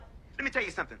tell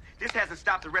you something. This hasn't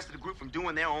stopped the rest of the group from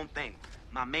doing their own thing.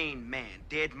 My main man,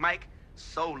 Dead Mike,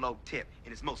 solo tip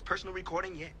in his most personal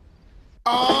recording yet.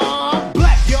 I'm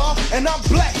black, y'all, and I'm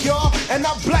black, y'all, and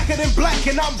I'm blacker than black,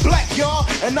 and I'm black, y'all,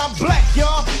 and I'm black,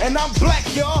 y'all, and I'm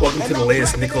black, y'all. Welcome to the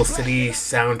latest Nickel City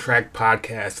Soundtrack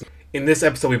Podcast. In this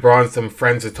episode, we brought on some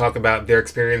friends to talk about their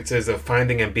experiences of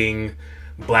finding and being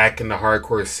black in the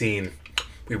hardcore scene.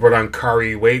 We brought on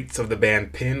Kari Waits of the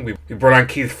band Pin. We brought on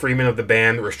Keith Freeman of the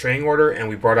band Restraining Order, and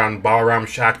we brought on Balaram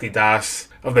Shakti Das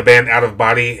of the band Out of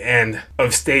Body and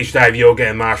of Stage Dive Yoga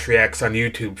and Mosh Reacts on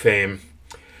YouTube fame.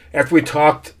 After we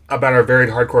talked about our varied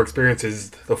hardcore experiences,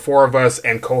 the four of us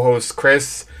and co-hosts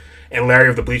Chris and Larry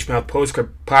of the Bleachmouth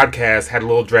Postscript podcast had a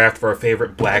little draft for our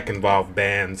favorite black-involved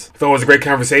bands. So it was a great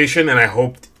conversation, and I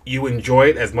hope you enjoy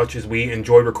it as much as we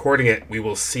enjoyed recording it. We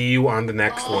will see you on the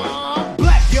next one.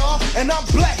 Black, y'all, and I'm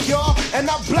black, y'all, and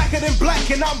I'm blacker than black,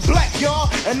 and I'm black, y'all,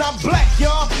 and I'm black,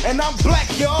 y'all, and I'm black,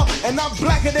 y'all, and I'm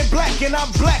blacker than black, and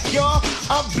I'm black, y'all.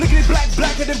 I'm blickety black,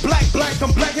 blacker than black, black,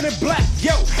 I'm blacker than black,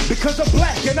 yo, because I'm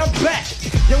black and I'm back.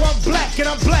 Yo, I'm black and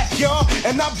I'm black, y'all,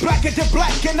 and I'm blacker than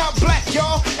black, and I'm black,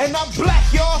 y'all, and I'm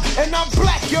black, y'all, and I'm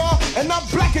black, y'all, and I'm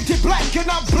blacker than black, and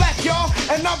I'm black, y'all,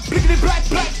 and I'm blickety black,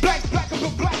 black, black, black,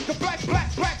 I'm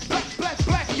black,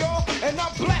 black, y'all, and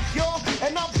I'm black, y'all,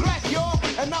 and I'm black, y'all,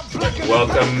 and I'm black.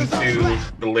 Welcome to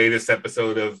the latest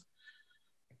episode of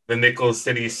the Nickel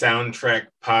City Soundtrack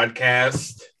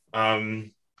Podcast.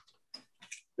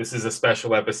 This is a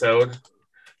special episode.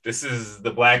 This is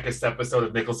the blackest episode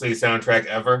of Nickel City Soundtrack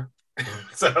ever.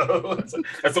 So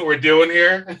that's what we're doing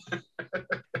here.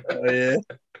 Oh yeah.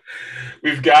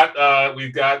 We've got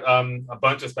a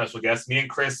bunch of special guests. Me and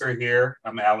Chris are here.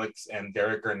 I'm Alex, and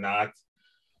Derek are not.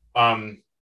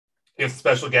 We have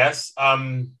special guests.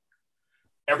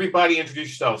 Everybody introduce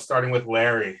yourself, starting with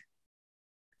Larry.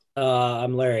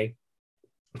 I'm Larry.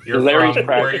 Larry's where are you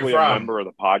practically from? a member of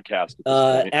the podcast.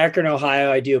 Akron,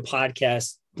 Ohio. I do a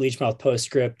podcast, Bleachmouth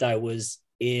Postscript. I was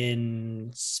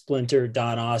in Splinter,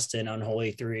 Don Austin,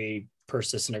 Unholy 3,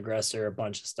 Persistent Aggressor, a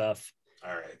bunch of stuff.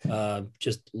 All right.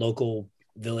 Just local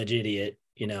village idiot,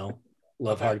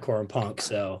 love hardcore and punk.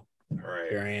 So All right.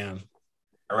 here I am.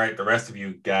 All right, the rest of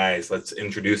you guys, let's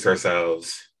introduce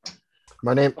ourselves.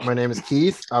 My name is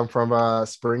Keith. I'm from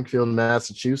Springfield,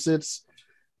 Massachusetts,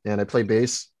 and I play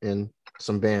bass in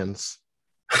some bands.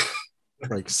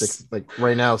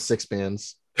 Right now, 6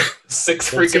 bands.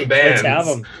 6 freaking bands.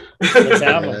 Let's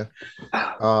have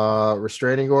them.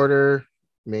 Restraining Order,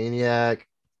 Maniac,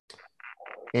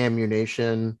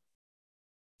 Ammunition,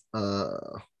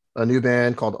 a new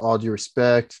band called All Due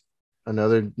Respect,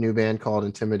 another new band called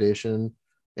Intimidation,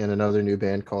 and another new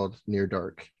band called Near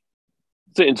Dark.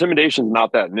 So Intimidation's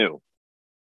not that new.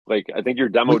 Like, I think your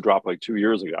demo dropped like 2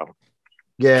 years ago.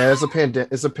 Yeah, it's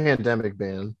a pandemic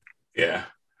band. Yeah.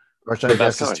 Or I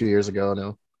guess it's 2 years ago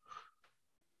now.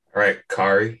 All right,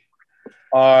 Kari.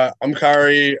 I'm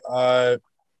Kari, born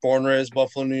and raised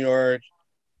Buffalo, New York.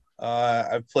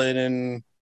 I've played in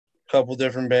a couple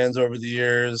different bands over the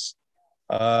years.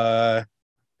 Played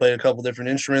a couple different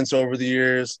instruments over the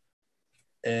years.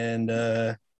 And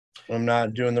when I'm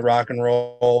not doing the rock and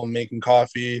roll, I'm making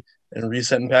coffee and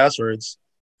resetting passwords.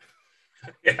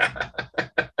 Yeah.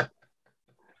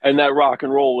 And that rock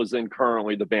and roll was in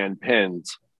currently the band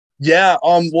Pins. Yeah.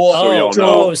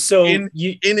 So in addition,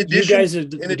 you guys are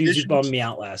the dudes who bummed me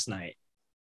out last night.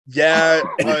 Yeah,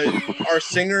 our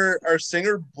singer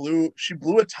blew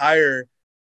a tire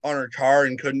on her car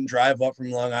and couldn't drive up from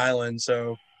Long Island.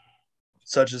 So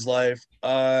such is life.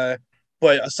 But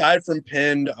aside from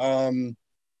Pinned,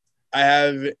 I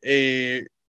have a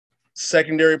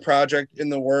secondary project in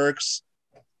the works.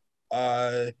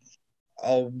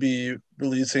 I'll be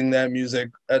releasing that music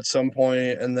at some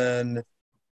point, and then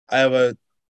I have a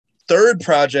third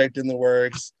project in the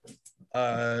works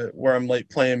where I'm like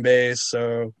playing bass.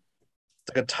 So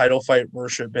it's like a title fight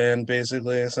worship band,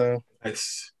 basically. So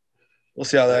Nice. We'll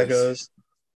see how that Nice. goes.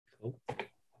 All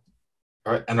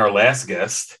right, and our last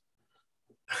guest.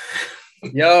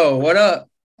 Yo, what up?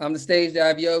 I'm the Stage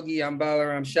Dive Yogi. I'm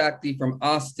Balaram Shakti from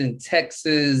Austin,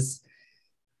 Texas.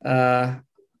 I'm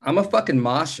a fucking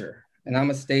mosher and I'm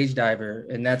a stage diver,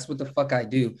 and that's what the fuck I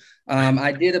do.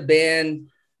 I did a band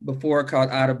before called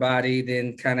Out of Body,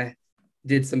 then kind of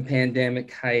did some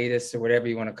pandemic hiatus or whatever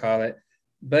you want to call it.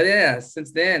 But yeah,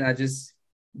 since then I just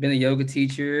been a yoga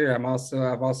teacher. I've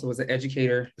also was an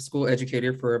educator, a school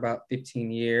educator for about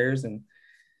 15 years, and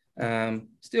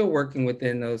still working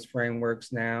within those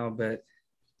frameworks now, but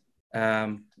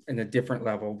in a different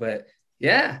level. But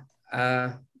yeah,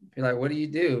 be like, what do you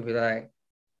do? Be like,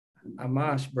 I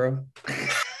mosh, bro.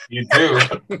 You do.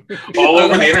 All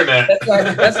over the internet.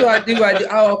 That's what I do.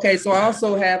 Oh, okay. So I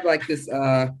also have like this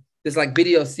like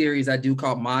video series I do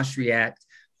called Mosh React,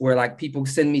 where like people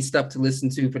send me stuff to listen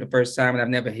to for the first time and I've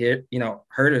never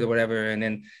heard it or whatever. And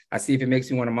then I see if it makes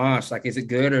me want to mosh. Like, is it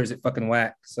good or is it fucking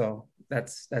whack? So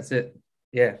that's it.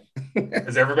 Yeah.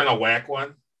 Has there ever been a whack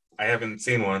one? I haven't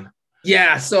seen one.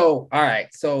 Yeah. So, all right.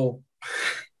 So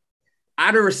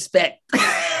out of respect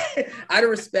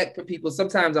for people,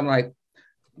 sometimes I'm like,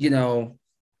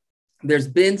 there's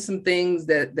been some things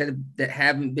that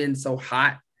haven't been so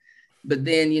hot, but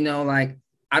then, like,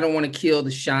 I don't want to kill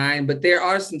the shine, but there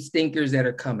are some stinkers that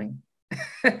are coming.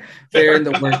 They're in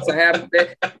the works.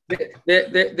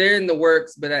 They're in the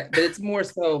works, but it's more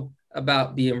so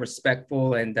about being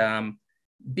respectful and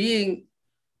being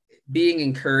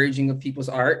encouraging of people's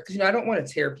art. Because I don't want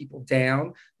to tear people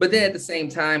down, but then at the same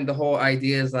time, the whole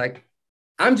idea is like,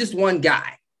 I'm just one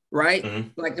guy, right?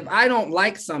 Mm-hmm. Like if I don't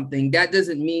like something, that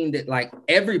doesn't mean that like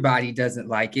everybody doesn't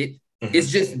like it. Mm-hmm. It's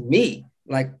just me.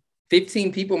 Like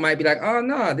 15 people might be like, oh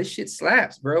no, this shit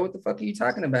slaps, bro. What the fuck are you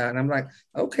talking about? And I'm like,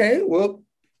 okay, well,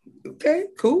 okay,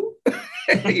 cool.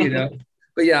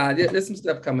 But yeah, there's some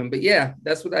stuff coming. But yeah,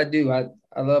 that's what I do. I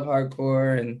love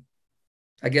hardcore, and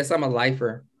I guess I'm a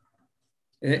lifer.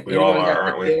 We all are,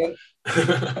 aren't we?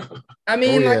 I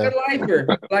mean,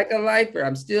 like a lifer.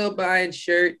 I'm still buying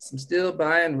shirts. I'm still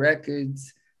buying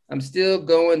records. I'm still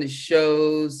going to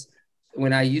shows.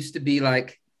 When I used to be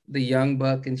like the young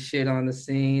buck and shit on the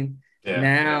scene. Yeah.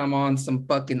 Now I'm on some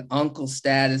fucking uncle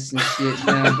status and shit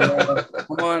now, bro.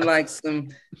 I'm on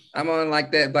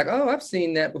like that, like, oh, I've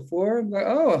seen that before. I'm like,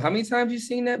 oh, how many times you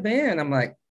seen that band? I'm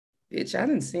like, bitch, I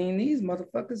done seen these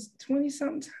motherfuckers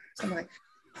 20-something times. I'm like,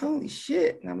 holy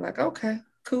shit. And I'm like, okay,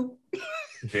 cool.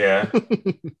 Yeah.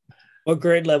 What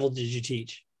grade level did you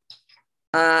teach?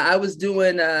 I was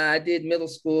doing, I did middle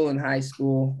school and high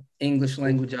school, English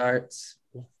language arts.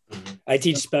 I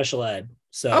teach special ed.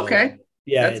 So okay.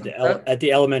 Yeah, at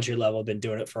the elementary level, I've been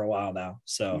doing it for a while now.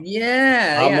 So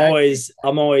yeah,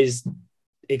 I'm always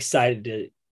excited to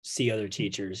see other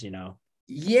teachers,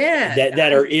 yeah,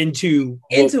 that are into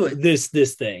it,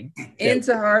 this thing,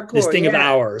 into hardcore, this thing of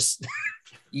ours.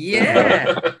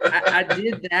 Yeah, I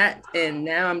did that, and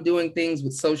now I'm doing things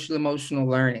with social emotional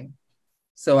learning.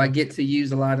 So I get to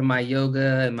use a lot of my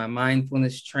yoga and my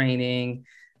mindfulness training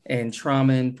and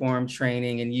trauma-informed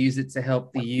training and use it to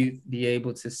help the youth be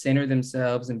able to center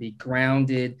themselves and be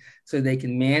grounded so they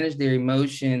can manage their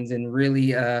emotions and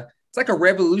really, it's like a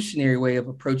revolutionary way of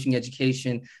approaching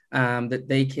education, that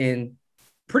they can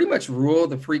pretty much rule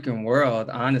the freaking world,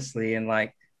 honestly, and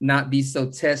like not be so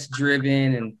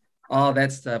test-driven and all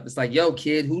that stuff. It's like, yo,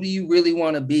 kid, who do you really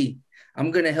want to be?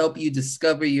 I'm going to help you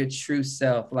discover your true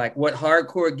self. Like what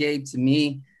hardcore gave to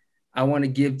me, I want to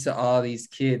give to all these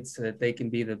kids so that they can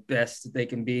be the best that they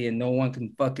can be, and no one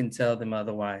can fucking tell them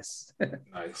otherwise.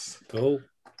 Nice. Cool.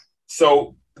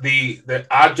 So the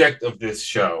object of this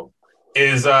show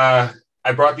is I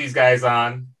brought these guys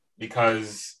on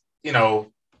because, I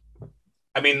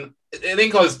mean, it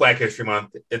didn't call this Black History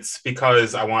Month. It's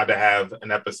because I wanted to have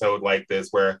an episode like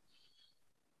this where,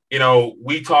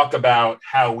 we talk about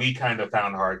how we kind of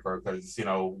found hardcore because,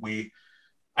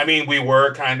 we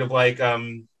were kind of like,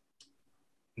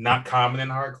 not common in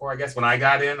hardcore, I guess, when I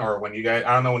got in, or when you guys,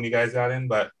 I don't know when you guys got in,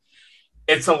 but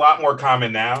it's a lot more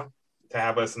common now to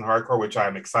have us in hardcore, which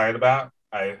I'm excited about.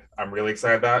 I'm really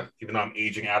excited about, even though I'm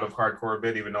aging out of hardcore a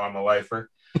bit, even though I'm a lifer.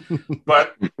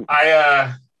 But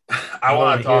I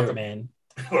want to talk, man.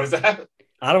 What was that?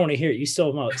 I don't want to hear it. You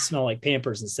still smell like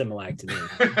Pampers and Similac to me.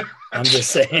 I'm just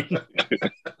saying.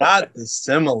 Not the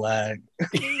Similac.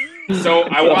 So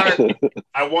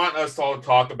I want us all to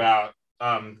talk about,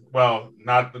 well,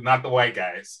 not the white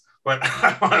guys, but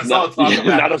I want us all to talk about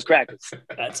not those crackers.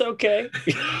 That's okay.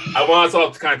 I want us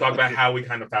all to kind of talk about how we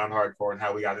kind of found hardcore and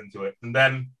how we got into it, and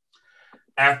then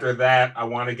after that, I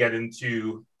want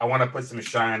to put some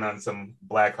shine on some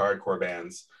Black hardcore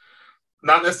bands.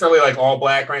 Not necessarily like all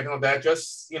Black or anything like that,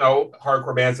 just,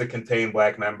 hardcore bands that contain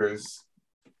Black members,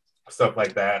 stuff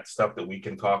like that, stuff that we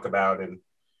can talk about and,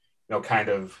 kind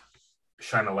of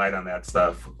shine a light on that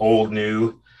stuff. Old,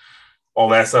 new, all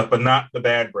that stuff, but not the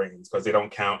Bad Brains, because they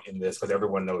don't count in this, because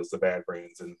everyone knows the Bad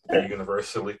Brains and they're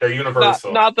universal.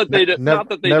 Not that they never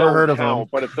don't heard of count, them.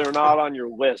 But if they're not on your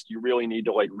list, you really need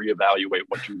to like reevaluate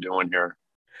what you're doing here.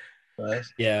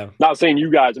 Yeah. Not saying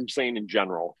you guys, I'm saying in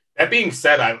general. That being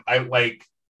said,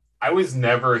 I was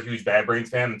never a huge Bad Brains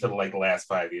fan until like the last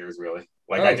 5 years, really.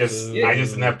 Like I just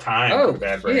didn't have time for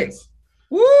Bad Brains.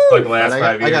 Woo! Like the last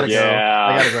 5 years. I gotta go.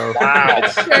 I gotta go. Wow.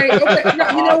 Okay. No,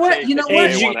 you know what? You know Hey,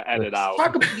 what? you want to edit out.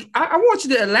 I want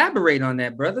you to elaborate on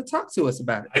that, brother. Talk to us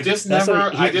about it. I just That's never.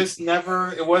 what he- I just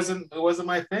never. It wasn't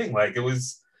my thing. Like it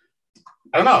was.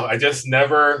 I don't know. I just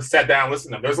never sat down and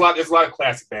listened to them. There's a lot of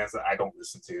classic bands that I don't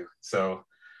listen to. So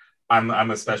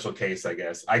I'm a special case, I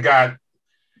guess. I'm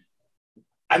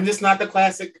just not the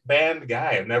classic band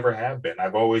guy. I never have been.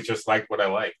 I've always just liked what I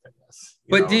liked, I guess.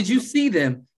 But did you see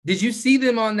them? Did you see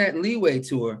them on that Leeway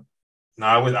tour? No,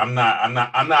 I'm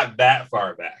not that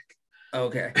far back.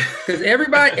 Okay. Because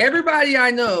everybody I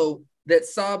know that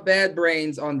saw Bad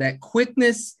Brains on that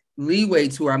Quickness Leeway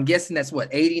tour, I'm guessing that's what,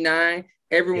 89?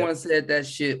 Everyone said that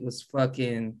shit was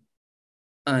fucking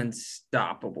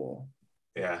unstoppable.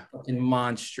 Yeah. Fucking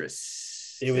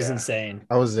monstrous. It was insane.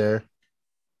 I was there.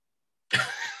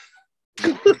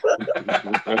 Who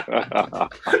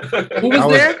was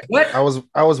there? What? I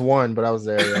was one, but I was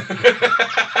there.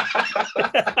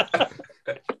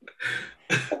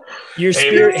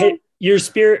 Yeah. Your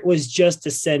spirit was just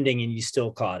ascending, and you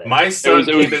still caught it. My son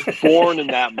it was born in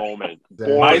that moment.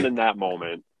 Born in that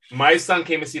moment. My son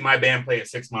came to see my band play at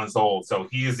 6 months old, so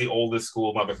he is the oldest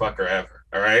school motherfucker ever.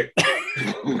 All right.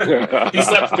 He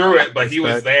slept through it, but he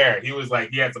was there. He was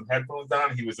like, he had some headphones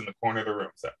on. He was in the corner of the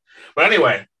room. So, but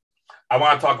anyway, I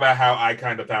want to talk about how I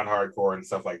kind of found hardcore and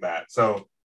stuff like that. So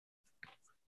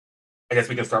I guess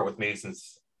we can start with me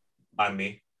since I'm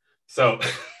me. So,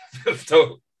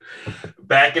 so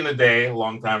back in the day, a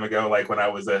long time ago, like when I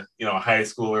was a high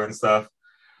schooler and stuff,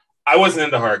 I wasn't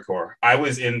into hardcore. I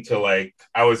was into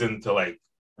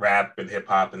rap and hip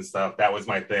hop and stuff. That was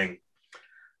my thing.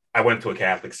 I went to a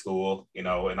Catholic school,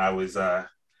 and I was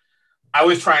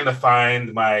trying to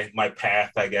find my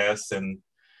path, I guess. And,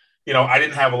 I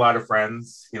didn't have a lot of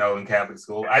friends, in Catholic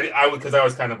school. Because I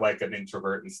was kind of like an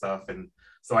introvert and stuff. And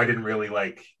so I didn't really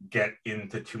like get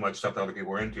into too much stuff that other people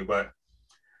were into, but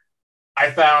I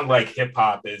found like hip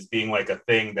hop as being like a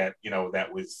thing that,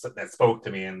 that spoke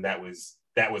to me. And that was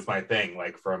my thing,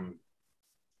 like from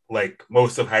like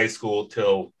most of high school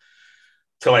till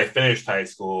I finished high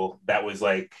school. That was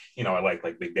like, I liked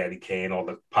like Big Daddy Kane, all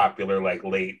the popular like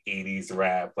late 80s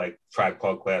rap, like Tribe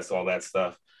Called Quest, all that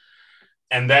stuff.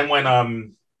 And then when I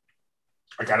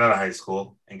got out of high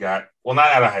school and not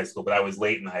out of high school, but I was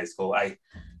late in high school, I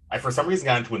for some reason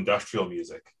got into industrial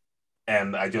music.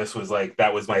 And I just was like,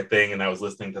 that was my thing. And I was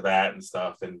listening to that and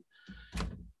stuff. And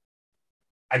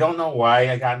I don't know why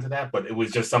I got into that, but it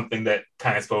was just something that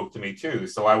kind of spoke to me too.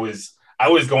 So I was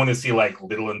going to see like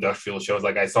little industrial shows.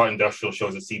 Like I saw industrial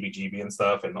shows at CBGB and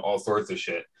stuff and all sorts of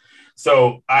shit.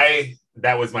 So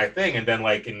that was my thing. And then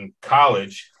like in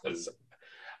college, because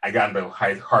I got into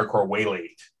hardcore way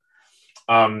late.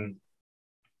 In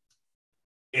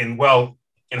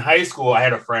high school, I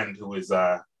had a friend who was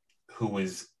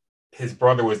his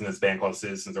brother was in this band called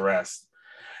Citizens Arrest.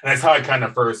 And that's how I kind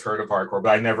of first heard of hardcore, but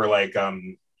I never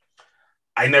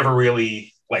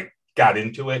really like got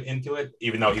into it,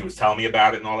 even though he was telling me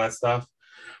about it and all that stuff.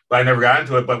 But I never got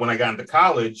into it. But when I got into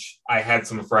college, I had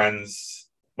some friends,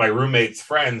 my roommate's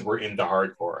friends were into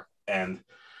hardcore. And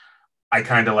I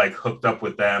kind of like hooked up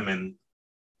with them and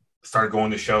started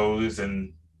going to shows.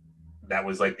 And that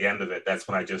was like the end of it. That's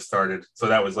when I just started. So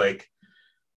that was like,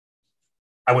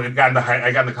 I got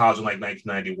into college in like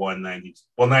 1991,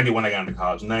 91 I got into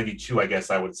college. 92, I guess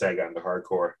I would say I got into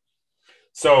hardcore.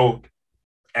 So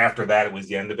after that, it was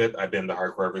the end of it. I've been to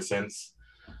hardcore ever since.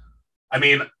 I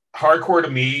mean, hardcore to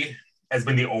me has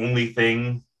been the only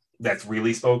thing that's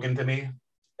really spoken to me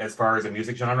as far as a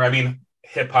music genre. I mean,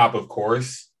 hip hop, of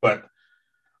course, but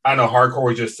I don't know, hardcore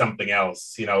was just something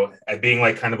else, being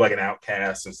like kind of like an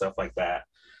outcast and stuff like that.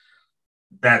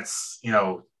 That's,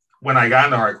 when I got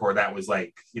into hardcore, that was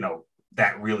like,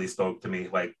 that really spoke to me.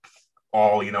 Like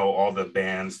all the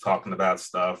bands talking about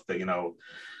stuff that,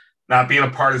 not being a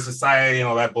part of society and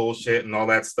all that bullshit and all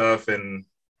that stuff. And,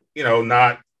 I don't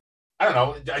know.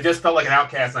 I just felt like an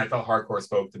outcast and I felt hardcore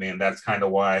spoke to me. And that's kind of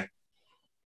why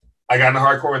I got into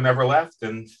hardcore and never left.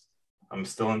 And I'm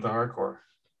still into hardcore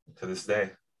to this day.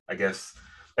 I guess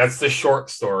that's the short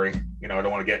story. I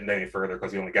don't want to get into any further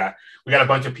because we got a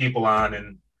bunch of people on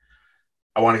and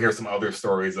I want to hear some other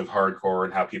stories of hardcore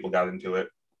and how people got into it.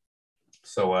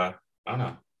 So I don't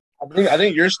know. I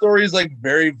think your story is like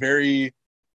very, very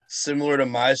similar to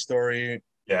my story.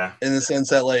 Yeah. In the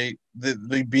sense that like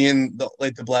being the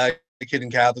black kid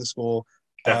in Catholic school.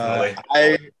 Definitely.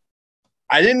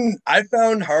 I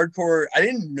found hardcore. I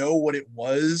didn't know what it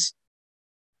was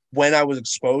when I was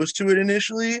exposed to it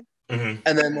initially. Mm-hmm.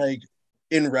 And then like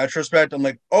in retrospect, I'm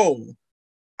like, oh,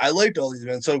 I liked all these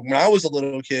bands. So when I was a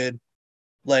little kid,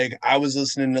 like I was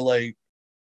listening to like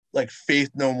like Faith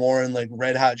No More and like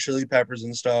Red Hot Chili Peppers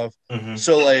and stuff. Mhm.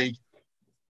 So like,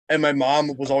 and my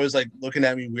mom was always like looking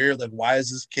at me weird, like, why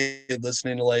is this kid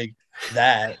listening to like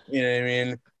that? You know what I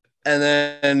mean? And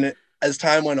then as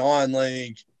time went on,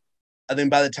 like, I think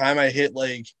by the time I hit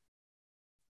like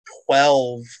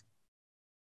 12,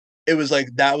 it was like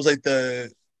that was like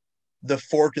the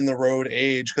fork in the road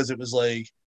age, because it was like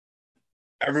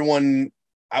everyone,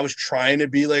 I was trying to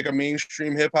be like a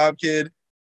mainstream hip hop kid,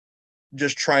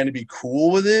 just trying to be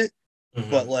cool with it,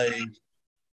 but like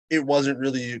it wasn't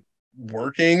really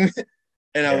working.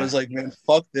 And I was like, man,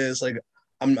 fuck this. Like,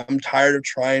 I'm tired of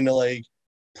trying to like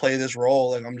play this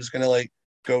role. Like, I'm just gonna like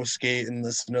go skate and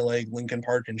listen to like Linkin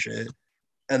Park and shit.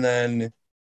 And then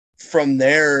from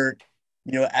there,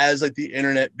 you know, as like the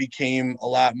internet became a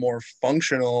lot more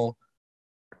functional,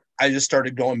 I just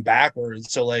started going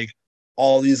backwards. So like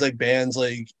all these like bands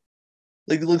like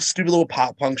stupid little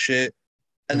pop punk shit,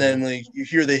 and then like you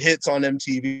hear the hits on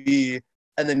MTV,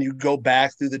 and then you go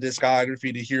back through the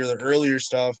discography to hear the earlier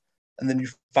stuff, and then you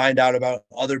find out about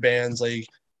other bands. Like,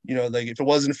 you know, like if it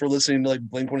wasn't for listening to like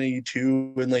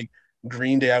Blink-182 and like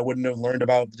Green Day, I wouldn't have learned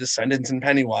about the Descendants and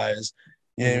Pennywise.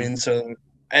 You know what I mean? So,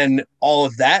 and all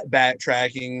of that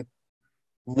backtracking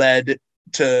led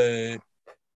to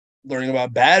learning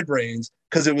about Bad Brains,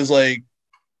 because it was like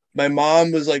my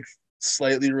mom was like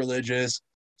slightly religious,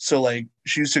 so like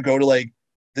she used to go to like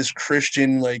this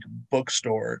Christian like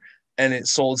bookstore, and it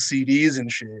sold CDs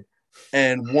and shit.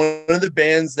 And one of the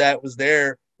bands that was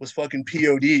there was fucking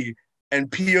POD,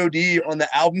 and POD on the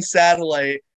album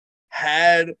Satellite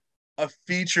had a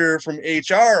feature from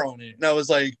HR on it, and I was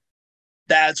like,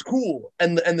 that's cool.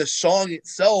 And the song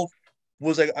itself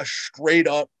was like a straight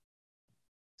up,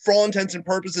 for all intents and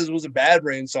purposes, was a Bad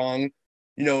Brain song.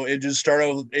 You know, it just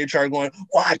started with HR going,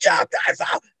 watch out,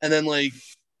 and then like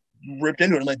ripped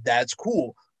into it. I'm like, that's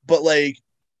cool. But like,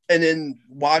 and then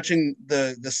watching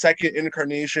the second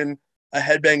incarnation of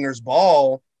Headbangers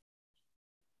Ball,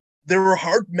 there were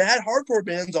mad hardcore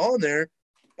bands on there.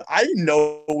 I didn't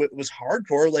know it was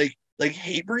hardcore. Like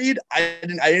Hatebreed, I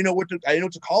didn't know what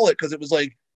to call it, because it was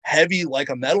like heavy like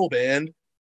a metal band,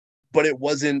 but it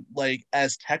wasn't like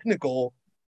as technical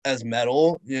as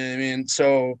metal. You know what I mean?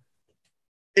 So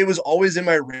it was always in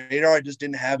my radar. I just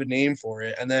didn't have a name for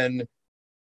it. And then,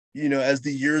 you know, as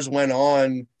the years went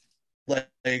on,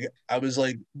 like I was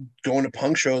like going to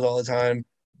punk shows all the time,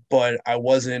 but I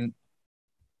wasn't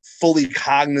fully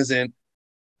cognizant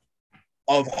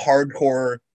of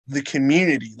hardcore, the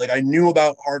community. Like, I knew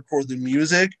about hardcore, the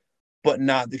music, but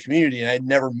not the community. And I'd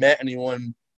never met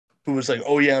anyone who was like,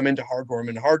 oh yeah, I'm into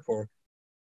hardcore.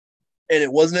 And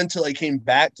it wasn't until I came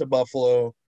back to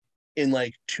Buffalo in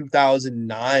like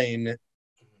 2009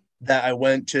 that I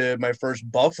went to my first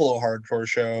Buffalo hardcore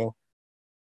show,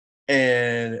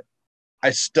 and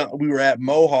we were at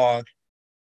Mohawk,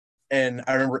 and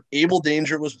I remember Abel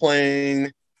Danger was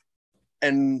playing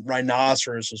and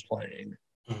Rhinoceros was playing.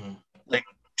 Like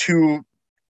two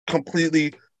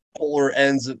completely polar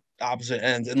ends, opposite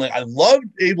ends. And like I loved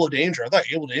Abel Danger. I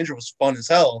thought Abel Danger was fun as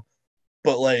hell.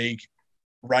 But like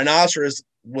Rhinoceros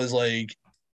was like,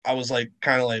 I was like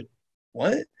kind of like,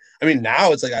 what? I mean,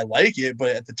 now it's like I like it,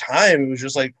 but at the time it was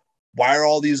just like, why are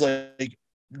all these like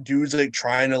dudes like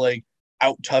trying to like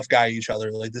out tough guy each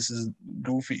other? Like, this is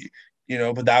goofy, you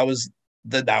know. But that was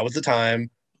the time,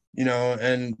 you know.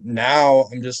 And now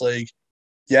I'm just like,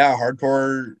 yeah,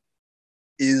 hardcore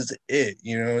is it,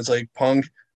 you know. It's like punk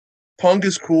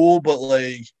is cool, but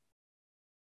like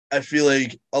I feel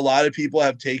like a lot of people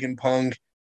have taken punk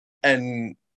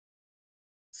and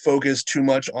focused too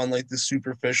much on like the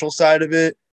superficial side of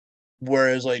it,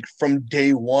 whereas like from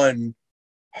day one,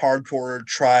 hardcore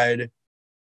tried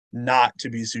not to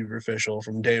be superficial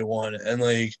from day one. And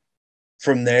like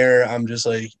from there, I'm just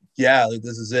like, yeah, like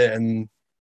this is it. And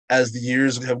as the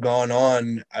years have gone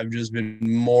on, I've just been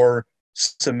more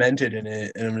cemented in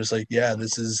it, and I'm just like, yeah,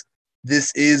 this is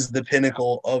the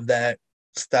pinnacle of that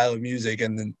style of music.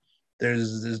 And then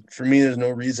there's for me, there's no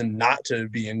reason not to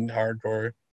be in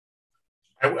hardcore.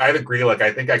 I'd agree. Like,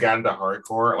 I think I got into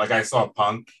hardcore. Like, I saw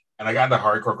punk, and I got into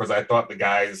hardcore because I thought the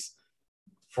guys,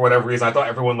 for whatever reason, I thought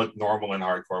everyone looked normal in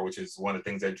hardcore, which is one of the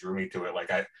things that drew me to it.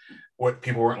 Like, what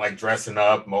people weren't like dressing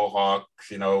up, mohawks,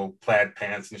 you know, plaid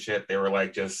pants and shit. They were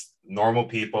like just normal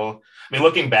people. I mean,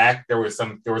 looking back, there was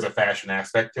a fashion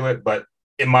aspect to it, but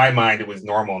in my mind, it was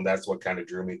normal, and that's what kind of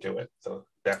drew me to it. So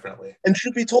definitely. And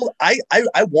truth be told, I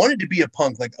wanted to be a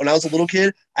punk. Like when I was a little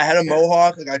kid, I had a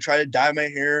mohawk. Like I tried to dye my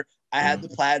hair. I had the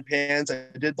plaid pants. I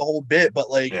did the whole bit. But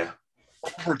like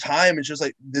over time, it's just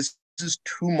like this is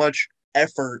too much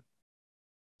effort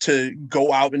to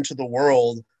go out into the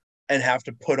world and have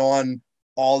to put on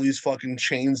all these fucking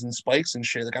chains and spikes and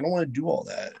shit. Like, I don't want to do all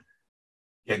that.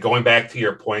 Yeah, going back to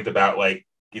your point about like,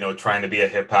 trying to be a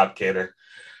hip hop kid, or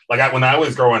like when I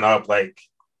was growing up, like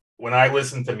when I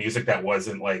listened to music that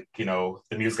wasn't like, the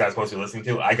music I was supposed to be listening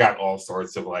to, I got all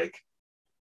sorts of like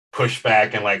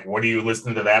pushback and like, what are you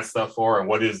listening to that stuff for? And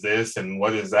what is this? And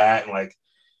what is that? And like,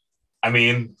 I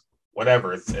mean,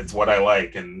 whatever, it's what I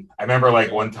like. And I remember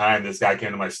like one time this guy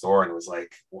came to my store and was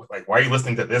like, why are you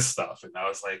listening to this stuff? And I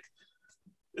was like,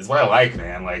 this is what I like,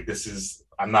 man. Like,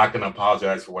 I'm not going to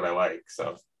apologize for what I like.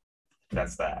 So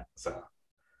that's that. So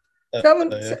tell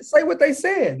them, say what they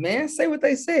said, man. Say what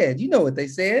they said. You know what they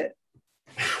said.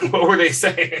 What were they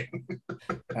saying?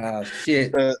 Oh,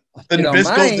 shit. The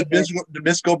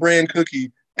Nabisco brand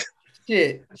cookie.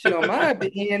 Shit on my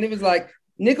end, it was like,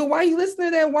 nigga, why you listening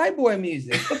to that white boy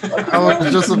music? I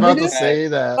was just about to say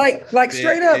that. Like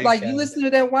straight up, like you listen to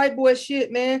that white boy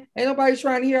shit, man. Ain't nobody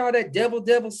trying to hear all that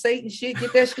devil, Satan shit.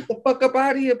 Get that shit the fuck up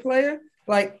out of here, player.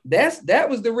 Like that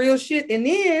was the real shit. And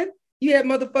then you had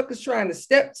motherfuckers trying to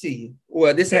step to you.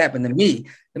 Well, this happened to me.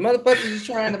 The motherfuckers is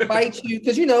trying to fight you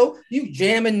because you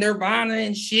jamming Nirvana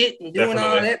and shit and doing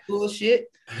all that bullshit.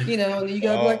 And then you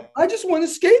gotta be like, I just want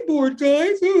to skateboard,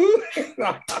 guys.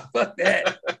 Fuck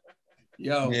that.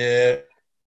 Yo. Yeah.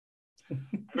 I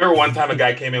remember one time a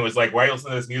guy came in and was like, why are you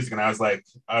listening to this music? And I was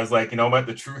like, you know what?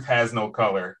 The truth has no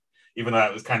color, even though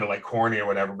it was kind of like corny or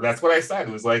whatever. But that's what I said.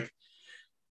 It was like,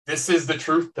 this is the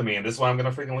truth to me, and this is what I'm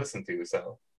gonna freaking listen to.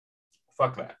 So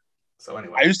fuck that. So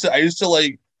anyway. I used to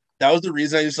like, that was the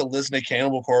reason I used to listen to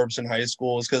Cannibal Corpse in high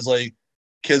school, is because like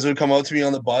kids would come up to me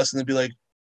on the bus and they'd be like,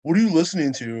 what are you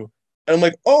listening to? And I'm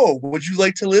like, oh, would you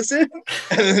like to listen?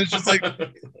 And it's just like,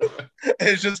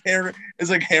 it's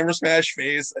like Hammer Smash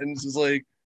Face, and it's just like,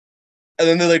 and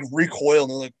then they like recoil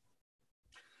and they're like,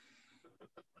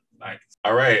 nice.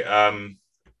 All right,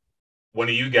 one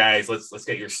of you guys, let's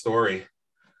get your story.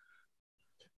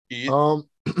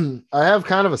 I have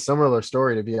kind of a similar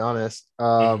story, to be honest.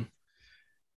 I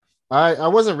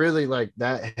wasn't really like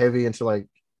that heavy into like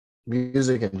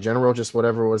music in general, just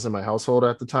whatever was in my household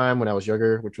at the time when I was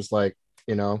younger, which was like,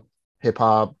 hip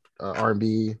hop,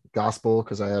 R&B, gospel,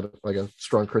 because I had like a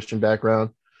strong Christian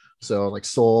background. So like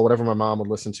soul, whatever my mom would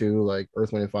listen to, like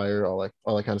Earth, Wind and Fire, all that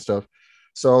kind of stuff.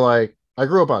 So like I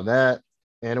grew up on that,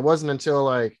 and it wasn't until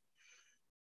like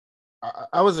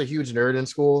I was a huge nerd in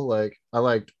school. Like I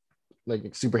liked like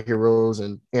superheroes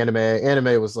and anime.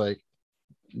 Anime was like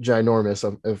ginormous,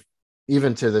 of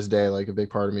even to this day, like a big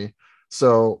part of me.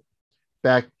 So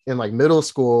back in like middle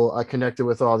school, I connected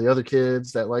with all the other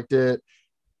kids that liked it.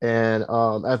 And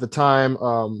at the time,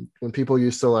 when people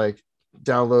used to like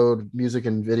download music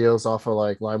and videos off of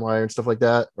like LimeWire and stuff like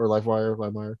that, or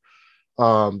LimeWire,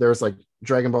 there was like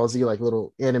Dragon Ball Z, like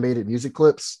little animated music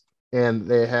clips, and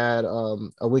they had a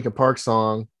Linkin Park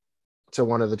song to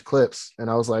one of the clips, and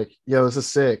I was like, yo, this is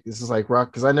sick. This is like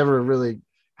rock, because I never really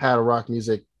had a rock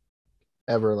music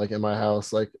ever like in my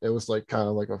house. Like it was like kind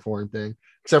of like a foreign thing,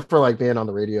 except for like being on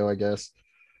the radio, I guess,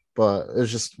 but it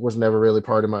just was never really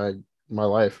part of my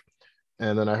life.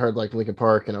 And then I heard like Linkin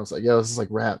Park, and I was like, yo, this is like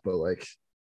rap, but like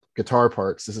guitar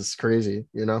parts. This is crazy,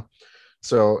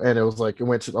 So, and it was like, it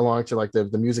went along to like the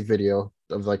music video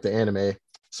of like the anime.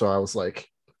 So I was like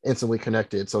instantly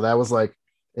connected. So that was like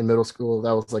in middle school,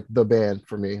 that was like the band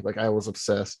for me. Like I was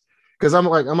obsessed, because I'm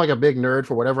like a big nerd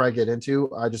for whatever I get into.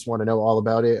 I just want to know all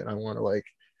about it, and I want to like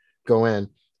go in.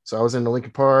 So I was into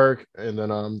Linkin Park, and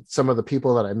then some of the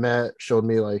people that I met showed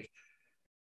me like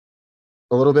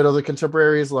a little bit of the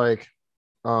contemporaries, like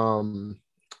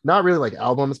not really like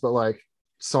albums, but like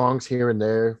songs here and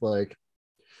there, like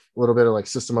a little bit of like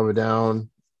System of a Down.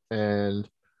 And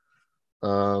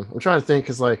I'm trying to think,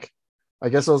 because like I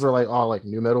guess those are like all like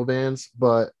new metal bands,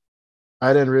 but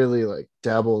I didn't really like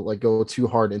dabble, like go too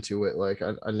hard into it. Like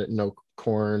I didn't know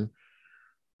Korn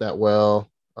that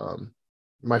well.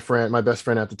 My best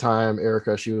friend at the time,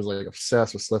 Erica, she was like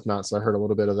obsessed with Slipknot, so I heard a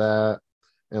little bit of that,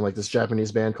 and like this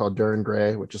Japanese band called Duran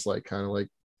Grey, which is like kind of like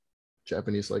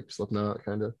Japanese like Slipknot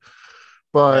kind of.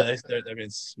 But that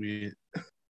means sweet.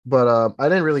 But I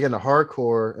didn't really get into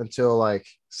hardcore until like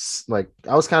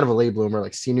I was kind of a late bloomer,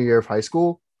 like senior year of high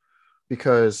school,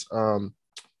 because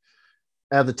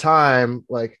at the time,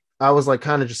 like I was like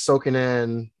kind of just soaking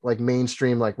in like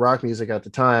mainstream like rock music at the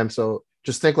time. So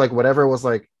just think like whatever was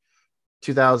like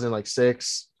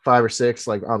 2006, 5 or 6,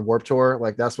 like on Warped Tour,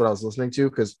 like that's what I was listening to,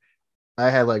 because I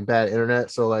had like bad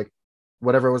internet. So like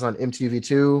whatever was on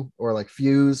MTV2 or like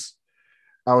Fuse,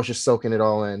 I was just soaking it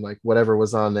all in, like whatever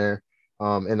was on there.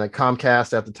 And like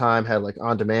Comcast at the time had like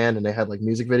on demand, and they had like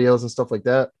music videos and stuff like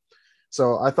that.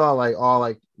 So I thought like all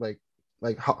like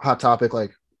Hot Topic,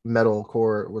 like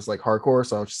metalcore was like hardcore.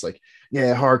 So I was just like,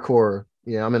 yeah, hardcore.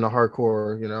 Yeah, I'm into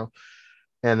hardcore, you know.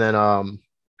 And then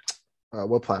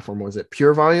what platform was it?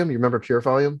 Pure Volume. You remember Pure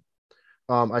Volume?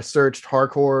 I searched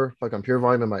hardcore like on Pure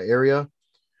Volume in my area,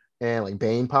 and like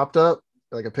Bane popped up,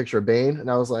 like a picture of Bane,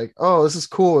 and I was like, oh, this is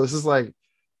cool. This is like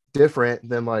different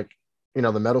than like, you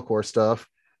know, the metalcore stuff.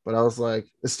 But I was like,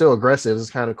 it's still aggressive. It's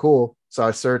kind of cool. So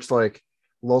I searched like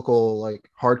local like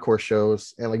hardcore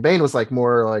shows, and like Bane was like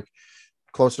more like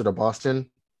closer to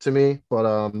Boston to me.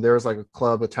 But there was like a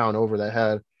club a town over that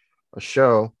had a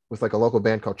show with like a local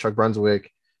band called Chuck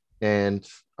Brunswick, and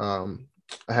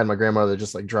I had my grandmother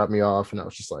just like drop me off, and I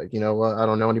was just like, you know what, I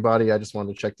don't know anybody, I just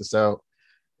wanted to check this out,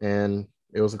 and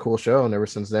it was a cool show, and ever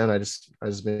since then I just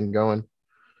been going.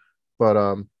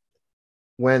 But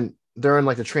when during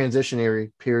like the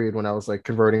transitionary period when I was like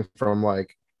converting from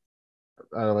like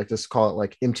I like just call it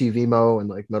like MTV Mo and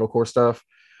like metalcore stuff,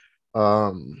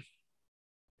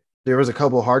 there was a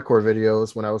couple of hardcore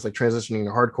videos when I was like transitioning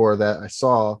to hardcore that I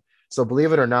saw. So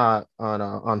believe it or not,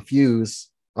 on Fuse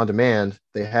on demand,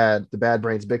 they had the Bad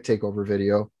Brains Big Takeover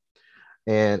video,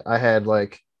 and I had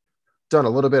like done a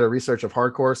little bit of research of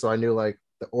hardcore, so I knew like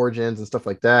the origins and stuff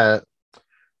like that.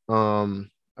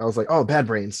 I was like, oh, Bad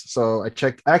Brains. So I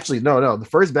checked. Actually, no, the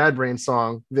first Bad Brains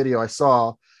song video I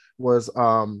saw was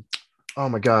oh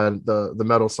my god, the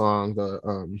metal song,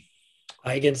 the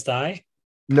Eye Against Eye.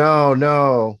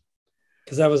 No,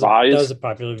 because that was a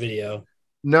popular video.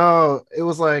 No, it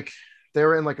was like they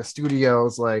were in like a studio. It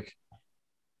was like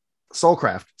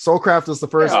Soulcraft. Soulcraft was the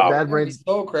first Bad Brains.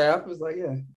 Soulcraft was like,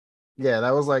 yeah,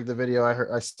 that was like the video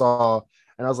I saw,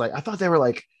 and I was like, I thought they were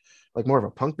like more of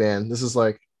a punk band. This is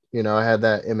like, you know, I had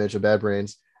that image of Bad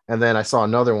Brains, and then I saw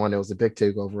another one. It was a Big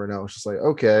Takeover, and I was just like,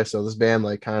 okay, so this band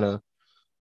like kind of,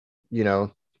 you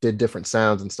know, did different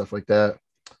sounds and stuff like that.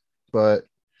 But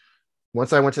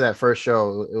once I went to that first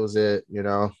show, it was it. You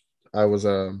know, I was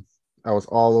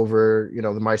all over, you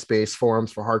know, the MySpace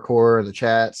forums for hardcore and the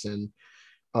chats, and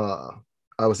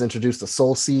I was introduced to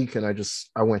Soulseek, and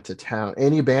I went to town.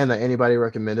 Any band that anybody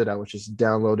recommended, I would just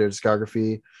download their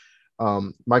discography.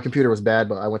 My computer was bad,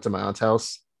 but I went to my aunt's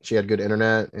house. She had good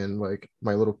internet, and like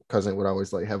my little cousin would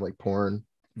always like have like porn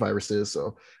viruses,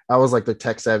 so I was like the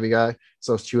tech savvy guy.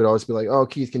 So she would always be like, oh,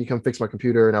 Keith, can you come fix my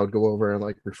computer? And I would go over and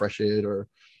like refresh it or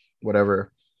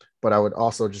whatever. But I would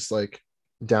also just like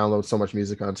download so much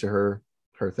music onto her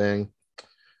thing,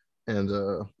 and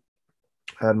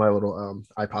had my little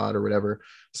iPod or whatever,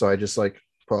 so I just like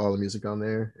put all the music on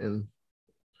there, and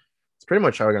it's pretty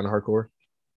much how I got into hardcore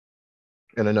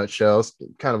in a nutshell. It's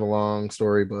kind of a long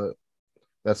story, but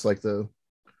that's like the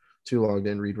too long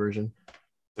didn't read version.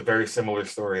 It's a very similar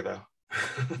story though.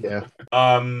 Yeah.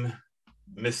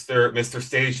 Mr.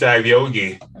 Stage Dive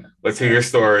Yogi, let's hear your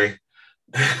story.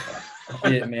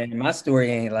 Yeah, man, my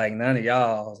story ain't like none of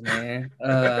y'all's, man.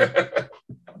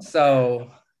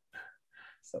 So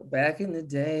back in the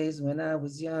days when I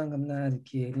was young, I'm not a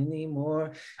kid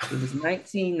anymore. It was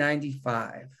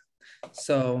 1995.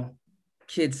 So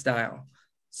kid style.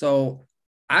 So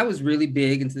I was really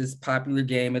big into this popular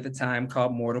game at the time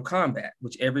called Mortal Kombat,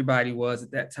 which everybody was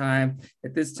at that time.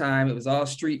 At this time, it was all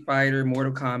Street Fighter,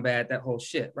 Mortal Kombat, that whole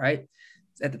shit, right?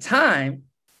 At the time,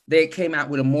 they came out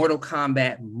with a Mortal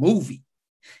Kombat movie,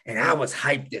 and I was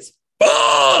hyped as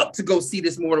fuck to go see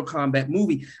this Mortal Kombat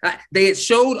movie. They had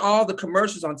showed all the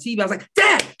commercials on TV. I was like,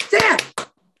 Dad,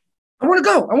 I want to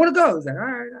go. I was like, all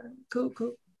right,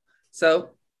 cool.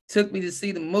 So took me to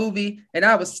see the movie, and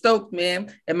I was stoked,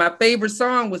 man. And my favorite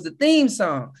song was the theme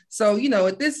song. So, you know,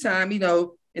 at this time, you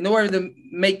know, in order to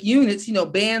make units, you know,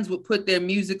 bands would put their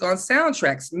music on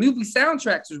soundtracks. Movie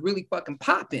soundtracks was really fucking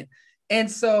popping.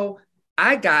 And so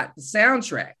I got the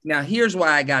soundtrack. Now, here's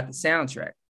why I got the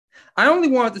soundtrack. I only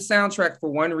wanted the soundtrack for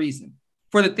one reason,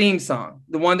 for the theme song,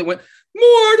 the one that went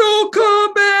Mortal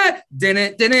Kombat,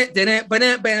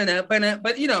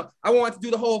 but you know, I wanted to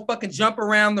do the whole fucking jump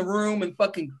around the room and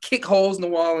fucking kick holes in the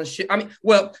wall and shit. I mean,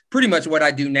 well, pretty much what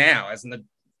I do now as an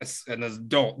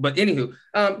adult. But anywho,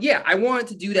 yeah, I wanted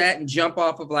to do that and jump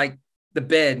off of like the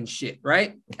bed and shit,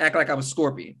 right? Act like I was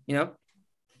Scorpion, you know?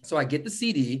 So I get the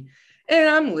CD and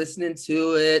I'm listening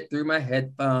to it through my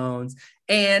headphones.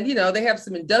 And, you know, they have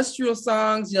some industrial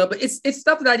songs, you know, but it's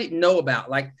stuff that I didn't know about.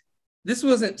 Like, this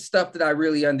wasn't stuff that I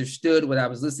really understood what I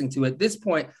was listening to. At this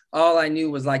point, all I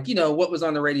knew was like, you know, what was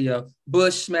on the radio,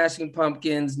 Bush, Smashing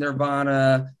Pumpkins,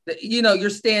 Nirvana, you know, your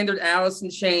standard Alice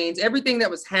in Chains, everything that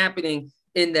was happening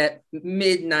in that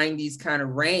mid 90s kind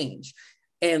of range.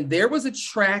 And there was a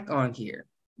track on here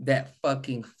that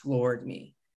fucking floored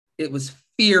me. It was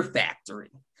Fear Factory.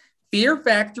 Fear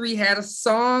Factory had a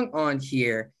song on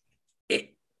here.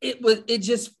 it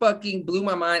just fucking blew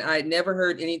my mind. I had never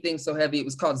heard anything so heavy. It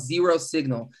was called Zero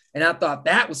Signal, and I thought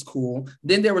that was cool.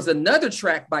 Then there was another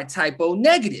track by Typo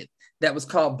Negative that was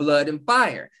called Blood and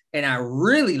Fire, and I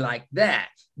really liked that.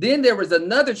 Then there was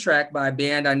another track by a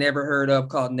band I never heard of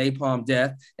called Napalm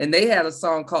Death, and they had a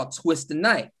song called Twist the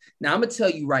Night. Now, I'm going to tell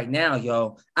you right now,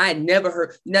 yo, I had never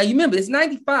heard. Now, you remember, it's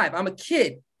 95. I'm a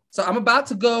kid. So I'm about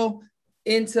to go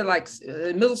into like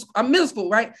middle school. I'm middle school,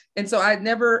 right? And so I'd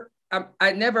never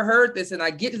heard this. And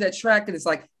I get to that track and it's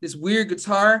like this weird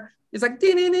guitar. It's like,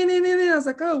 I was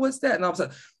like, oh, what's that? And all of a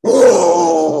sudden,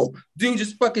 oh, dude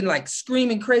just fucking like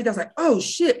screaming crazy. I was like, oh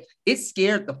shit. It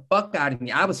scared the fuck out of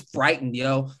me. I was frightened,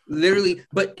 yo, literally.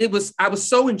 But I was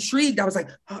so intrigued. I was like,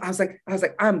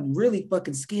 I'm really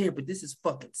fucking scared, but this is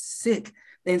fucking sick.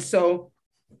 And so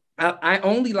I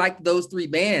only liked those three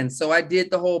bands. So I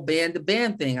did the whole band to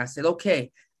band thing. I said,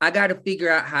 okay, I got to figure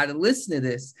out how to listen to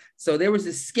this. So there was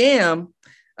a scam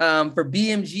for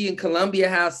BMG and Columbia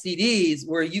House CDs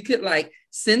where you could like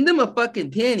send them a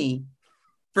fucking penny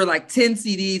for like 10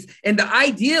 CDs. And the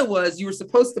idea was you were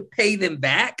supposed to pay them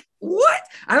back. What?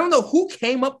 I don't know who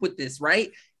came up with this,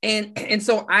 right? And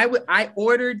so I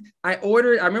ordered, I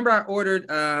remember I ordered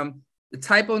the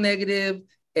Typo Negative,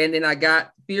 and then I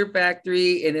got Fear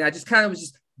Factory, and then I just kind of was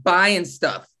just buying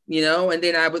stuff, you know, and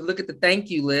then I would look at the thank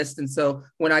you list. And so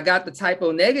when I got the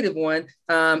Typo Negative one,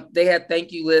 they had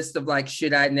thank you list of like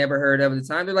shit I'd never heard of at the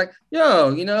time. They're like, yo,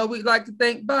 you know, we'd like to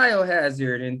thank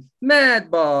Biohazard and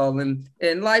Madball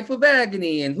and Life of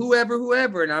Agony and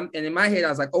whoever. And in my head, I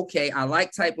was like, okay, I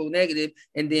like Typo Negative.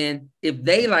 And then if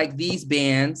they like these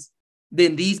bands,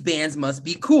 then these bands must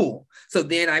be cool. So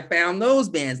then I found those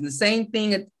bands. And the same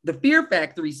thing, the Fear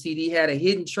Factory CD had a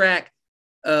hidden track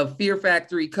of Fear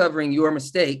Factory covering Your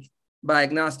Mistake by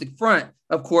Agnostic Front.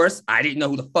 Of course, I didn't know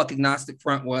who the fuck Agnostic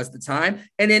Front was at the time.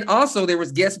 And then also there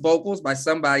was guest vocals by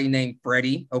somebody named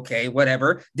Freddie. Okay,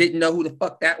 whatever. Didn't know who the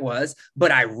fuck that was,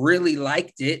 but I really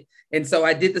liked it. And so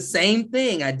I did the same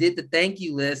thing. I did the thank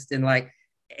you list and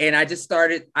I just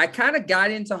started, I kind of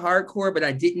got into hardcore, but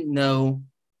I didn't know,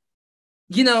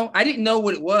 you know, I didn't know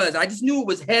what it was. I just knew it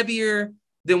was heavier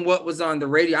than what was on the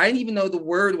radio. I didn't even know the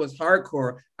word was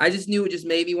hardcore. I just knew it just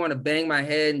made me want to bang my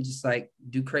head and just like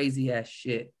do crazy ass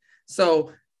shit.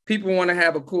 So people want to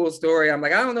have a cool story. I'm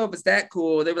like, I don't know if it's that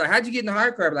cool. They were like, how'd you get into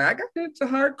hardcore? I'm like, I got into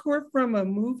hardcore from a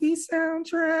movie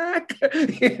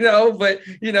soundtrack, you know, but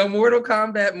you know, Mortal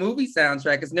Kombat movie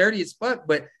soundtrack is nerdy as fuck,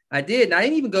 but I did. And I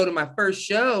didn't even go to my first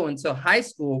show until high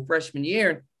school, freshman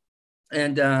year.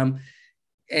 And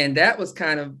that was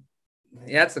kind of,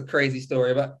 that's a crazy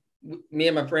story. But me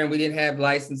and my friend, we didn't have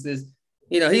licenses.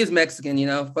 You know, he was Mexican, you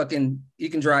know, fucking, you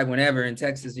can drive whenever in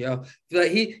Texas, yo.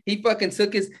 Like he fucking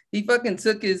took his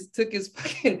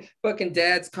fucking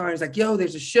dad's car. And he's like, yo,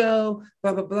 there's a show,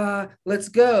 blah, blah, blah. Let's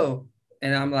go.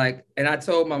 And I'm like, and I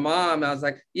told my mom, I was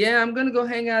like, yeah, I'm going to go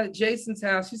hang out at Jason's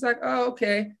house. She's like, oh,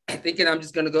 okay. Thinking I'm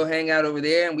just going to go hang out over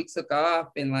there. And we took off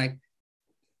and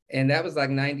that was like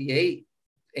 98.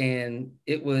 And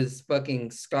it was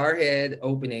fucking Scarhead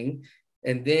opening.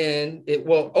 And then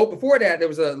before that, there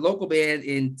was a local band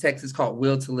in Texas called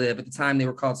Will to Live. At the time, they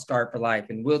were called Scarred for Life.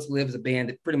 And Will to Live is a band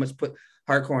that pretty much put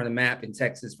hardcore on the map in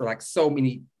Texas for like so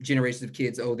many generations of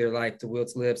kids owe their life to Will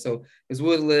to Live. So it was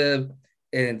Will to Live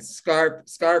and Scarred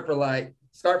for Life.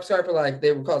 Scarred for Life.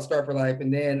 They were called Scarred for Life.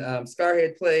 And then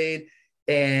Scarhead played,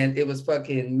 and it was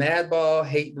fucking Madball,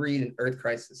 Hatebreed, and Earth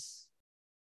Crisis.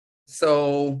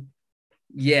 So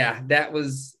yeah, that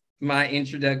was my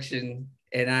introduction,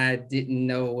 and I didn't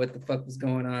know what the fuck was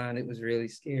going on. It was really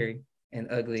scary and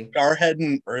ugly. Scarhead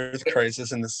and Earth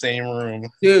Crisis in the same room.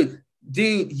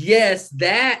 Dude, yes,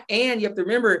 that, and you have to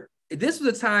remember, this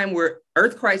was a time where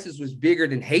Earth Crisis was bigger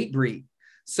than Hatebreed.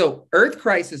 So Earth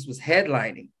Crisis was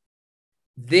headlining.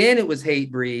 Then it was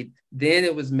Hatebreed, then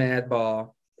it was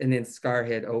Madball, and then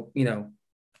Scarhead,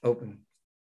 open.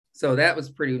 So that was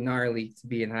pretty gnarly to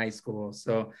be in high school.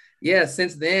 So yeah,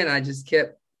 since then I just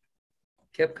kept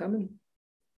coming,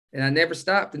 and I never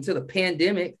stopped until the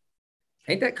pandemic.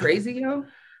 Ain't that crazy, yo?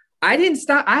 I didn't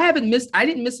stop. I didn't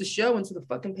miss a show until the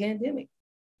fucking pandemic.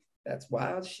 That's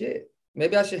wild shit.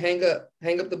 Maybe I should hang up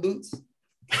the boots.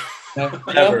 No,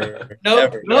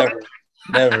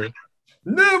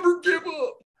 Never give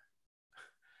up.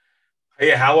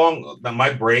 Yeah, how long?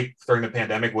 My break during the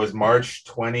pandemic was March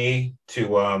 20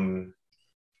 to I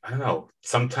don't know,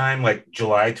 sometime like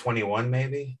July 21,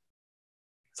 maybe.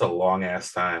 It's a long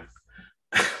ass time.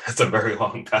 That's a very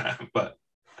long time, but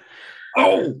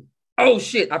oh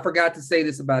shit! I forgot to say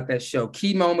this about that show.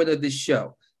 Key moment of this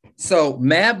show. So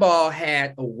Madball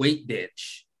had a weight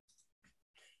bench.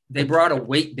 They brought a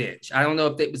weight bench. I don't know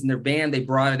if it was in their band. They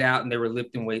brought it out and they were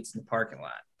lifting weights in the parking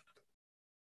lot.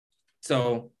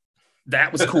 So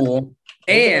that was cool.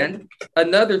 And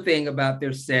another thing about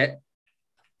their set,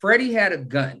 Freddie had a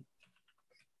gun.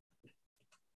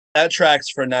 That tracks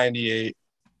for 98.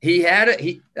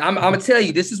 I'm gonna tell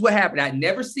you, this is what happened. I'd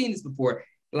never seen this before.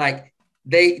 Like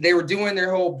they were doing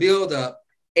their whole build up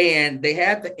and they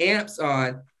had the amps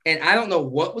on, and I don't know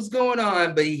what was going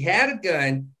on, but he had a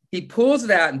gun. He pulls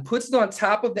it out and puts it on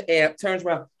top of the amp, turns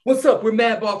around. What's up? We're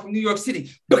Madball from New York City.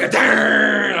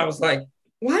 I was like,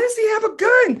 why does he have a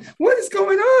gun? What is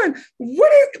going on?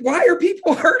 Why are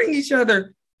people hurting each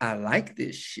other? I like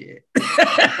this shit.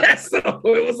 So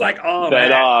it was like, oh,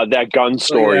 that gun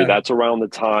story. yeah. That's around the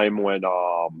time when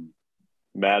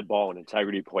Madball and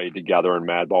Integrity played together, and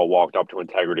Madball walked up to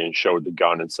Integrity and showed the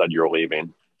gun and said, "You're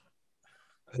leaving."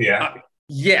 Yeah.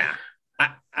 Yeah.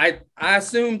 I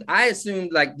assumed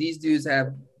like these dudes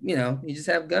have, you just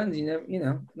have guns,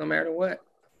 no matter what.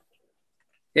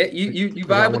 Yeah, you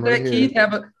vibe with that, Keith?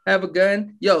 Have a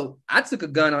gun? Yo, I took a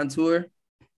gun on tour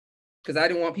because I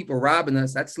didn't want people robbing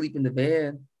us. I'd sleep in the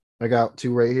van. I got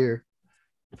 2 right here.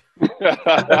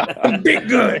 Big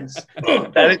guns.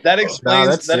 That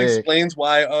explains sick. explains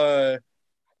why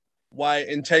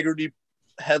Integrity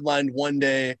headlined one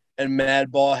day and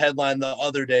Madball headlined the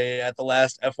other day at the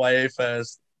last FYA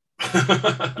Fest.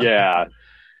 Yeah.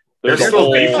 There's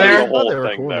still beef there? The whole They were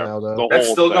thing cool there. now, though. The That's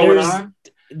whole still thing. going There's- on?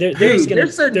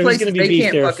 There's certain places gonna be they beef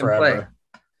can't there fucking forever.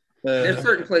 There's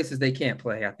certain places they can't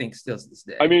play, I think, still to this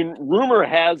day. I mean, rumor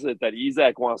has it that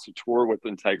Ezak wants to tour with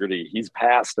Integrity. He's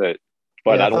past it,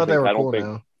 but Yeah, I don't thought they think were I don't cool think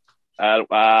now.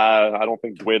 I don't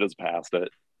think Dwid is past it.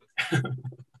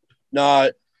 Nah,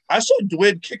 I saw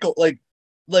Dwid kick like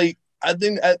I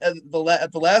think at the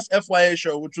last FYA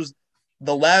show, which was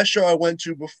the last show I went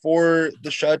to before the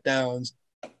shutdowns.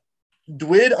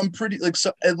 Dwid, I'm pretty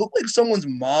it looked like someone's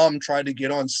mom tried to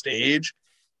get on stage,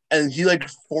 and he like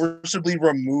forcibly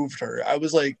removed her. I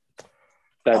was like,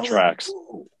 That tracks.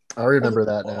 I remember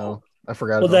that now. I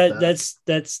forgot Well, about that.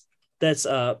 that's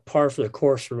par for the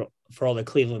course for all the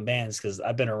Cleveland bands, because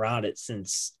I've been around it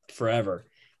since forever.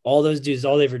 All those dudes,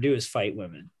 all they ever do is fight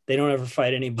women. They don't ever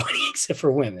fight anybody except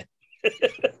for women.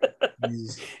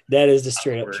 That is the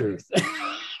straight up truth.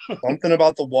 something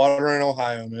about the water in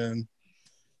Ohio, man.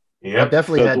 Yep.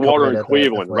 Definitely There's had water COVID in at the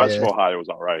Cleveland. FYA. Rest of Ohio was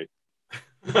all right.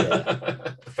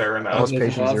 Fair I enough. was Does it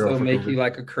patient zero also for make COVID. you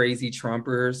like a crazy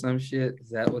Trumper or some shit? Is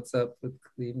that what's up with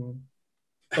Cleveland?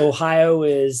 Ohio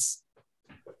is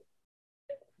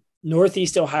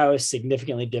Northeast Ohio is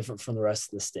significantly different from the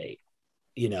rest of the state.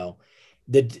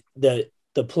 The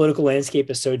political landscape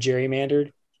is so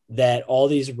gerrymandered that all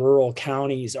these rural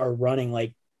counties are running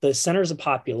like the centers of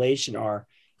population are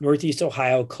Northeast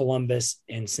Ohio, Columbus,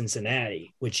 and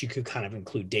Cincinnati, which you could kind of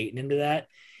include Dayton into that.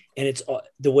 And it's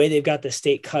the way they've got the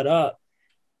state cut up.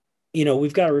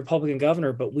 We've got a Republican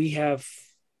governor, but we have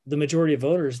the majority of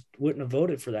voters wouldn't have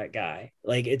voted for that guy.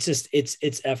 Like it's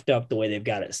effed up the way they've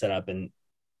got it set up. And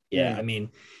yeah, I mean,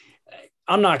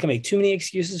 I'm not gonna make too many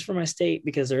excuses for my state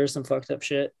because there is some fucked up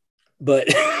shit, but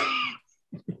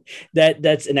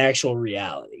that's an actual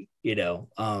reality,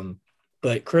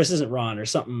 But Chris isn't wrong.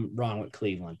 There's something wrong with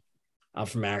Cleveland. I'm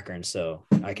from Akron, so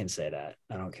I can say that.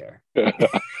 I don't care.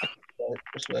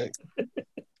 Respect.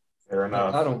 Fair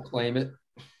enough. I don't claim it.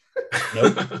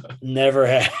 Nope. Never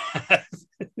have.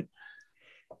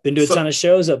 Been to a ton of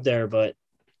shows up there, but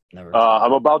never.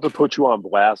 I'm about to put you on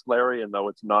blast, Larry, and though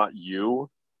it's not you,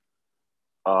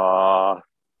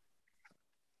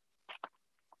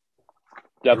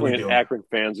 definitely an Akron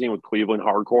fanzine with Cleveland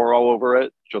hardcore all over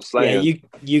it. Just saying. Yeah,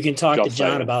 you can talk to Just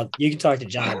John saying. about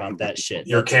that shit.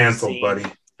 You're That's canceled, insane. buddy.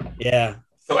 Yeah.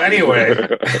 So anyway,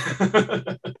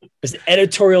 It's an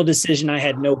editorial decision I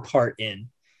had no part in.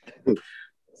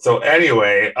 so I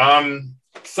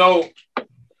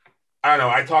don't know.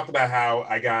 I talked about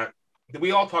how did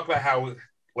we all talk about how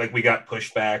like we got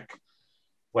pushed back,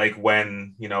 like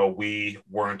when, we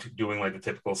weren't doing like the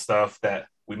typical stuff that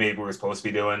we maybe were supposed to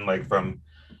be doing, like from,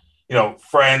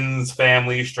 friends,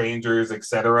 family, strangers,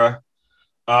 etc.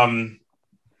 So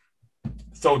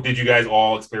did you guys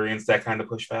all experience that kind of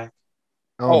pushback?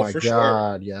 Oh my for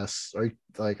god, yes.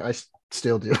 I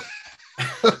still do.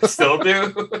 Still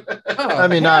do? I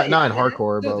mean, not in Right.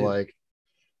 hardcore, Still but do. like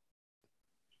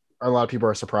a lot of people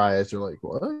are surprised. They're like,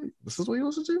 "What? This is what you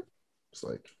listen to?" It's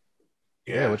like,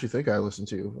 yeah, what you think I listen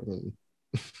to? I mean,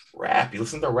 Rap. You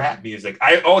listen to rap music.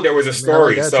 There was a I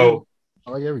story. like that So too.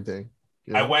 I like everything.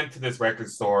 I went to this record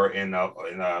store in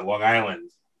Long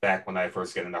Island back when I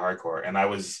first got into hardcore, and I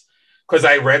was because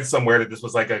I read somewhere that this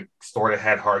was like a store that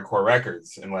had hardcore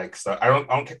records and like so I don't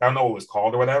know what it was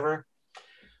called or whatever.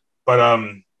 But I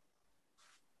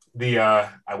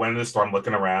went into the store, I'm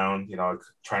looking around, you know,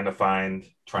 trying to find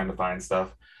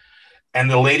stuff. And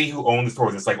the lady who owned the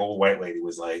store, this like old white lady,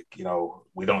 was like, you know,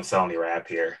 we don't sell any rap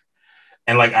here.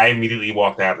 And like I immediately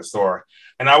walked out of the store.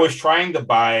 And I was trying to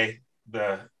buy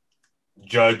the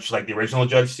Judge, like the original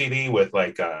Judge CD with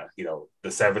like you know, the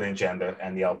 7-inch and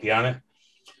the LP on it.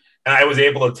 And I was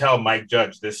able to tell Mike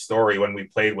Judge this story when we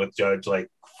played with Judge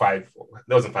like that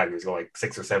wasn't 5 years ago, like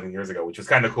 6 or 7 years ago, which was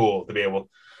kind of cool to be able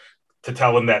to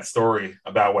tell him that story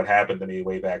about what happened to me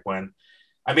way back when.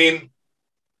 I mean,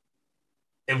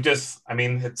 it's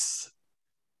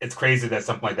crazy that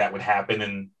something like that would happen.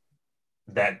 And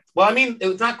that, well, I mean,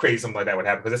 it's not crazy something like that would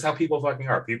happen because that's how people fucking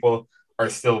are. People are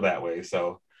still that way.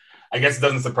 So I guess it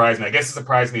doesn't surprise me. I guess it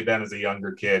surprised me then as a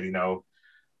younger kid, you know,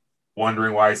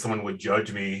 wondering why someone would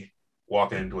judge me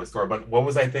walking into a store. But what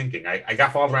was I thinking? I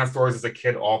got followed around stores as a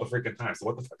kid all the freaking time. So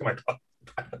what the fuck am I talking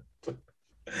about?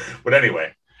 But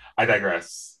anyway, I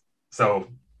digress. So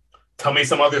tell me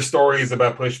some other stories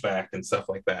about pushback and stuff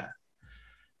like that.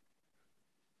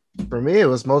 For me, it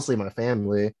was mostly my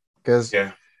family because,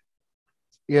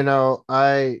 you know,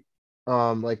 I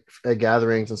like at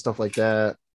gatherings and stuff like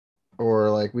that, or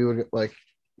like we would like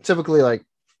typically like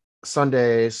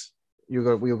Sundays we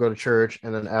would go to church,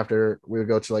 and then after we would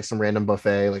go to like some random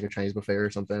buffet, like a Chinese buffet or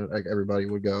something. Like everybody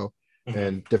would go,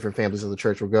 and different families of the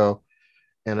church would go,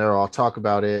 and they'll all talk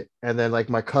about it. And then like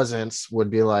my cousins would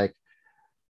be like,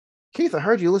 Keith, I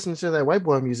heard you listening to that white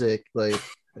boy music. Like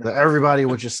everybody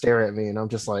would just stare at me, and I'm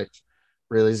just like,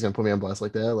 really, he's gonna put me on blast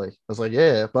like that? Like I was like,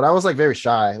 yeah, but I was like very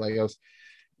shy. Like I was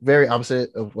very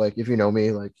opposite of like, if you know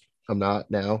me, like I'm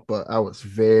not now, but I was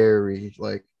very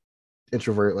like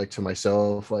introvert, like to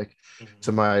myself, like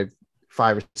to my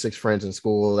 5 or 6 friends in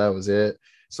school. That was it.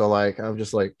 So like I'm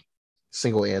just like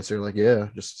single answer, like yeah,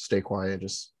 just stay quiet,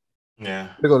 just go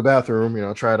to the bathroom, you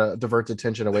know, try to divert the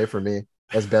attention away from me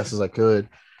as best as I could.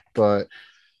 But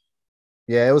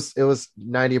yeah, it was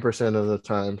 90% of the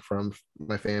time from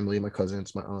my family, my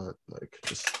cousins, my aunt, like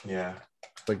just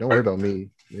like don't worry about me,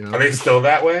 you know. Are they still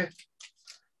that way?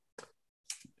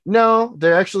 No,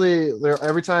 they're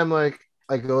every time like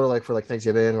I go to like for like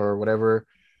Thanksgiving or whatever,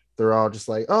 they're all just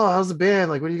like, oh, how's the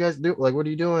band? Like, what do you guys do? Like, what are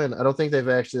you doing? I don't think they've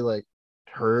actually like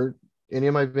heard any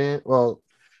of my band. Well,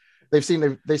 they've seen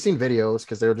videos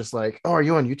because they were just like, oh, are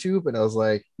you on YouTube? And I was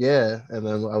like, yeah. And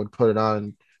then I would put it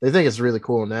on. They think it's really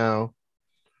cool now.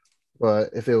 But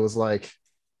if it was like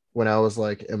when I was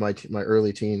like in my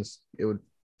early teens,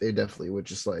 they definitely would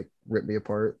just like rip me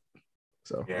apart.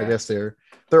 So I guess they're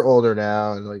older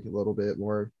now and like a little bit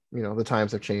more, you know, the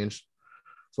times have changed.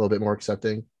 It's a little bit more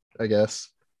accepting, I guess,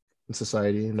 in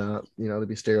society, not, you know, to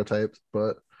be stereotyped.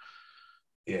 But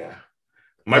my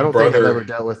I don't brother think I've ever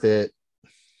dealt with it.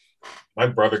 My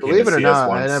brother, believe it or not,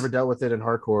 I never dealt with it in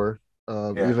hardcore.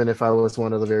 Even if I was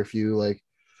one of the very few, like,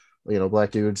 you know,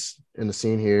 black dudes in the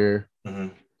scene here.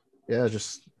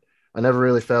 Just I never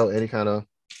really felt any kind of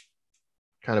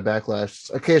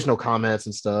backlash. Occasional comments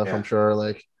and stuff. I'm sure,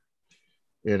 like,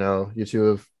 you know, you two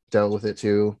have dealt with it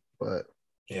too, but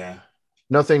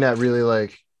nothing that really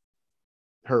like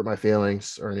hurt my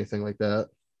feelings or anything like that.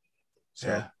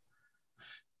 So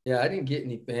I didn't get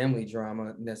any family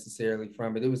drama necessarily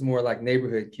from it. It was more like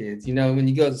neighborhood kids, you know, when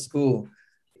you go to school.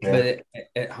 But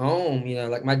at home, you know,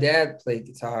 like my dad played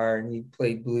guitar and he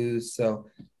played blues, so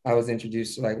I was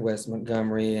introduced to like Wes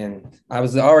Montgomery, and I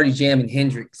was already jamming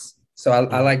Hendrix, so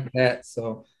I liked that.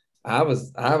 So I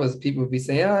was people would be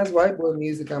saying, oh, it's white boy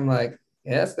music. I'm like,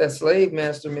 yeah, that's that slave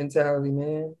master mentality,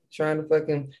 man. Trying to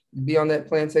fucking be on that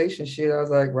plantation shit. I was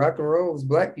like, rock and roll is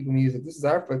black people music. This is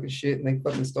our fucking shit, and they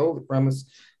fucking stole it from us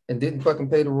and didn't fucking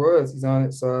pay the royalties on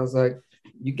it. So I was like,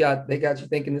 they got you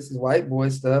thinking this is white boy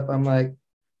stuff. I'm like,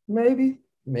 maybe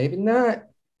not.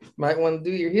 Might want to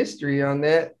do your history on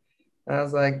that. I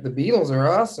was like, the Beatles are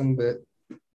awesome, but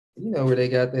you know where they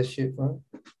got that shit from.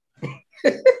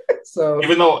 So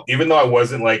even though I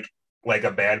wasn't like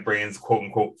a Bad Brains quote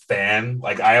unquote fan,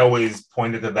 like I always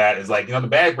pointed to that as like, you know, the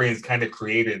Bad Brains kind of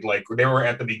created, like they were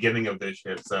at the beginning of this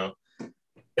shit. So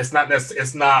it's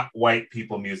not white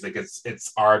people music.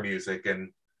 It's our music,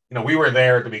 and you know we were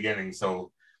there at the beginning.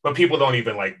 So, but people don't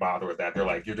even like bother with that. They're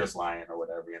like, you're just lying or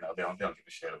whatever. You know, they don't give a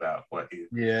shit about what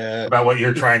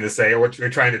you're trying to say or what you're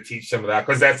trying to teach them of that,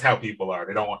 because that's how people are.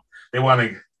 They want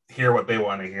to hear what they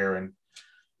want to hear, and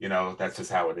you know that's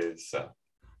just how it is. So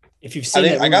if you've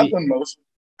seen, I got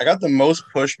the most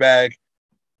pushback,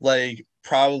 like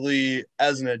probably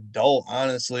as an adult,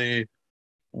 honestly,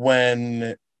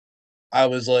 when I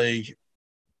was like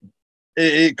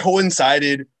it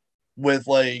coincided with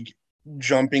like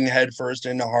jumping headfirst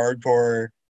into hardcore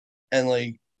and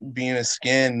like being a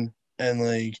skin, and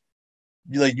like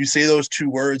you say those two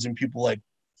words and people like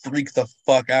freak the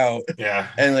fuck out. Yeah.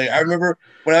 And like I remember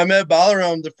when I met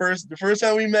Balaram the first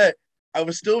time we met, I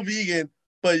was still vegan,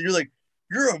 but you're like,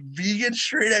 you're a vegan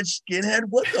straight edge skinhead?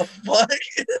 What the fuck?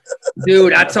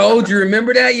 Dude, I told you,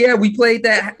 remember that? Yeah, we played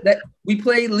that we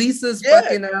played Lisa's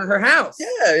fucking her house.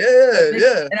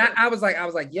 Yeah. And I was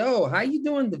like, yo, how you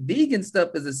doing the vegan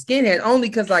stuff as a skinhead? Only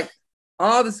because like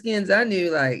all the skins I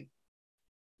knew, like,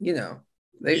 you know,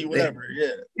 they eat whatever,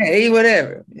 eat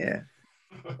whatever. Yeah.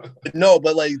 No,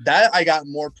 but like that I got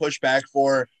more pushback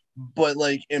for. But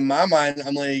like in my mind,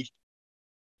 I'm like,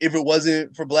 if it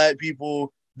wasn't for black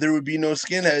people, there would be no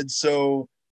skinheads. So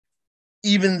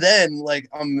even then, like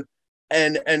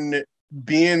and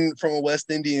being from a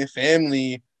West Indian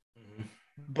family,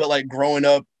 but like growing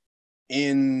up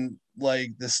in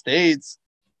like the States,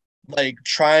 like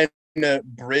trying to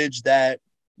bridge that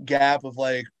gap of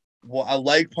like, well, I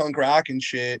like punk rock and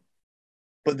shit,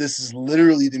 but this is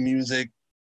literally the music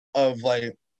of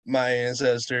like my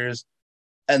ancestors.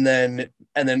 And then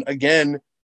again,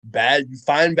 you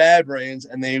find Bad Brains,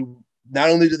 and they not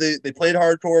only do they played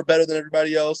hardcore better than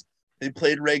everybody else, they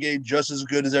played reggae just as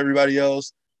good as everybody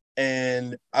else.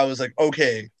 And I was like,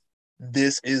 okay,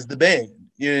 this is the band.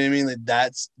 You know what I mean? Like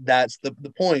that's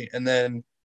the point. And then,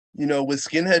 you know, with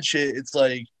skinhead shit, it's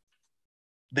like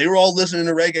they were all listening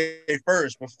to reggae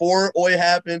first before Oi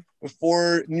happened,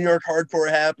 before New York hardcore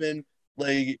happened.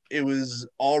 Like it was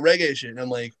all reggae shit. And I'm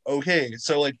like, okay.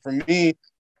 So like for me,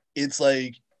 it's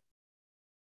like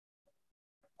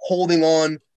holding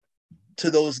on to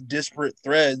those disparate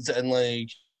threads and like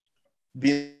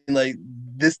being like,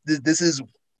 this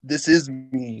is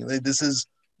me. Like this is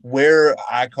where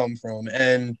I come from.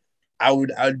 And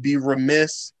I'd be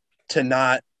remiss to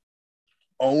not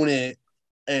own it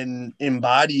and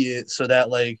embody it, so that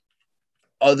like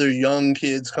other young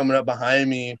kids coming up behind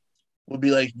me would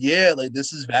be like, yeah, like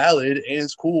this is valid and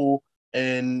it's cool,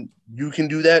 and you can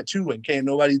do that too, and can't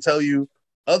nobody tell you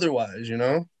otherwise, you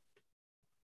know?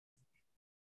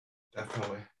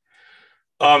 Definitely.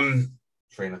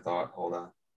 Train of thought. Hold on.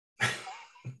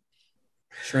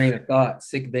 Train of thought.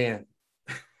 Sick band.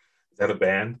 Is that a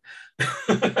band?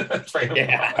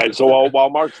 Yeah. All right, so while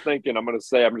Mark's thinking, I'm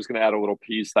just going to add a little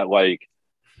piece that, like,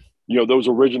 you know, those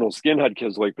original skinhead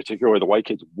kids, like particularly the white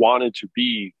kids, wanted to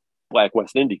be Black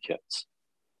West Indie kids.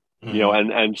 You know,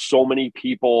 and so many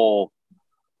people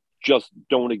just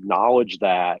don't acknowledge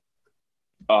that.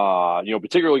 You know,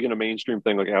 particularly in a mainstream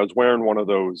thing. Like I was wearing one of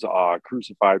those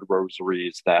crucified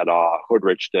rosaries that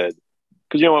Hoodrich did,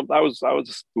 because you know I was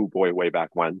a schoolboy way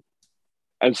back when,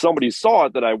 and somebody saw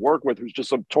it that I work with, who's just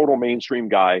some total mainstream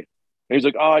guy, and he's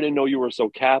like, "Oh, I didn't know you were so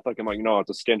Catholic." I'm like, "No,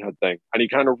 it's a skinhead thing," and he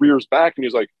kind of rears back and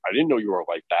he's like, "I didn't know you were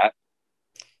like that,"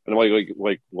 and I'm like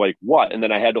what? And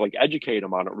then I had to like educate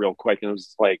him on it real quick, and it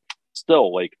was like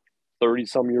still like 30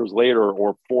 some years later,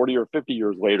 or 40 or 50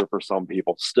 years later, for some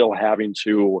people, still having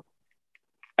to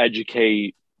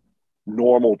educate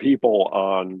normal people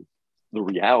on the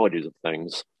realities of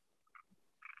things.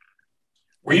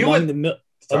 Were you among the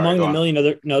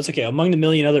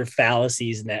million other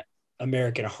fallacies in that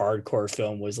American hardcore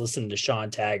film was listening to Sean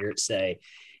Taggart say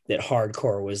that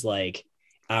hardcore was like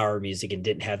our music and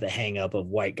didn't have the hang up of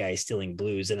white guys stealing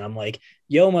blues. And I'm like,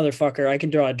 yo, motherfucker, I can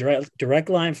draw a direct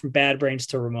line from Bad Brains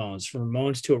to Ramones, from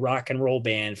Ramones to a rock and roll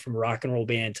band, from a rock and roll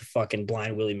band to fucking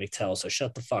Blind Willie McTell. So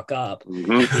shut the fuck up.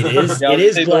 Mm-hmm. It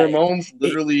is the Ramones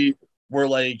literally were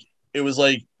like, it was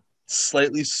like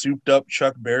slightly souped up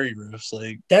Chuck Berry riffs.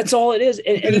 Like that's all it is.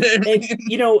 And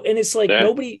you know, and it's like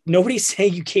nobody's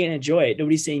saying you can't enjoy it.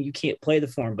 Nobody's saying you can't play the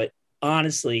form, but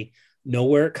honestly, know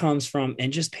where it comes from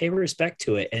and just pay respect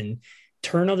to it and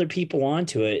turn other people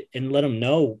onto it and let them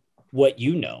know what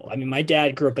you know. I mean, my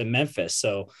dad grew up in Memphis.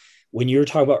 So when you were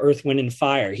talking about Earth, Wind and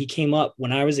Fire, he came up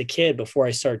when I was a kid, before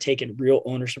I started taking real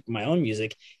ownership of my own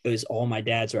music. It was all my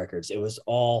dad's records. It was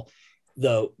all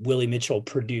the Willie Mitchell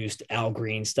produced Al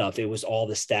Green stuff. It was all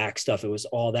the Stack stuff. It was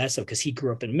all that stuff, because he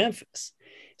grew up in Memphis.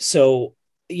 So,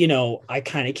 you know, I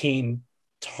kind of came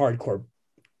to hardcore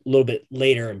a little bit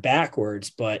later and backwards,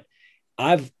 but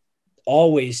I've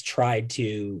always tried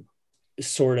to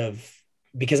sort of,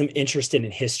 because I'm interested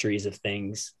in histories of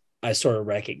things, I sort of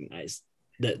recognize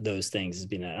those things as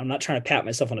being that. I'm not trying to pat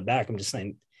myself on the back. I'm just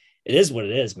saying it is what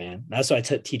it is, man. That's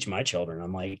what I teach my children.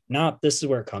 I'm like, nah, this is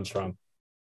where it comes from.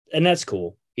 And that's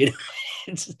cool. You know,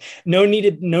 it's no need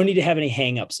to have any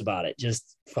hangups about it.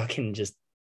 Just fucking just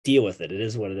deal with it. It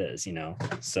is what it is, you know?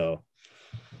 So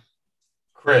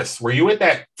Chris, were you at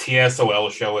that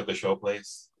TSOL show at the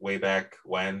Showplace way back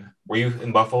when. Were you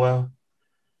in Buffalo?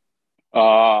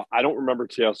 I don't remember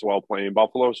TSOL playing in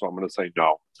Buffalo, so I'm going to say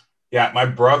no. Yeah, my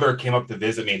brother came up to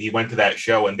visit me, and he went to that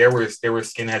show, and there were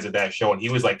skinheads at that show, and he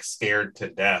was like scared to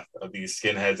death of these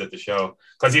skinheads at the show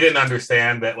because he didn't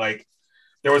understand that like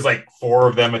there was like 4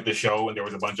 of them at the show, and there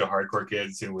was a bunch of hardcore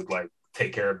kids who would like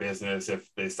take care of business if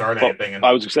they started anything. And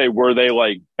I was going to say, were they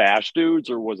like bash dudes,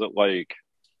 or was it like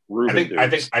Ruben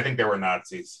dudes? I think they were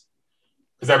Nazis.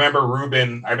 Because I remember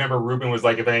Ruben was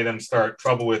like, if any of them start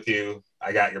trouble with you,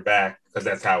 I got your back, because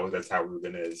that's how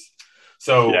Ruben is.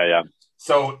 So yeah.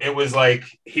 So it was like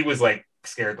he was like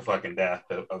scared to fucking death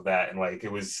of that, and like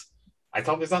it was. I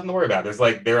told him there's nothing to worry about. There's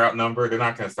like they're outnumbered. They're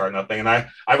not going to start nothing. And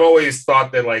I've always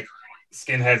thought that like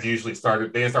skinheads usually they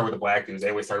didn't start with the black dudes. They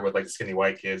always started with like the skinny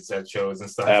white kids at shows and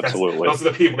stuff. Absolutely, those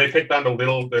are the people they picked on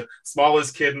the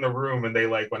smallest kid in the room, and they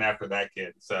like went after that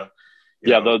kid. So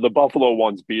yeah, the Buffalo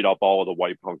ones beat up all of the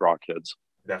white punk rock kids.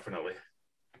 Definitely,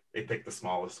 they picked the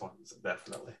smallest ones.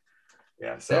 Definitely,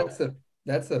 yeah. So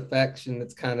that's a faction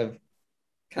that's kind of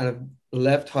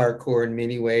left hardcore in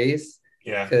many ways.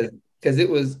 Yeah. Because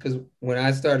when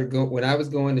I was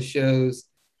going to shows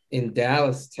in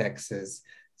Dallas, Texas,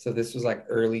 so this was like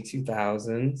early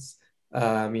 2000s.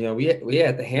 We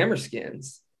had the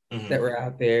Hammerskins that were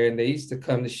out there, and they used to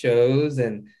come to shows,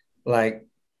 and like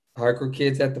hardcore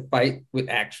kids had to fight with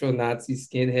actual Nazi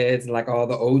skinheads, and like all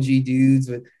the OG dudes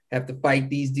would have to fight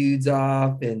these dudes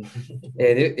off, and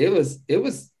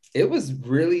it was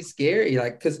really scary.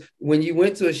 Like, because when you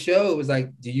went to a show, it was like,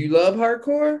 do you love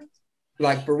hardcore?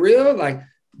 Like, for real? Like,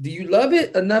 do you love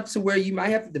it enough to where you might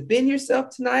have to defend yourself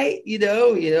tonight? These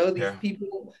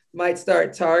people might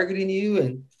start targeting you.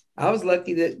 And I was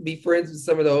lucky to be friends with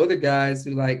some of the older guys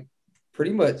who like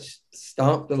pretty much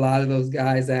stomped a lot of those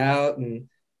guys out. And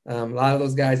a lot of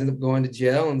those guys ended up going to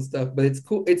jail and stuff. But it's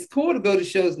cool. It's cool to go to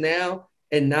shows now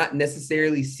and not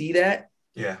necessarily see that.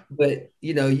 Yeah. But,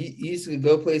 you used to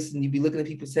go places and you'd be looking at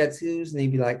people's tattoos and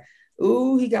they'd be like,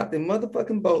 ooh, he got them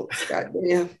motherfucking bolts.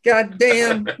 Goddamn, he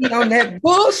on that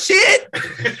bullshit.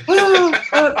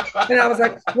 And I was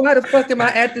like, why the fuck am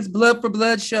I at this Blood for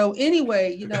Blood show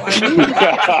anyway?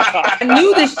 I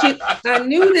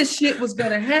knew this shit was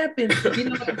gonna happen. You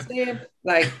know what I'm saying?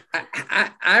 Like,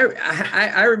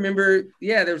 I remember,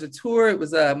 there was a tour. It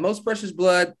was Most Precious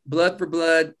Blood, Blood for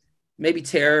Blood, maybe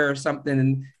Terror or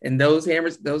something. And those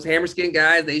Hammerskin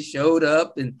guys, they showed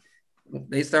up and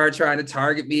they started trying to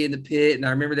target me in the pit. And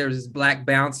I remember there was this black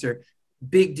bouncer,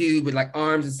 big dude with like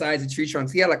arms the size of tree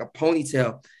trunks. He had like a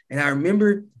ponytail. And I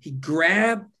remember he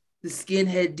grabbed the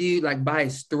skinhead dude like by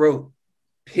his throat,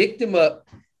 picked him up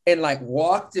and like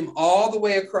walked him all the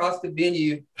way across the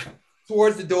venue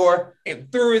towards the door and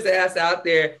threw his ass out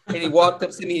there. And he walked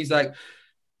up to me. He's like,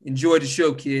 enjoy the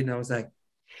show, kid. And I was like,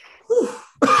 whew.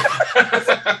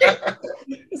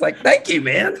 It's like, thank you,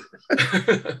 man.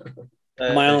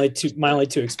 My only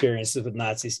two experiences with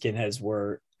Nazi skinheads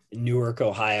were Newark,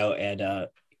 Ohio, and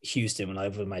Houston when I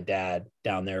lived with my dad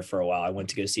down there for a while. I went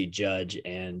to go see Judge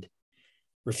and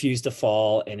Refused to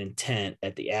Fall and Intent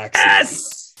at the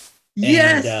Axis.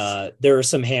 Yes. And there were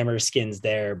some Hammerskins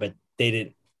there, but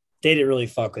they didn't really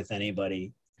fuck with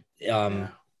anybody. They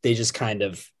just kind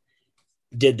of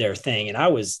did their thing. And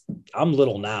I'm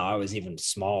little now. I was even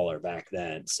smaller back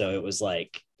then. So it was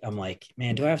like, I'm like,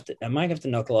 man, I might have to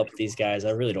knuckle up with these guys.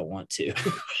 I really don't want to.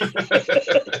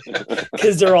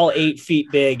 Because they're all 8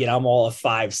 feet big and I'm all a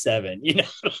 5'7",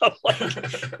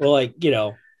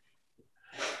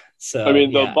 So I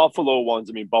mean, the Buffalo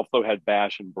ones, Buffalo had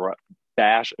Bash and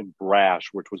Brash,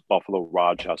 which was Buffalo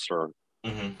Rochester.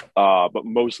 Mm-hmm. But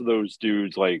most of those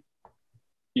dudes like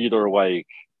either like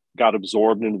got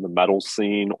absorbed into the metal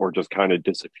scene or just kind of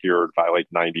disappeared by like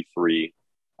 93.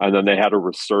 And then they had a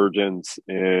resurgence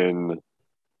in,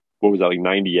 what was that, like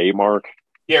 98, Mark?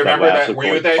 Yeah, remember that? Were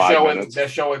you at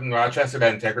that show in Rochester,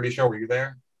 that Integrity show? Were you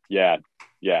there? Yeah.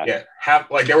 There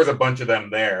was a bunch of them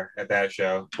there at that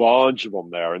show. Bunch of them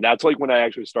there. And that's like when I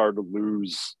actually started to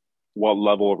lose what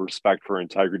level of respect for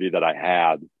Integrity that I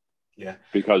had. Yeah.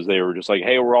 Because they were just like,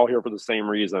 hey, we're all here for the same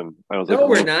reason. I was no,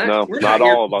 we're not. No, we're not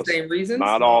all of us. Same reasons.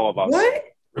 Not all of us. What?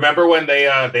 Remember when they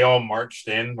all marched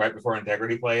in right before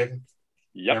Integrity played?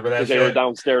 Yep, because they were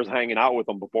downstairs hanging out with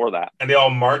them before that. And they all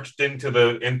marched into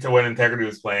when Integrity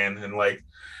was playing. And like,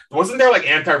 wasn't there like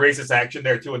anti-racist action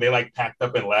there too? And they like packed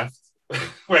up and left.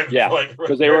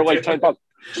 Because they were like 10 bucks.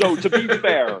 So to be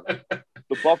fair,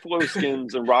 the Buffalo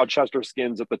Skins and Rochester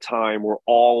Skins at the time were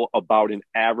all about an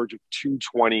average of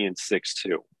 220 and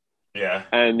 6'2". Yeah.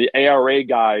 And the ARA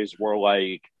guys were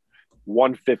like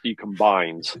 150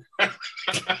 combined.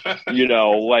 You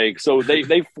know, like, so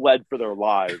they fled for their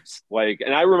lives. Like,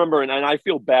 and I remember, and I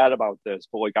feel bad about this,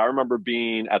 but like I remember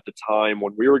being at the time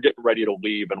when we were getting ready to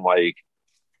leave, and like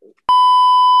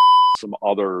some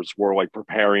others were like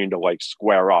preparing to like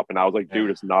square up, and I was like, dude,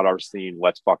 it's not our scene.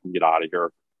 Let's fucking get out of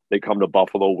here. They come to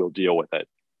Buffalo, we'll deal with it.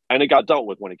 And it got dealt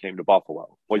with when it came to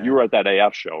Buffalo. Well, you were at that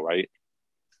AF show, right?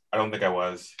 I don't think I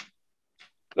was.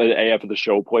 The AF at the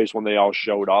show place when they all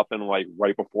showed up, and like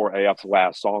right before AF's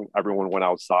last song, everyone went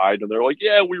outside and they're like,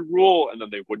 yeah, we rule. And then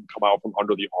they wouldn't come out from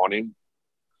under the awning.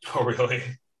 Oh, really?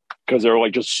 Because there were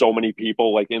like just so many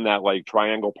people like in that like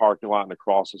triangle parking lot and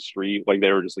across the street. Like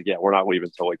they were just like, yeah, we're not leaving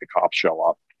until like the cops show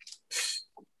up.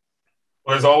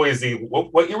 Well, there's always the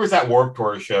what year was that Warped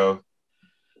Tour show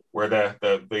where the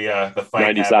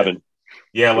fight 97 happened?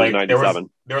 Yeah, like there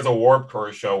was a Warped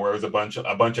Tour show where it was a bunch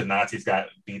of Nazis got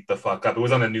beat the fuck up. It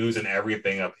was on the news and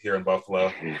everything up here in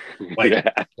Buffalo. Like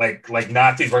like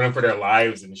Nazis running for their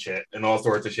lives and shit and all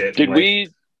sorts of shit.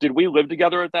 Did we live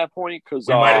together at that point? Because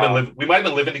we might have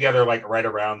been living together like right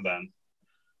around then.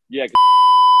 Yeah,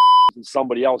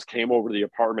 somebody else came over to the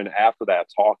apartment after that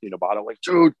talking about it. Like,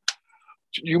 dude,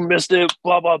 you missed it,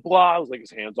 blah, blah, blah. I was like,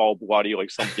 his hands all bloody. Like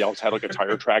somebody else had like a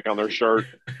tire track on their shirt.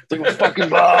 It's like, fucking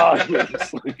blah.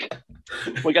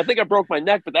 Like, I think I broke my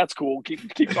neck, but that's cool.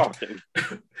 Keep talking.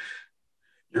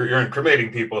 You're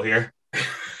incriminating people here.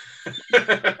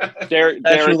 Darren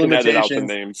can edit out the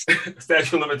names.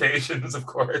 Statute of limitations, of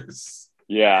course.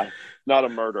 Yeah, not a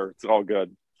murder. It's all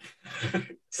good.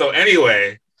 So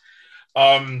anyway,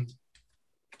 now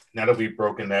that we've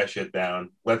broken that shit down,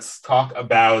 let's talk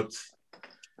about.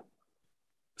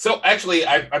 So actually,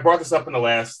 I brought this up in the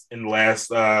last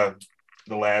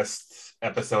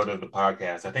episode of the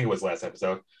podcast. I think it was last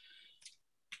episode.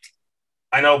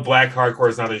 I know black hardcore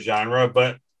is not a genre,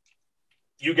 but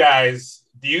you guys,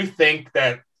 do you think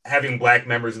that having black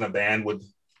members in a band would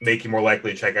make you more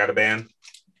likely to check out a band?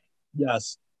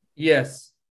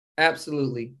 Yes,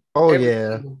 absolutely.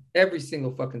 Oh, every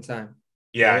single fucking time.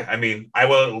 Yeah, right? I mean, I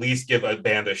will at least give a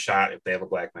band a shot if they have a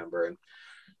black member. And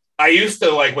I used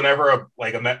to like whenever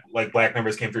black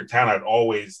members came through town, I'd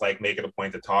always like make it a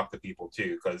point to talk to people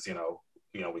too, because you know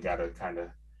we got to kind of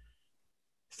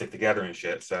stick together and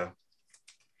shit. So,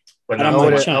 but I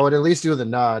would at least do the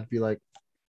nod, be like,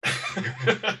 you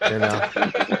know.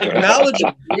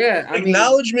 Acknowledgement. Yeah,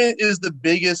 acknowledgement is the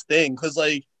biggest thing, because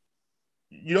like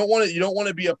you don't want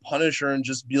to be a Punisher and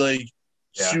just be like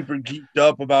super geeked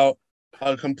up about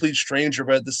a complete stranger,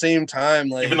 but at the same time,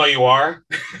 like, even though you are,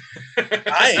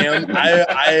 I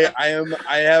am.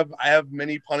 I have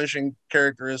many punishing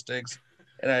characteristics,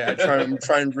 and I'm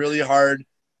trying really hard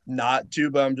not to,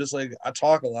 but I'm just like, I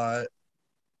talk a lot.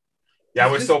 Yeah,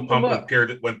 I was so pumped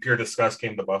when Pure Disgust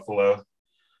came to Buffalo.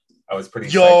 I was pretty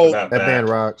psyched about that. That band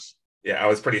rocks. Yeah, I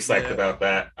was pretty psyched about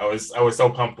that. I was so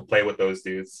pumped to play with those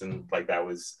dudes, and like that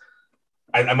was.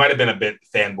 I might have been a bit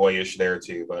fanboyish there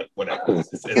too, but whatever.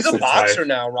 He's a boxer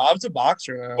now. Rob's a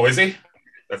boxer now. Oh, is he?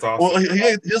 That's awesome. Well,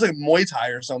 he does like Muay Thai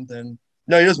or something.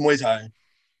 No, he does Muay Thai.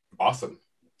 Awesome.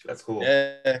 That's cool.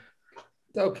 Yeah.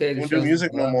 It's okay to don't do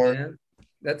music no more. Man.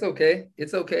 That's okay.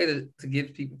 It's okay to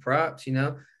give people props, you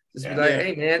know? Just be like,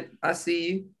 hey, man, I see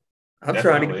you. I'm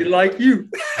trying to be like you.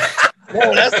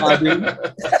 No, that's not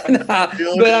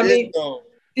but I mean,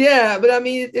 but I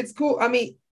mean, it's cool. I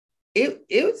mean,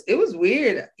 it was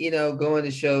weird, you know, going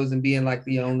to shows and being like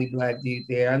the only black dude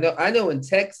there. I know in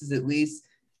Texas at least,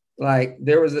 like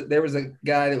there was a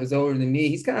guy that was older than me.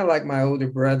 He's kind of like my older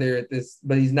brother at this,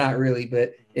 but he's not really.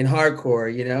 But in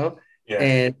hardcore, you know,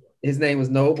 and his name was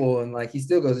Noble, and like he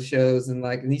still goes to shows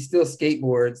and he still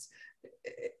skateboards,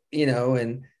 you know,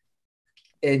 and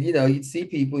you know, you'd see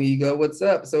people and you go, "What's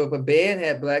up?" So if a band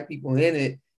had black people in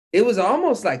it, it was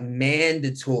almost like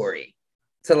mandatory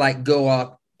to like go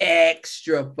off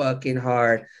extra fucking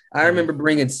hard. I remember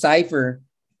bringing Cypher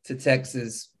to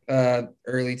Texas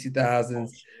early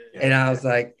 2000s, and I was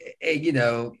like, hey, you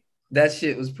know, that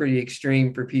shit was pretty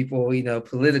extreme for people, you know,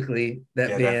 politically,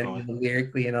 that band, you know,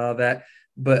 lyrically and all that.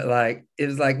 But like, it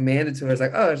was like mandatory. It's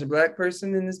like, oh, there's a black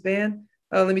person in this band.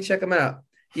 Oh, let me check them out.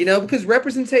 You know, because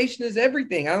representation is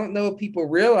everything. I don't know if people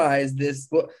realize this.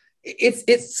 Well,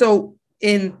 it's so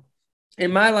in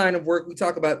my line of work, we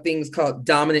talk about things called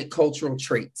dominant cultural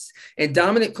traits. And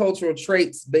dominant cultural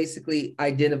traits basically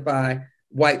identify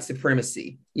white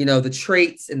supremacy, you know, the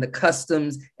traits and the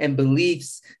customs and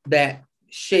beliefs that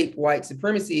shape white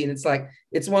supremacy. And it's like,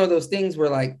 it's one of those things where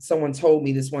like someone told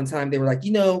me this one time, they were like,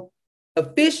 you know, a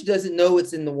fish doesn't know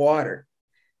it's in the water.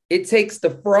 It takes the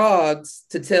frogs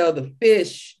to tell the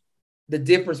fish the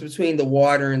difference between the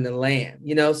water and the land,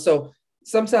 you know? So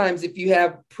sometimes if you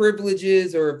have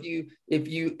privileges or if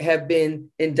you have been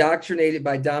indoctrinated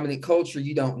by dominant culture,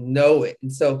 you don't know it.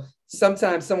 And so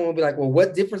sometimes someone will be like, well,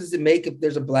 what difference does it make if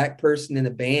there's a Black person in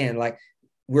a band? Like,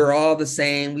 we're all the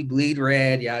same, we bleed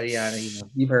red, yada yada.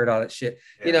 You've heard all that shit,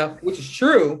 which is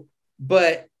true,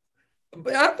 but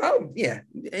but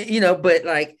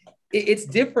like it's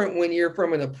different when you're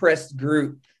from an oppressed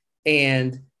group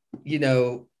and you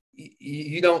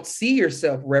don't see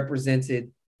yourself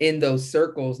represented in those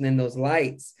circles and in those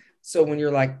lights. So when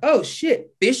you're like, oh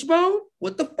shit, Fishbone,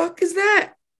 what the fuck is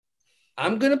that?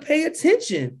 I'm gonna pay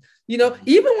attention.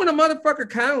 Even when a motherfucker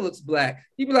kind of looks Black,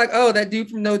 you'd be like, oh, that dude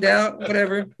from No Doubt,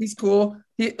 whatever, he's cool.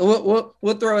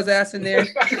 We'll throw his ass in there.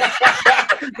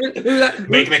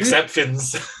 Making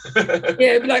exceptions.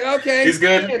 Yeah, be like, okay, he's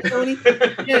good. Yeah, Tony.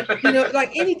 Yeah,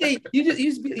 like anything,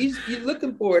 you're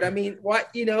looking for it. I mean, what,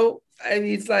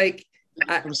 it's like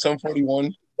from Sum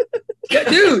 41. Yeah,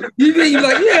 dude, you're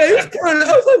like, yeah, it's kind of.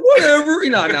 I was like, whatever,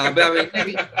 no, but I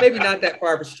mean, maybe not that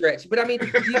far of a stretch. But I mean,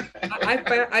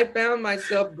 I found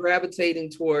myself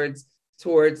gravitating towards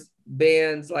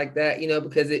bands like that,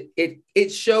 because it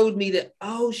showed me that,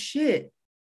 oh shit,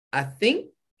 I think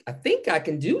I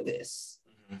can do this.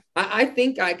 I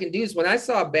think I can do this. When I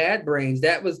saw Bad Brains,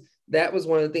 that was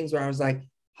one of the things where I was like,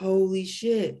 holy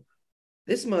shit,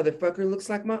 this motherfucker looks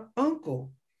like my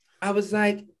uncle. I was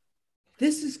like,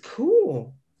 this is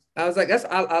cool. I was like,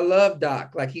 I love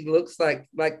Doc. Like he looks like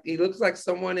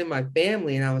someone in my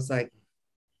family. And I was like,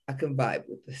 I can vibe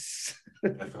with this.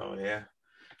 Oh yeah.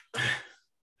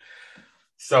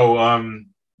 So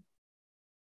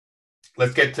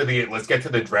let's get to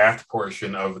the draft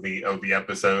portion of the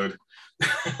episode.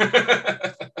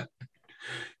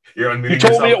 You're unmuting You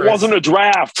told yourself, me it Chris. wasn't a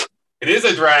draft. It is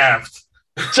a draft.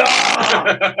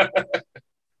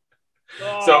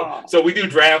 So we do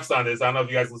drafts on this. I don't know if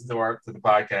you guys listen to the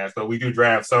podcast, but we do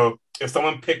drafts. So if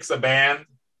someone picks a band,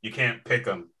 you can't pick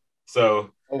them.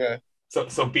 So okay.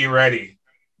 So be ready.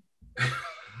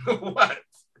 What?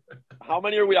 How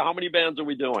many bands are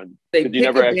we doing? They you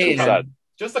never actually said.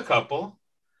 Just a couple.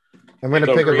 I'm gonna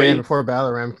So pick a Green. band before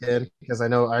Ballaram, kid, because I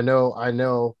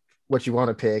know what you want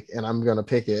to pick, and I'm gonna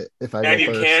pick it if I And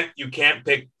go first. you can't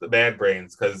pick the Bad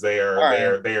Brains because they are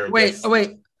All they are. Wait, just-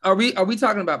 wait. Are we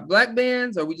talking about Black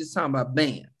bands or are we just talking about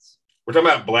bands? We're talking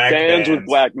about black Bands with bands.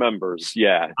 Black members,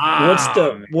 yeah.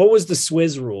 What was the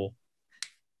Swizz rule?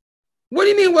 What do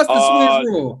you mean? What's the Swizz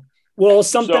rule? Well,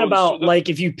 something So- about so the- like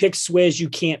if you pick Swizz, you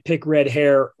can't pick Red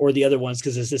Hair or the other ones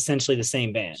because it's essentially the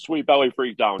same band. Sweet Belly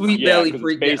Freak Down. Sweet yeah, Belly 'cause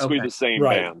Freak it's basically Down, okay. the same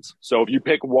Right. bands. So if you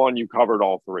pick one, you covered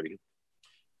all three.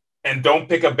 And don't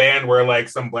pick a band where like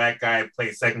some black guy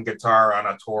plays second guitar on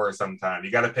a tour sometime. You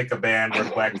got to pick a band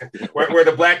where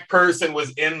the black person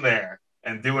was in there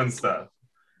and doing stuff.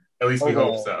 At least we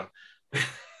hope so.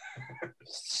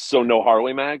 So no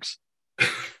Harley Mags?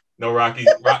 No Rocky.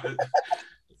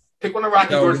 Pick one of Rocky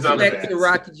George's other Respect to bands.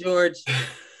 Rocky George.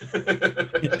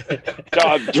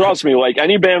 Trust me, like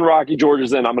any band Rocky George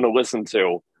is in, I'm going to listen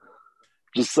to.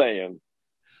 Just saying.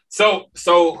 So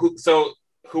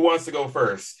who wants to go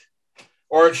first?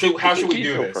 Or how should we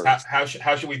do Go this? first.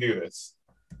 How should we do this?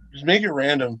 Just make it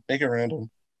random.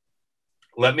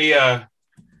 Let me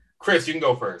Chris, you can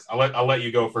go first. I'll let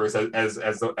you go first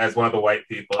as one of the white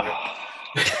people. Wow.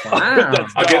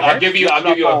 I'll give you I'm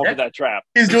not a falling for that trap.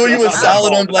 He's doing you a I'm not solid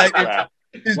falling on for Black. that trap.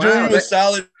 He's Wow, doing you a that-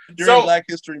 solid during So- Black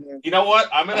History Month. You know what?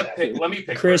 I'm gonna pick. Let me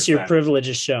pick. Chris, first, your then. privilege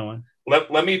is showing. Let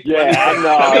me. Yeah,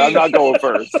 I'm not going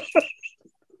first.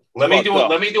 Let me do Fucked up.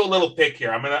 let me do a little pick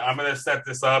here. I'm gonna set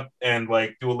this up and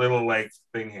like do a little like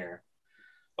thing here.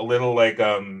 A little like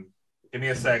give me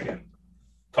a second.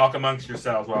 Talk amongst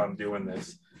yourselves while I'm doing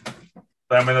this.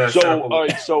 But I'm gonna set up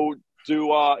a- So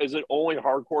do is it only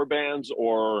hardcore bands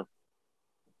or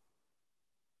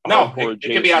No, hardcore it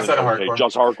can be outside of adjacent? hardcore.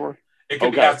 Just hardcore? it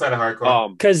could be okay. outside of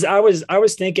hardcore. Because I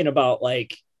was thinking about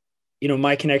like,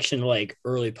 my connection to like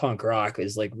early punk rock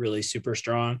is like really super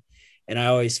strong. And I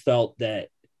always felt that,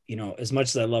 as much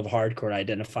as I love hardcore and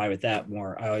identify with that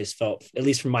more, I always felt, at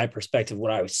least from my perspective,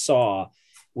 what I saw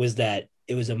was that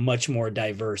it was a much more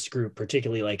diverse group,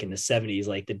 particularly like in the 70s,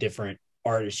 like the different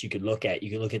artists you could look at.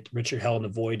 You could look at Richard Hell and the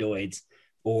Voidoids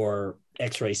or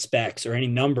X-Ray Specs or any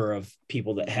number of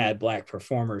people that had Black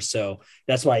performers. So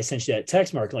that's why I sent you that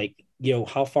text, Mark, like,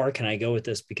 how far can I go with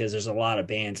this? Because there's a lot of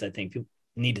bands I think people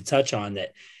need to touch on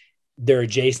that they're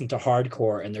adjacent to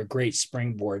hardcore and they're great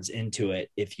springboards into it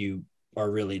if you are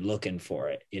really looking for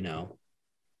it,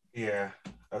 Yeah.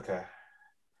 Okay.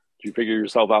 Do you figure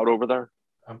yourself out over there?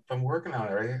 I'm working on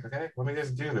it, right? Okay. Let me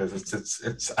just do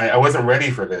this. I wasn't ready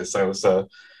for this.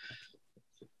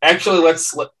 Actually,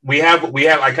 we have.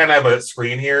 I kind of have a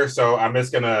screen here, so I'm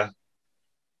just gonna.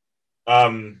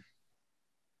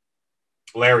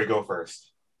 Larry, go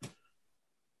first.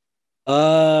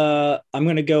 I'm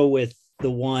gonna go with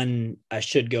the one I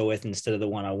should go with instead of the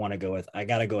one I want to go with. I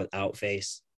gotta go with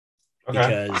Outface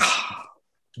because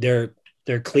they're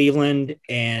Cleveland,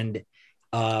 and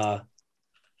let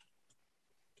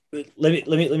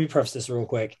me preface this real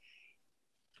quick.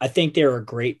 I think they're a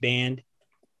great band.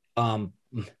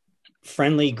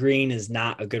 Friendly Green is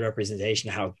not a good representation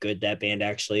of how good that band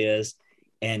actually is,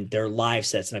 and their live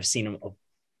sets, and I've seen them a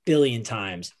billion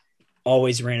times,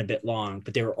 always ran a bit long,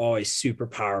 but they were always super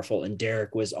powerful, and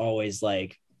Derek was always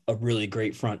like a really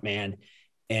great front man.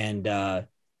 And the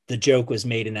joke was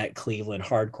made in that Cleveland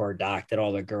hardcore doc that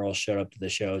all the girls showed up to the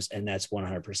shows, and that's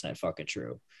 100% fucking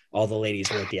true. All the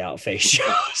ladies were at the Outface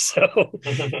show.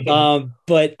 So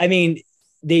but I mean,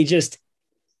 they just,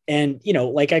 and you know,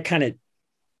 like I didn't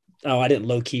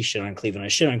low-key shit on Cleveland. I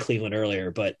shit on Cleveland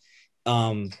earlier, but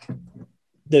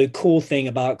the cool thing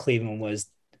about Cleveland was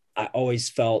I always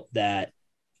felt that,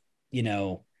 you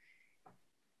know,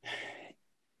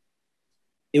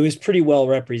 it was pretty well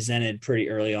represented pretty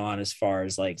early on as far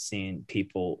as like seeing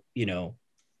people, you know,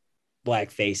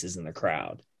 black faces in the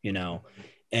crowd, you know.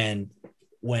 And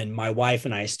when my wife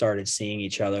and I started seeing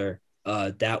each other,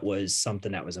 that was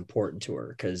something that was important to her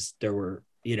because there were,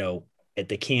 you know, at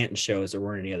the Canton shows, there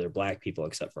weren't any other black people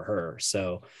except for her.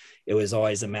 So it was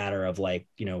always a matter of like,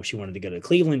 you know, she wanted to go to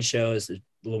Cleveland shows, a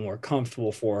little more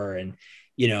comfortable for her. And,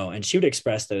 you know, and she would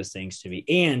express those things to me.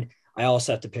 And I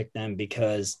also have to pick them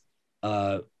because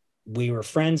we were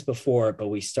friends before, but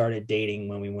we started dating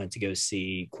when we went to go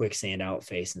see Quicksand,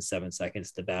 Outface, and 7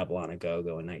 Seconds to Babylon A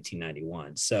Go-Go in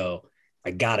 1991. So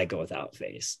I got to go with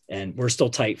Outface, and we're still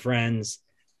tight friends,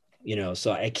 you know,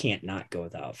 so I can't not go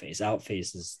with Outface.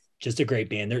 Outface is just a great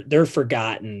band. They're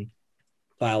forgotten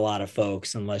by a lot of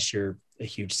folks unless you're a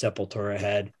huge Sepultura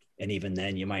head, and even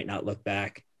then you might not look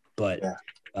back. But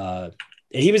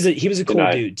he was a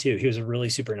cool dude too. He was a really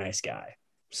super nice guy.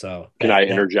 So can I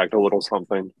interject a little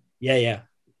something? Yeah.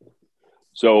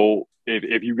 So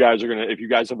if you guys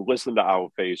have listened to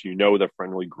Outface, you know that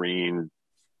Friendly Green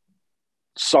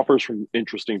suffers from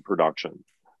interesting production.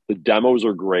 The demos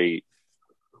are great,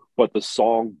 but the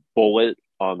song Bullet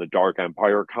on the Dark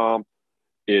Empire comp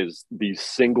is the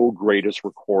single greatest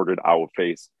recorded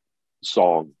Outface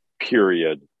song,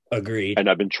 period. Agreed. And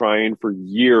I've been trying for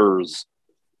years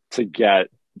to get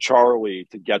Charlie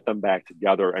to get them back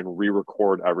together and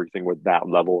re-record everything with that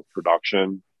level of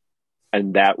production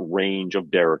and that range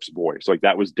of Derek's voice. Like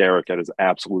that was Derek at his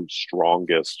absolute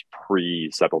strongest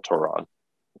pre-Sepultura.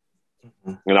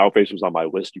 And Outface was on my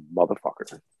list, you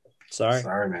motherfucker.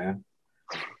 Sorry, man.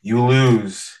 You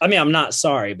lose. I mean, I'm not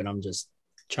sorry, but I'm just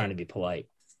trying to be polite.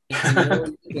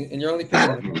 And you're only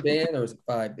picking one band, or is it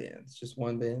 5 bands? Just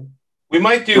one band?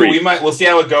 We'll see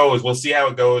how it goes. We'll see how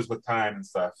it goes with time and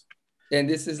stuff. And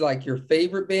this is like your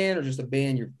favorite band, or just a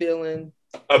band you're feeling?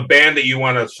 A band that you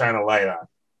want to shine a light on.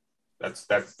 That's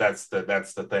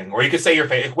the thing. Or you could say your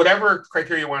favorite, whatever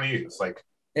criteria you want to use. Like,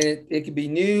 and it could be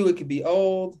new, it could be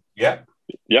old. Yeah.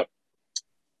 Yep.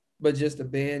 But just a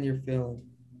band you're feeling.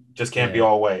 Just can't be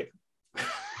all white.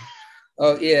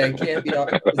 Oh yeah, it can't be all.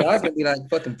 I was gonna be like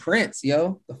fucking Prince,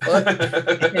 yo. The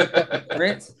fuck?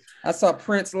 Prince. I saw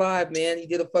Prince live, man. He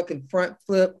did a fucking front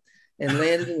flip and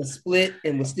landed in a split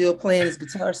and was still playing his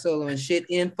guitar solo and shit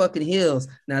in fucking heels.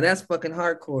 Now that's fucking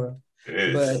hardcore.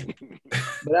 It is.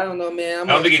 But I don't know, man.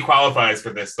 I don't think he qualifies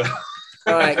for this though.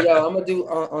 All right, yo, I'm gonna do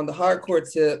on the hardcore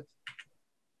tip.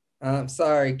 I'm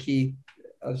sorry, Keith.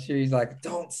 I'm sure he's like,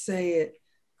 don't say it.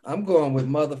 I'm going with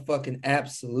motherfucking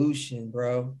Absolution,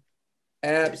 bro.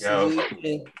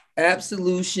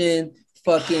 Absolution,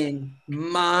 fucking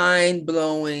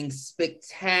mind-blowing,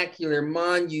 spectacular,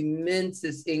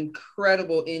 monumentous,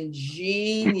 incredible,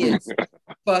 ingenious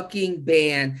fucking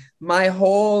band. My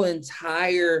whole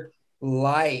entire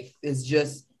life is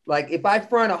just like, if I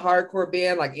front a hardcore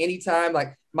band, like anytime,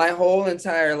 like my whole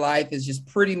entire life is just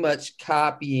pretty much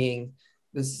copying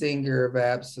the singer of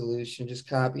Absolution, just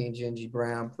copying Gingy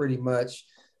Brown pretty much,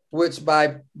 which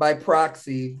by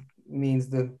proxy means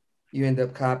you end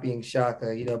up copying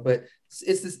Shaka, you know, but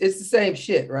it's the same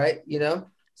shit, right? You know?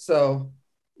 So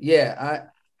yeah,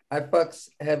 I fucks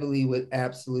heavily with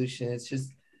Absolution.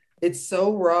 It's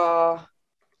so raw.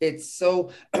 It's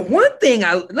so, one thing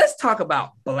let's talk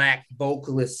about Black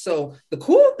vocalists. So the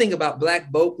cool thing about Black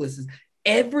vocalists is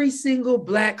every single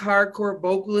Black hardcore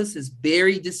vocalist is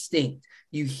very distinct.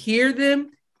 You hear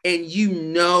them and you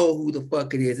know who the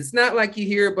fuck it is. It's not like you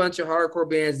hear a bunch of hardcore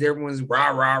bands, everyone's rah,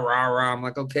 rah, rah, rah. I'm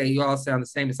like, okay, you all sound the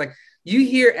same. It's like you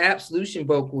hear Absolution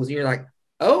vocals and you're like,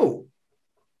 oh,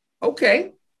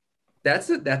 okay. That's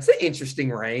an interesting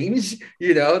range.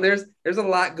 You know, there's a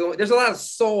lot going, there's a lot of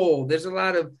soul, there's a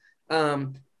lot of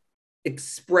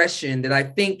expression that I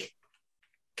think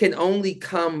can only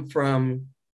come from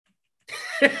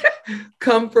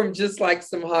just like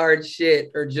some hard shit,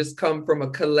 or just come from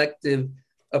a collective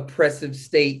oppressive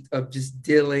state of just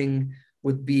dealing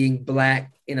with being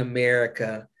Black in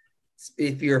America,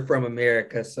 if you're from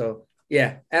America. So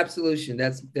yeah, Absolution,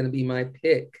 that's gonna be my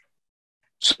pick.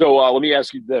 So let me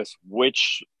ask you this: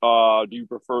 which do you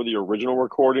prefer, the original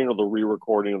recording or the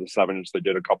re-recording of the 7-inch they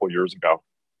did a couple years ago?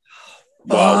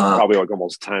 Well, probably like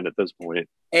almost 10 at this point.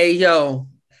 Hey,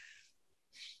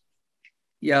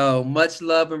 much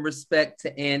love and respect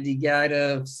to Andy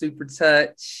Gaida of Super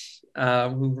Touch,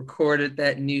 who recorded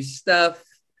that new stuff.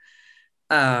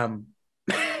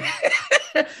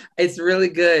 It's really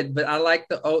good, but I like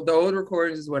the old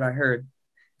recordings is what I heard,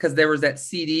 because there was that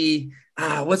CD.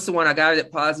 What's the one I got it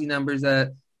at Posse Numbers? I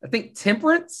think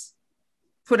Temperance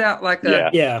put out like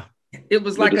yeah. It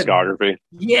was the like discography.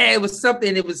 It was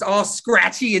something. It was all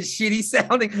scratchy and shitty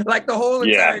sounding. Like the whole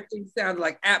entire thing sounded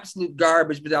like absolute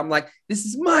garbage. But I'm like, this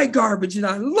is my garbage and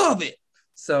I love it.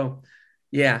 So,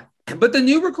 yeah. But the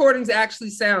new recordings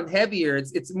actually sound heavier.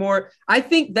 It's more. I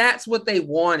think that's what they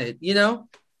wanted. You know,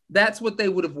 that's what they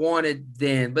would have wanted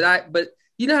then. But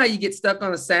you know how you get stuck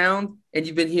on a sound and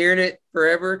you've been hearing it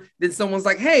forever. Then someone's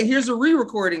like, hey, here's a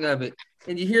re-recording of it,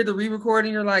 and you hear the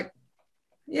re-recording. You're like,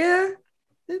 yeah.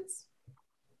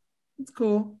 It's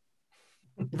cool.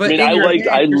 But I mean,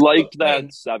 I liked that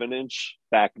 7-inch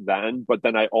back then, but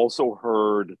then I also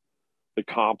heard the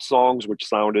comp songs, which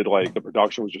sounded like the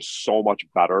production was just so much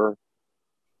better.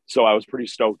 So I was pretty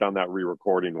stoked on that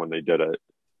re-recording when they did it.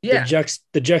 Yeah,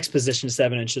 the juxtaposition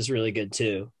 7-inch is really good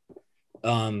too.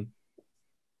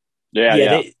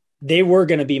 They were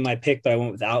going to be my pick, but I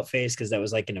went with Outface because that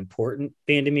was like an important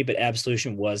band to me. But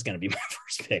Absolution was going to be my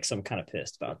first pick, so I'm kind of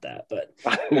pissed about that. But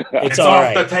it's all off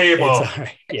right. The table. It's all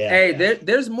right. Yeah. Hey,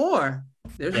 there's more.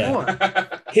 There's more.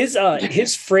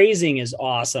 His phrasing is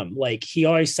awesome. Like he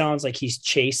always sounds like he's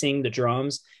chasing the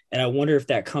drums, and I wonder if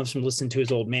that comes from listening to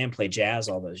his old man play jazz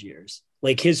all those years.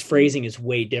 Like his phrasing is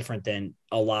way different than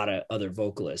a lot of other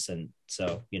vocalists, and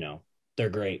so they're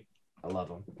great. I love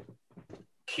them.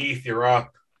 Keith, you're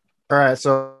up. All right,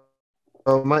 so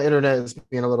my internet is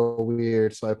being a little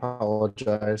weird, so I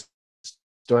apologize.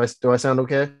 Do I sound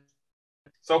okay?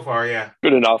 So far, yeah.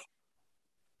 Good enough.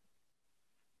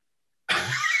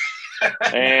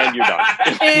 And you're done.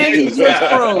 And he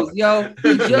just froze, yo.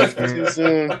 He just Too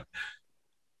soon.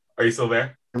 Are you still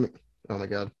there? Oh my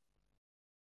god.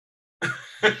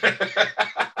 There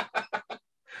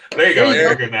you go.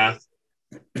 You're good now.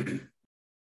 Can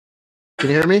you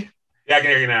hear me? Yeah, I can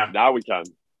hear you now. Now we can.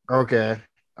 Okay.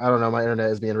 I don't know. My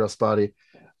internet is being real spotty.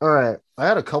 All right. I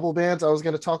had a couple bands I was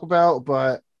going to talk about,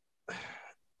 but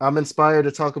I'm inspired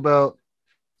to talk about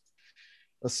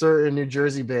a certain New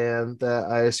Jersey band that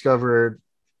I discovered,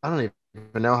 I don't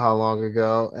even know how long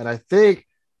ago. And I think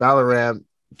Ballaram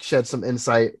shed some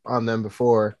insight on them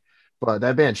before, but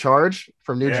that band Charge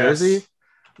from New Jersey,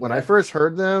 when I first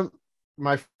heard them,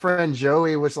 my friend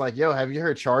Joey was like, yo, have you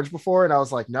heard Charge before? And I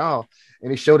was like, no.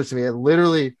 And he showed it to me. It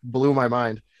literally blew my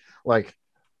mind. Like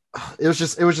it was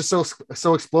just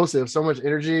so explosive, so much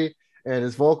energy, and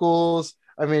his vocals.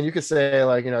 I mean, you could say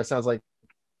like, it sounds like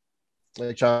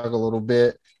Chuck a little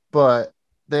bit, but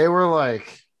they were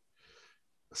like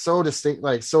so distinct,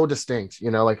 like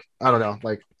I don't know,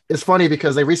 like it's funny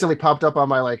because they recently popped up on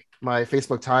my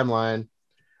Facebook timeline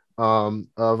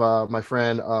of my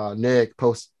friend Nick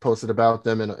posted about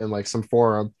them in like some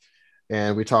forum,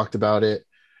 and we talked about it.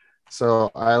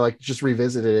 So I just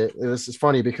revisited it. This is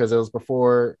funny because it was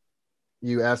before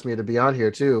you asked me to be on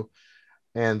here too,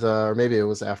 and or maybe it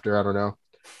was after, I don't know.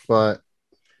 But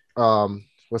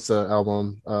what's the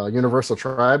album? Universal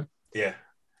Tribe. Yeah.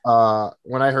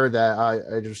 When I heard that, I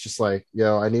was just like,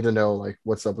 yo, I need to know like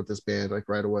what's up with this band like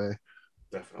right away.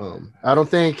 Definitely. I don't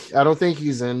think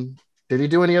he's in. Did he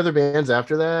do any other bands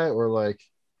after that, or like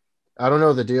I don't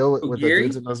know the deal with the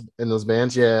dudes in those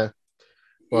bands? Yeah.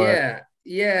 But,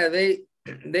 yeah, they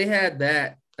had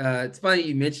that. It's funny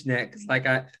you mentioned that because like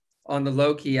on the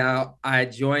low key, I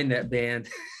joined that band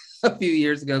a few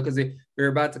years ago because we were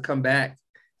about to come back,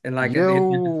 and like their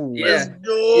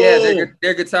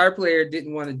guitar player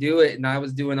didn't want to do it, and I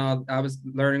was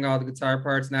learning all the guitar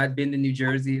parts, and I'd been to New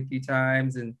Jersey a few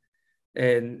times, and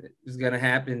it was gonna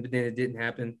happen, but then it didn't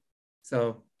happen.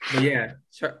 So, but yeah,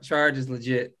 Charge is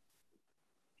legit.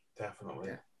 Definitely.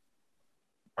 Yeah.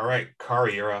 All right,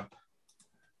 Kari, you're up.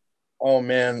 Oh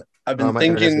man, I've been my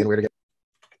internet's thinking. getting weird again.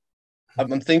 I've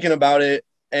been thinking about it,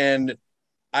 and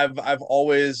I've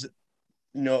always,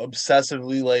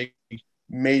 obsessively like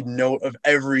made note of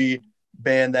every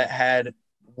band that had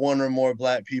one or more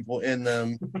black people in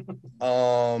them.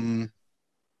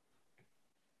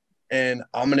 And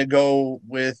I'm gonna go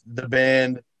with the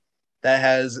band that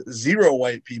has 0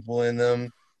 white people in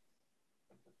them.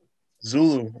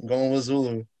 Zulu. I'm going with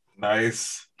Zulu.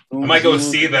 Nice. I might go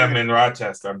see them in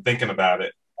Rochester. I'm thinking about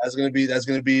it. That's gonna be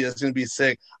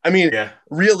sick. I mean, Yeah.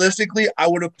 realistically, I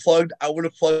would have plugged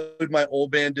my old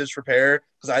band Disrepair,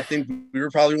 because I think we were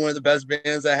probably one of the best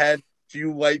bands that had few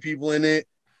white people in it.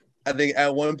 I think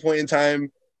at one point in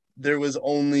time there was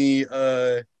only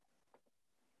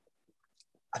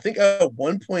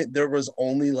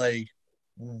like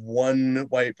one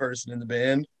white person in the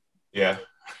band. Yeah.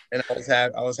 And I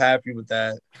was happy with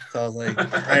that. So I was like,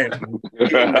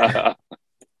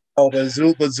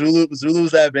 but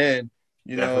Zulu's that band.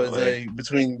 It's like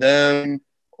between them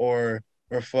or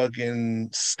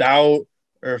fucking Stout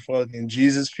or fucking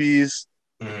Jesus Piece.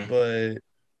 Mm-hmm. But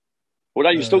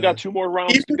well, you still got 2 more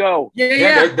rounds to go.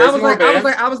 Yeah.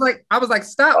 I was like,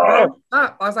 stop, bro.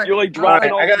 Stop. I was like, you're like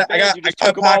driving I got a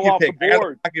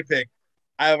pocket pick.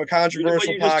 I have a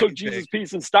controversial you just took Jesus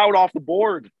Piece and Stout off the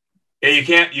board. Yeah, you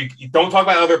can't. You don't talk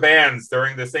about other bands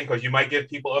during this thing, because you might give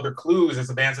people other clues as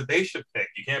the bands that they should pick.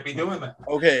 You can't be doing that.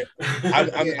 Okay,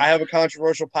 I have a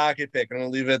controversial pocket pick. I'm gonna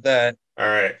leave it at that. All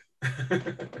right.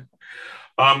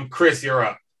 Chris, you're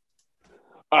up.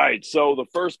 All right. So the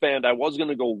first band, I was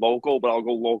gonna go local, but I'll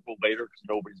go local later because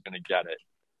nobody's gonna get it.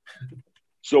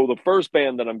 So the first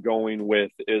band that I'm going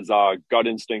with is Gut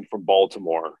Instinct from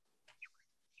Baltimore.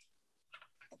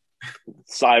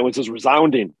 Silence is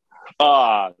resounding.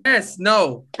 Yes,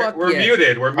 no. Fuck We're yes.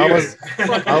 muted. We're muted.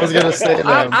 I was gonna say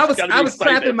that. I was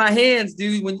clapping my hands,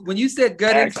 dude. When you said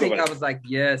Gut Instinct, I was like,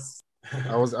 yes.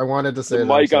 I wanted to say the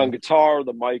that. mic on guitar,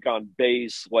 the mic on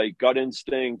bass, like Gut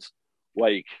Instinct,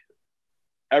 like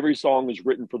every song is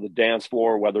written for the dance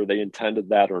floor, whether they intended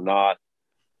that or not.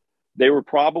 They were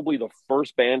probably the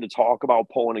first band to talk about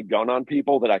pulling a gun on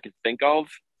people that I could think of.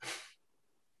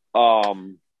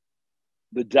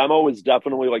 The demo is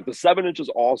definitely like the 7-inch is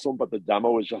awesome, but the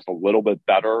demo is just a little bit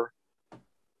better.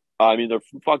 I mean, they're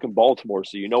from fucking Baltimore,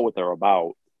 so you know what they're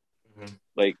about. Mm-hmm.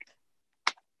 Like,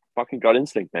 fucking Gut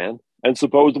Instinct, man. And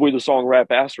supposedly the song Rat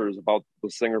Bastard is about the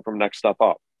singer from Next Step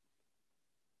Up.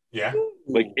 Yeah.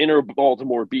 Like inner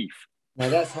Baltimore beef. Now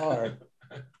that's hard.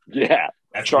 Yeah.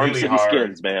 That's Charm really City hard.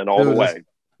 Skins, man, all the way.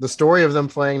 The story of them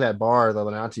playing that bar, the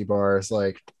Lenati bar, is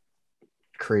like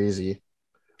crazy.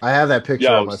 I have that picture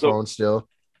on my phone still.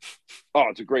 Oh,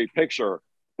 it's a great picture.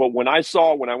 But when I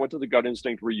went to the Gut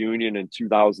Instinct reunion in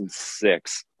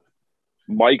 2006,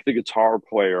 Mike, the guitar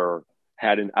player,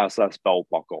 had an SS belt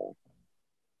buckle.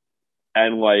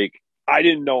 And like, I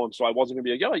didn't know him, so I wasn't going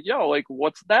to be like,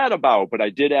 what's that about? But I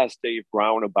did ask Dave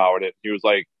Brown about it. He was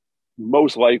like,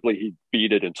 most likely he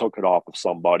beat it and took it off of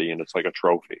somebody, and it's like a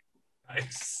trophy.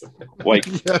 Nice. Like,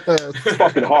 It's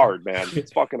fucking hard, man.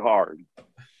 It's fucking hard.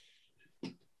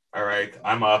 All right,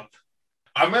 I'm up.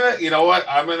 I'm gonna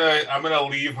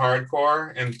leave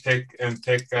hardcore and pick. I'm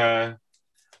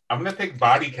gonna pick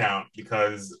Body Count,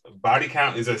 because Body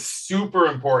Count is a super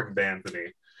important band to me.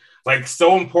 Like,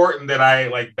 so important that I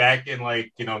like back in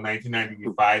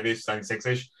 1995-ish,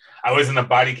 96-ish. I was in a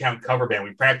Body Count cover band.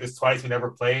 We practiced twice. We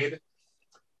never played,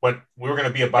 but we were gonna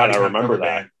be a Body Count cover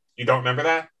band. You don't remember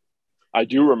that? I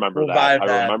do remember that.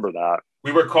 I remember that.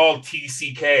 We were called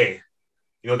TCK.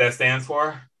 You know what that stands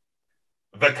for?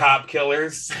 The Cop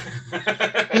Killers.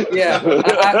 Yeah.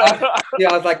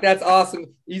 I was like, that's awesome.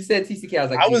 You said TCK. I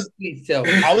was like, please tell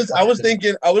me. I was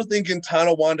thinking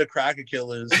Tonawanda Cracker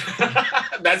Killers.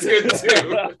 That's good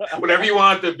too. Whatever you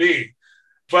want it to be.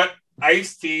 But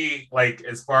Ice-T, like,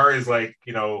 as far as like,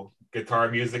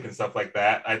 guitar music and stuff like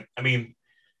that, I mean,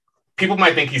 people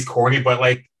might think he's corny, but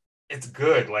like, it's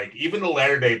good. Like, even the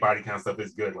latter day Body Count stuff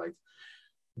is good. Like,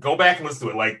 go back and listen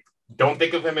to it. Like, don't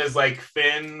think of him as like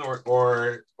Finn or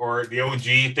the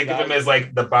OG. Think of him as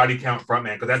like the Body Count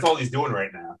frontman, because that's all he's doing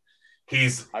right now.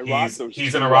 He's a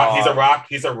rock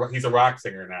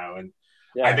singer now, and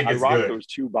yeah, I think it's rocked good. Those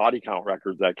 2 Body Count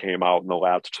records that came out in the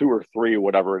last 2 or 3,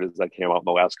 whatever it is, that came out in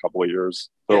the last couple of years.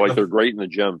 They're great in the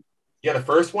gym. Yeah, the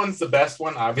first one's the best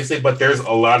one, obviously, but there's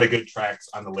a lot of good tracks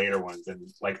on the later ones, and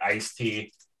like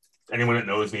Ice-T. Anyone that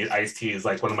knows me, Ice-T is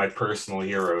like one of my personal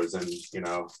heroes, and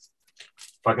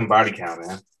fucking Body Count,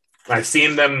 man. I've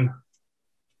seen them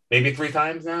maybe 3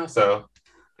 times now, so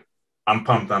I'm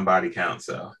pumped on Body Count.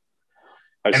 So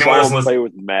I Anyone saw else him play listen?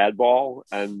 with Madball,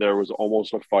 and there was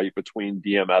almost a fight between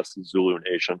DMS and Zulu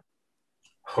Nation.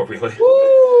 Oh, really?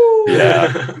 Woo!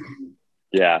 Yeah.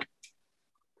 Yeah.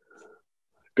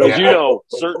 Because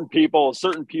certain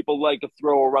people like to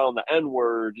throw around the N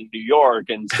word in New York,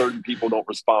 and certain people don't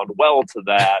respond well to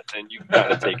that, and you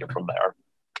kind of take it from there.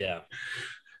 Yeah.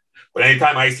 But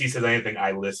anytime Ice-T says anything,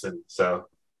 I listen. So,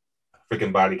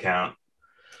 freaking body count.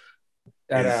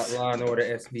 Shout out Law and Order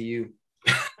SVU.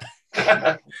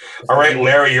 All right,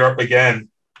 Larry, you're up again.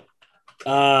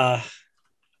 I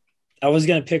was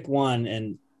gonna pick one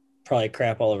and probably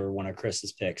crap all over one of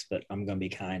Chris's picks, but I'm gonna be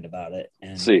kind about it.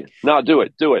 And No, do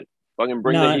it. Fucking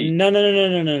bring the heat. No.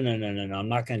 I'm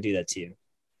not gonna do that to you.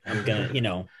 I'm gonna,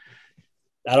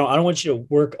 I don't want you to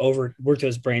work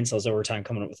those brain cells overtime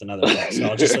coming up with another pick. So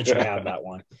I'll just let you have that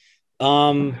one.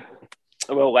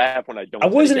 I'm gonna laugh when I don't.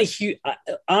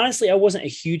 Honestly, I wasn't a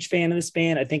huge fan of this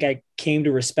band. I think I came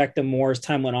to respect them more as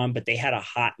time went on, but they had a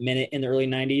hot minute in the early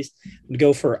 90s. I'd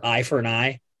go for Eye for an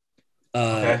Eye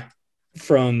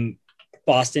from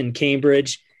Boston,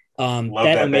 Cambridge.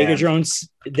 That Omega Drone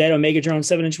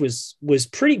 7-inch was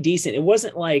pretty decent. It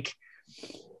wasn't like,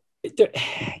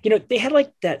 they had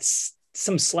like that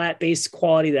some slat based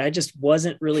quality that I just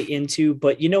wasn't really into,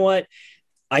 but you know what?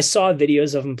 I saw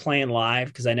videos of them playing live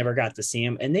because I never got to see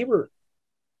them, and they were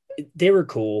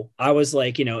cool. I was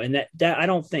like, and that I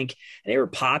don't think they were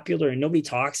popular and nobody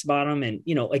talks about them. And,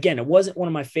 again, it wasn't one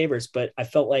of my favorites, but I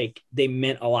felt like they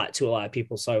meant a lot to a lot of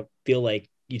people. So I feel like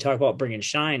you talk about bringing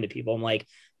shine to people. I'm like,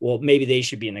 well, maybe they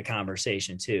should be in the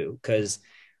conversation too. Cause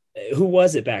who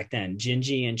was it back then?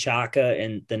 Gingy and Chaka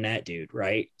and the Net Dude.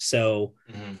 Right. So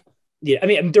yeah, I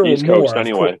mean, there East were more Coast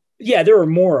anyway. Yeah, there were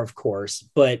more, of course,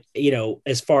 but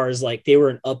as far as like they were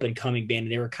an up and coming band,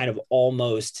 and they were kind of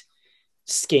almost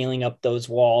scaling up those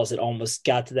walls. It almost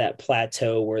got to that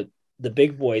plateau where the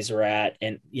big boys are at,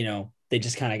 and they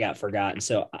just kind of got forgotten.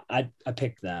 So I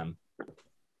picked them.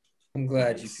 I'm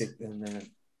glad you picked them, man.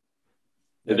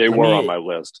 They were on my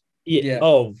list. Yeah.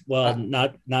 Oh well,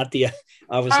 not the.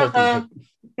 I was hoping.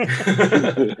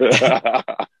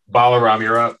 Balaram,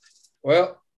 you're up.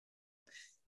 Well.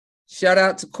 Shout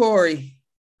out to Corey.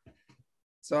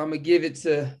 So I'm gonna give it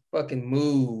to fucking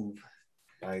Move.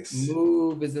 Nice.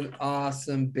 Move is an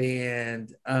awesome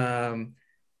band. I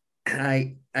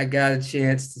got a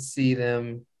chance to see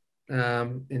them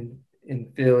in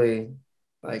Philly,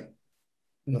 like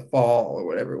in the fall or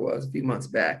whatever it was, a few months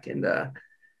back, and that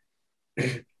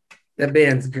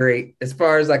band's great. As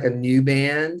far as like a new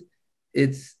band,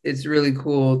 it's really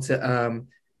cool to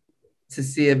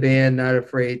see a band not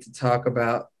afraid to talk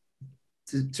about.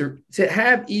 To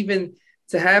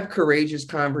have courageous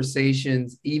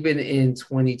conversations even in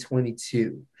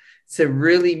 2022, to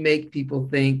really make people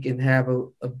think and have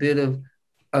a bit of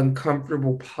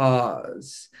uncomfortable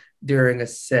pause during a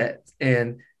set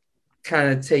and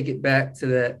kind of take it back to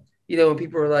that, when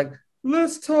people are like,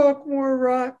 let's talk more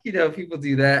rock, people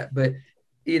do that. But,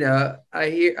 I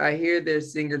hear their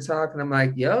singer talk and I'm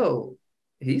like, yo,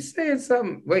 he's saying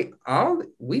something. Wait,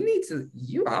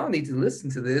 you all need to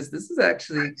listen to this. This is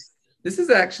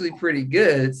actually pretty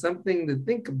good. It's something to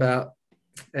think about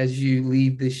as you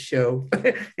leave this show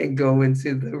and go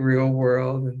into the real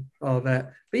world and all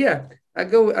that. But yeah, I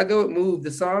go with Move.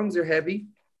 The songs are heavy.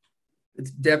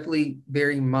 It's definitely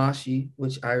very moshy,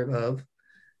 which I love.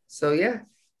 So yeah,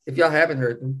 if y'all haven't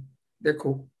heard them, they're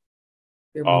cool.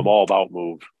 I'm all about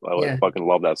Move. I fucking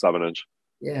love that 7-inch.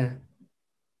 Yeah.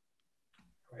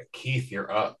 All right, Keith,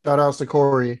 you're up. Shout outs to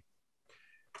Corey.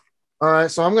 All right,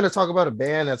 so I'm going to talk about a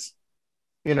band that's,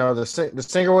 the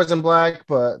singer was in black,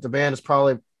 but the band is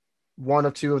probably one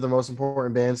of two of the most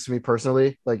important bands to me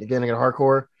personally. Like, again, I got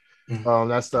hardcore.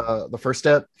 That's the First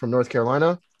Step from North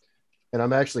Carolina, and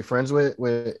I'm actually friends with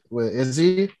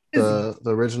Izzy, the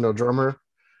original drummer.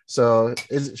 So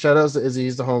shout outs to Izzy,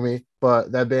 he's the homie.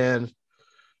 But that band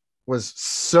was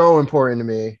so important to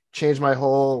me, changed my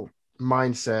whole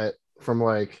mindset from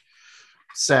like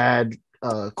sad,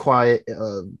 quiet,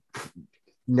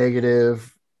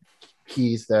 negative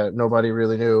Keith that nobody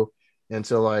really knew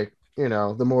into like,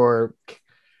 the more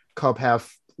cup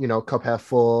half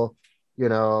full,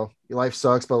 life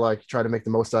sucks, but like try to make the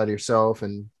most out of yourself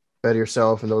and better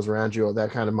yourself and those around you,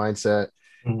 that kind of mindset.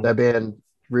 That band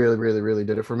really, really, really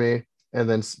did it for me. And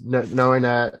then knowing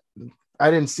that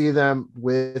I didn't see them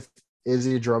with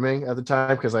Izzy drumming at the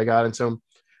time because I got into them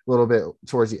a little bit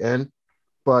towards the end,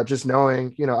 but just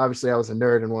knowing, obviously I was a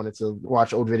nerd and wanted to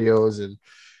watch old videos and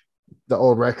the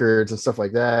old records and stuff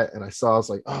like that. And I was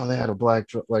like, oh, they had a black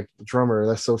drummer.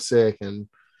 That's so sick. And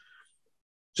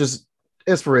just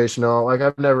inspirational. Like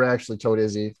I've never actually told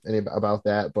Izzy about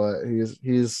that, but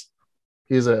he's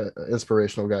he's a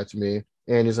inspirational guy to me,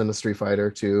 and he's in the Street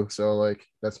Fighter too. So like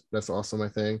that's awesome, I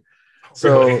think.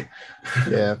 So Really?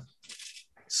 yeah.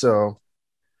 So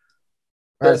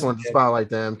I just wanted to spotlight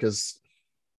them because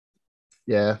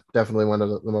yeah, definitely one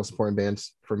of the most important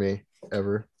bands for me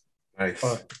ever. Nice.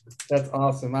 That's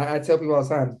awesome. I tell people all the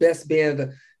time, best band of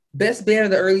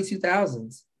the early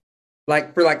 2000s.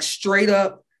 Like for like straight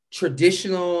up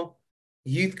traditional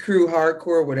youth crew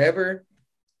hardcore, whatever,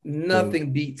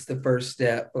 nothing beats the First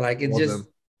Step. Like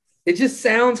it just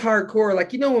sounds hardcore.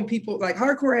 Like, you know, when people like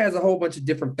hardcore has a whole bunch of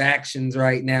different factions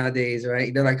right nowadays,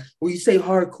 right? They're like, well, you say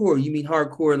hardcore, you mean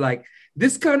hardcore like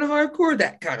this kind of hardcore,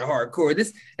 that kind of hardcore,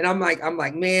 this. And I'm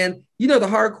like, man, you know, the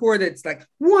hardcore that's like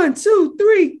 1, 2,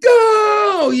 3,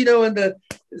 go, you know, and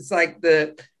it's like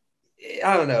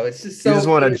I don't know. It's just so. You just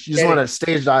want to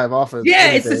stage dive off of. Yeah,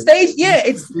 anything. it's the stage. Yeah,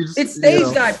 it's stage you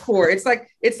know. dive core. It's like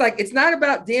it's not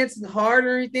about dancing hard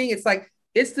or anything. It's like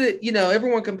it's the, you know,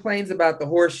 everyone complains about the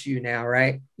horseshoe now,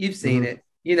 right? You've seen it.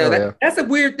 You know, that's a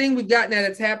weird thing we've gotten at.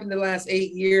 It's happened the last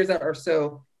 8 years or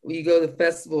so. When you go to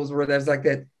festivals where there's like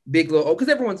that big little, because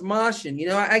everyone's moshing, you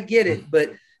know, I get it.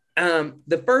 But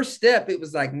the First Step, it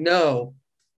was like, no,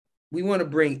 we want to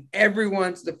bring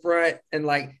everyone to the front, and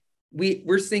like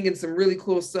we're singing some really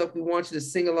cool stuff. We want you to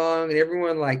sing along, and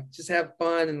everyone like just have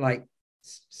fun and like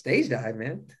stage dive,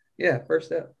 man. Yeah, First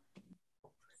Step.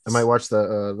 I might watch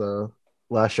the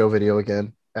last show video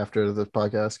again after the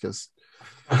podcast because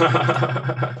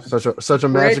such a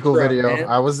magical video. Man.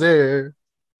 I was there.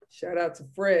 Shout out to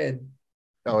Fred.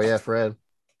 Oh yeah, Fred.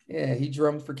 Yeah, he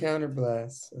drummed for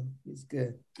Counterblast, so he's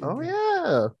good. Oh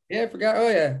yeah. Yeah, forgot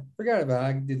about it.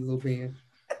 I did a little band.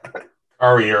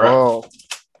 You're up.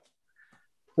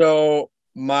 So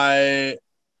my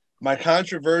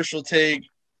controversial take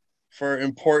for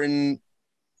important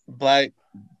Black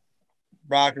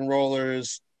rock and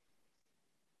rollers,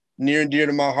 near and dear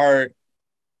to my heart,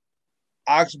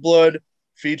 Oxblood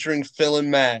featuring Phil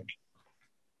and Mac.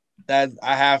 That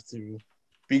I have to,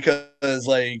 because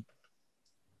like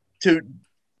to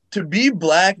be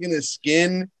black in the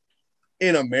skin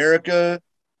in America,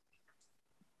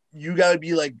 you gotta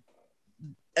be like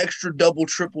extra double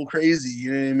triple crazy,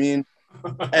 you know what I mean?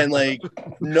 And like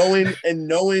knowing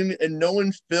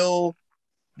Phil,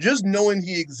 just knowing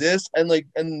he exists,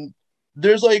 and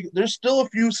there's still a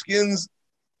few skins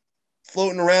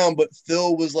floating around, but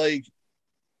Phil was like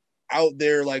out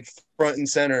there like front and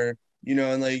center, you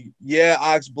know, and like, yeah,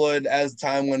 Oxblood as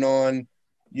time went on,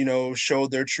 you know,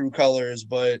 showed their true colors,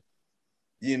 but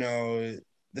you know,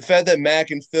 the fact that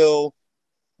Mac and Phil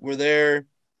were there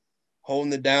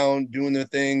holding it down, doing their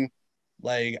thing,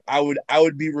 like I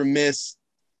would be remiss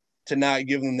to not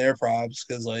give them their props,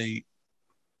 because like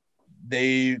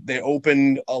they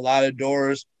opened a lot of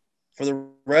doors for the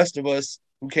rest of us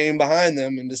who came behind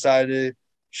them and decided to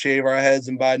shave our heads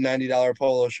and buy $90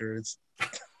 polo shirts.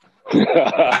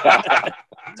 I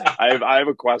have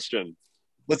a question.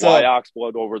 Why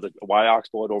Oxblood over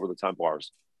the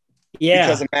Templars? Yeah,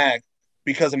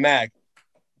 because of Mac.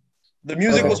 The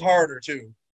music was harder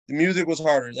too. The music was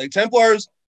harder. Like Templars,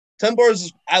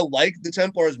 I like the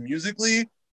Templars musically,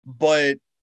 but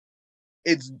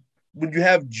it's when you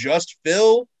have just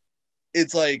Phil,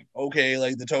 it's like, okay,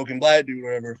 like the token black dude,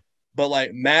 whatever. But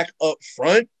like Mac up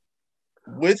front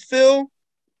with Phil.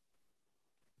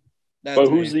 But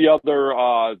who's the other?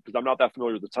 Because I'm not that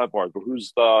familiar with the Templars. But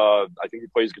who's the? I think he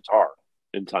plays guitar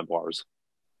in Templars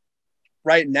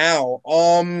right now.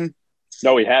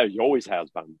 No, he always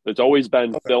has been. It's always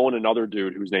been Phil and another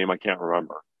dude whose name I can't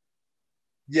remember.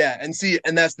 Yeah,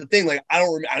 and that's the thing. Like I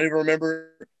don't even remember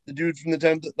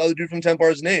the other dude from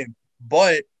Templars' name.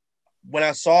 But when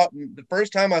I saw the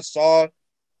first time I saw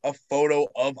a photo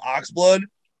of Oxblood,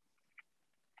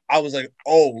 I was like,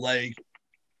 oh, like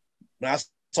when I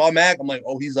saw Mac, I'm like,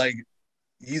 oh, he's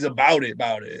about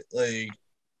it. Like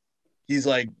he's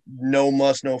like no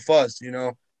muss, no fuss, you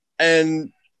know?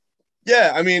 And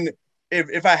yeah, I mean,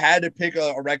 if I had to pick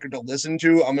a record to listen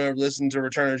to, I'm gonna listen to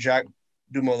Return of Jacques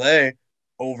du Molay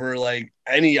over like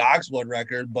any Oxblood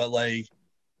record, but like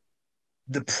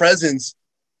the presence,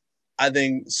 I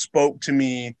think, spoke to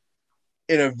me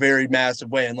in a very massive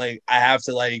way. And like I have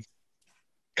to like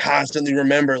constantly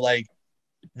remember like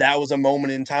that was a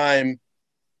moment in time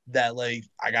that like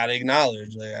I gotta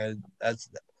acknowledge. Like that's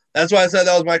why I said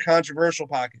that was my controversial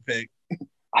pocket pick.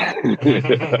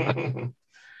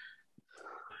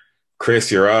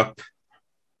 Chris, you're up.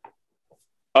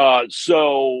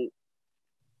 So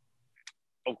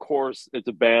of course it's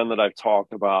a band that I've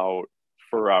talked about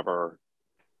forever.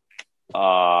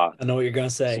 I know what you're gonna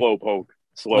say. Slowpoke.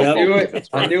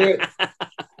 I knew it.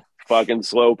 Fucking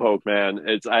Slowpoke, man.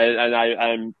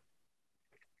 I'm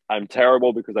I'm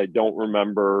terrible because I don't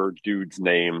remember dude's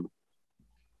name,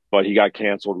 but he got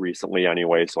canceled recently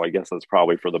anyway, so I guess that's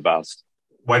probably for the best.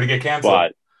 Why did he get canceled?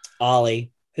 But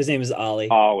Ollie. His name is Ollie.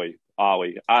 Ollie.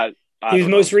 He was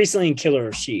most recently in Killer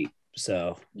of Sheep.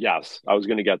 So yes, I was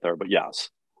going to get there, but yes.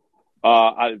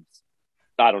 I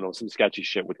don't know, some sketchy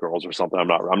shit with girls or something. I'm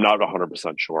not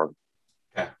 100% sure.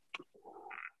 Okay.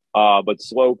 But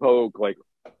Slowpoke, like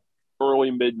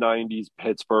early mid 90s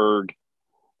Pittsburgh,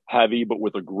 heavy but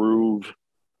with a groove.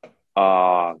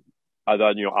 I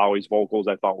thought, Ollie's vocals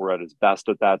I thought were at his best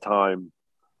at that time.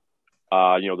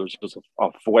 There's just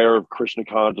a flair of Krishna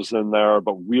conscious in there,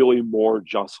 but really more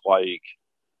just like,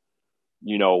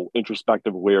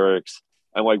 introspective lyrics.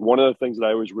 And like one of the things that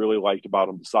I always really liked about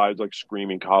him, besides like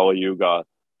screaming Kali Yuga,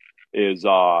 is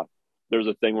there's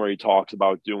a thing where he talks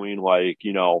about doing like,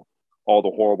 all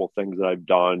the horrible things that I've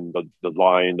done, the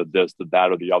lying, the this, the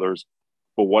that, or the others.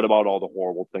 But what about all the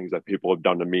horrible things that people have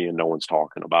done to me and no one's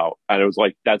talking about? And it was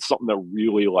like, that's something that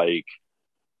really, like,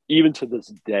 even to this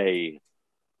day,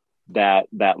 that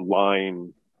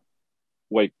line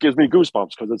like gives me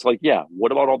goosebumps, because it's like, yeah,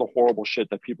 what about all the horrible shit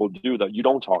that people do that you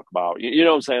don't talk about? You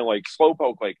know what I'm saying? Like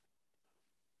Slowpoke, like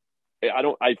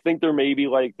I think there may be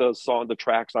like the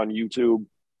tracks on YouTube.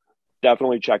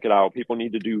 Definitely check it out. People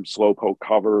need to do Slowpoke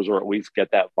covers, or at least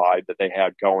get that vibe that they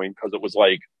had going, because it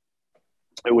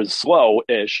was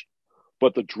slow-ish,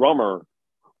 but the drummer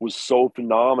was so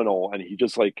phenomenal, and he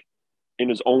just like in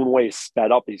his own way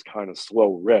sped up these kind of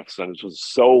slow riffs, and it was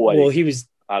so like, well, he was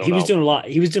doing a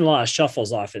lot of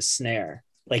shuffles off his snare.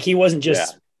 Like he wasn't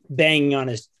just banging on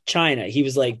his china, he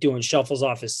was like doing shuffles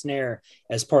off his snare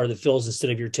as part of the fills instead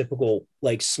of your typical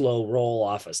like slow roll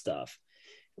off of stuff.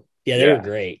 They were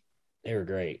great. They were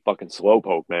great. Fucking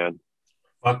Slowpoke, man.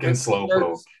 Fucking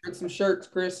Slowpoke. Get some shirts,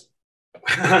 Chris.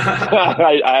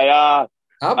 I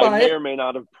I'll may or may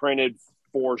not have printed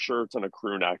 4 shirts and a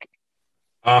crew neck.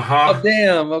 Uh-huh. Oh,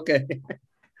 damn. Okay.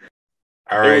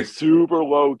 All right. It was super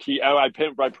low key. I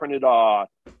printed Kula,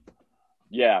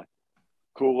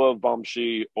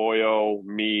 Bumshi, Oyo,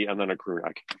 me, and then a crew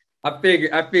neck. I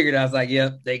figured. I was like,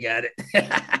 yep, they got it.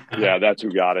 Yeah, that's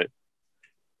who got it.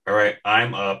 All right,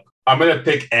 I'm up. I'm gonna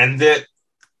pick End It,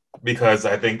 because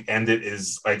I think End It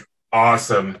is like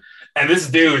awesome. And this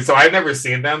dude, so I've never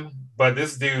seen them, but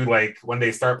this dude, like when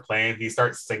they start playing, he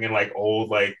starts singing like old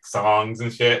like songs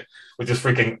and shit, which is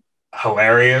freaking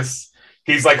hilarious.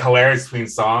 He's like hilarious between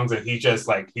songs, and he just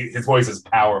like his voice is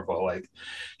powerful. Like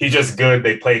he's just good.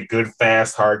 They play good,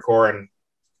 fast, hardcore,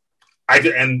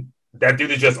 and that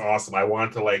dude is just awesome. I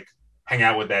want to like hang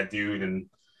out with that dude and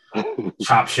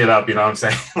chop shit up. You know what I'm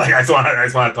saying? Like I just want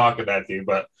to talk to that dude.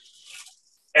 But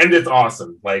and it's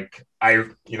awesome. Like I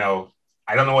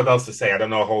don't know what else to say. I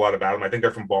don't know a whole lot about them. I think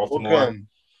they're from Baltimore.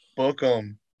 Book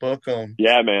them.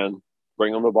 Yeah, man.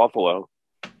 Bring them to Buffalo.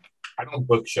 I don't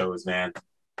book shows, man.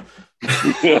 Talk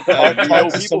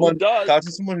to someone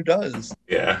who does.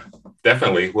 Yeah,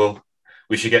 definitely. Well,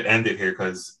 we should get Ended here,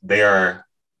 because they are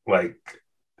like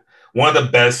one of the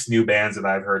best new bands that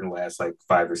I've heard in the last like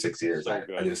 5 or 6 years.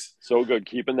 So good.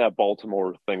 Keeping that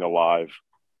Baltimore thing alive.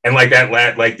 And like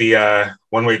that, like the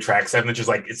one-way track 7 inches,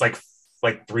 like it's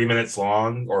like 3 minutes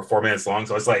long or 4 minutes long.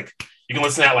 So it's like you can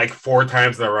listen to that like 4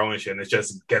 times in a row and shit, and it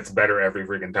just gets better every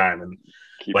freaking time. And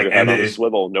keep like your head on a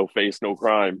swivel, no face, no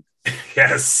crime.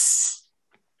 Yes.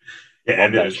 Yeah,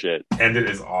 Love that shit. Ended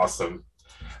is awesome.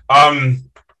 Yeah,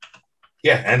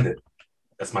 Ended.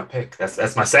 That's my pick.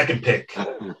 That's my second pick.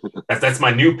 That's my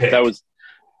new pick. It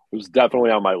was definitely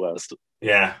on my list.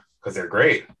 Yeah, because they're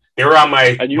great. They were on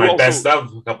my also, best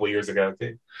of a couple of years ago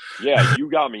too. Yeah, you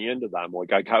got me into them.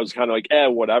 Like I was kind of like,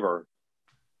 whatever.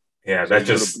 Yeah, so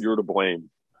you're to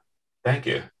blame. Thank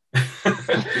you.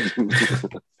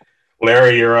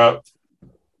 Larry, you're up.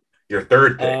 Your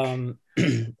third pick.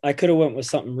 I could have went with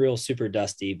something real super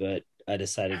dusty, but I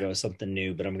decided to go with something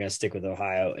new. But I'm going to stick with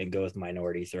Ohio and go with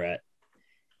Minority Threat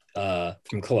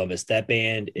from Columbus. That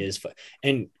band is fun.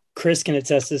 And Chris can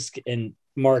attest this, and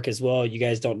Mark as well. You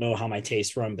guys don't know how my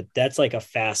tastes run, but that's like a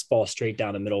fastball straight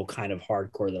down the middle kind of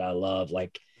hardcore that I love.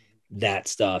 Like that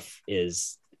stuff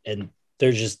is, and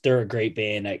they're a great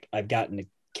band. I've gotten to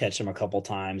catch them a couple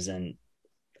times, and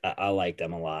I like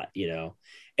them a lot,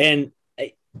 and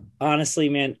honestly,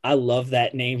 man, I love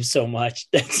that name so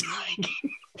much. That's like,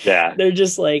 yeah, they're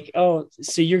just like, oh,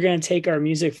 so you're gonna take our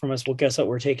music from us? Well, guess what?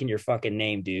 We're taking your fucking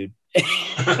name, dude.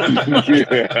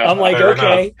 I'm like,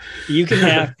 okay, you can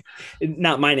have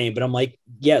not my name, but I'm like,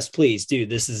 yes, please, dude.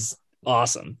 This is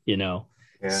awesome, Yeah.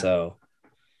 So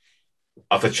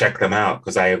I'll have to check them out,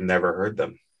 because I have never heard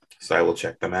them. So I will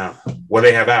check them out. What do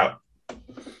they have out?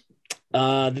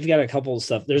 They've got a couple of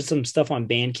stuff. There's some stuff on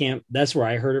Bandcamp. That's where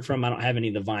I heard it from. I don't have any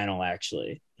of the vinyl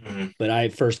actually, but I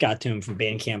first got to him from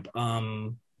Bandcamp.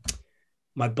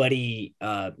 My buddy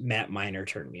Matt Miner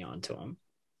turned me on to him.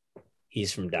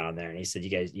 He's from down there, and he said,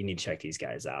 you need to check these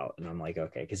guys out. And I'm like,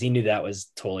 okay, because he knew that was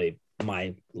totally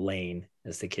my lane,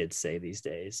 as the kids say these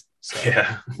days. So,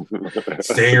 yeah,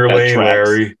 stay in your lane,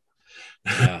 Larry.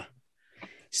 Yeah.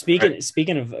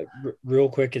 Speaking of real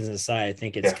quick as an aside, I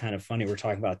think it's kind of funny we're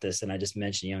talking about this, and I just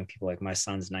mentioned young people. Like my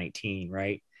son's 19,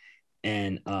 right?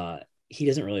 And he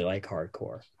doesn't really like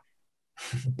hardcore,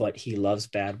 but he loves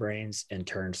Bad Brains and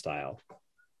Turnstile.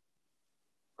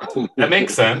 That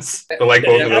makes sense. But like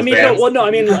both of those bands.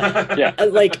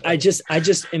 Like I just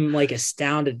am like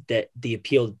astounded that the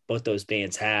appeal both those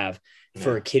bands have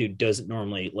for a kid who doesn't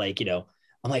normally like,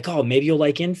 I'm like, oh, maybe you'll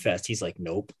like Infest. He's like,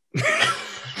 nope.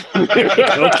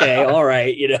 Okay, all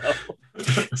right,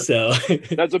 So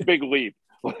that's a big leap.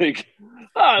 Like,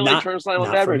 I like Turnstile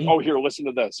and Bad Brains. Oh, here, listen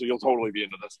to this. So you'll totally be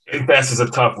into this. Infest is a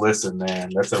tough listen, man.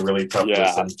 That's a really tough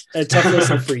listen. A tough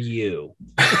listen for you.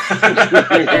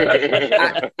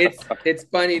 It's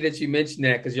funny that you mentioned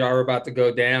that because y'all were about to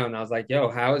go down. I was like, yo,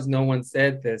 how has no one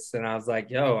said this? And I was like,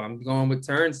 yo, I'm going with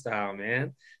Turnstile,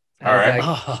 man. All right.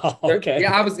 Like, okay.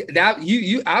 Yeah, I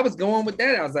was going with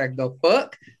that. I was like, the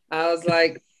fuck? I was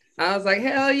like,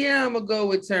 hell yeah, I'm gonna go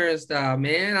with Turnstile,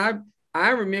 man.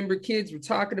 I remember kids were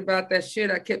talking about that shit.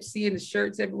 I kept seeing the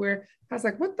shirts everywhere. I was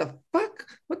like, what the fuck?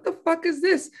 What the fuck is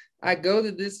this? I go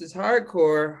to This Is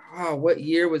Hardcore. Oh, what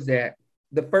year was that?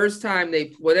 The first time they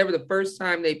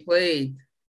played,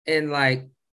 and like,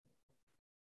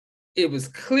 it was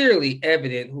clearly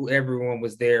evident who everyone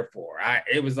was there for.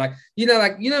 It was like,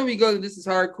 when you go to This Is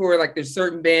Hardcore, like there's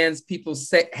certain bands people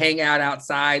hang out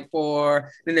outside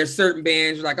for. Then there's certain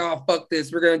bands you're like, oh, fuck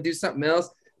this. We're going to do something else.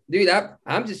 Dude,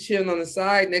 I'm just chilling on the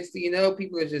side. Next thing you know,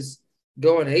 people are just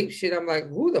going ape shit. I'm like,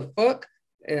 who the fuck?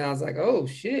 And I was like, oh,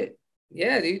 shit.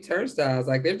 Yeah, dude, Turnstile. I was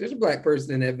like, there's a black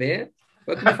person in that band.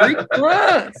 Fucking Freaky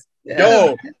Franz.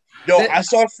 Yeah. Yo, I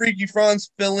saw Freaky Franz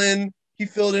fill in. He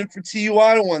filled in for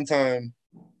TUI one time.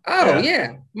 Oh,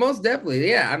 yeah, most definitely.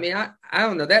 Yeah. I mean, I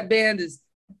don't know. That band is,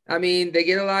 they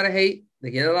get a lot of hate.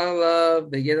 They get a lot of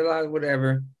love. They get a lot of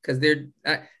whatever. Because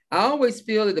I always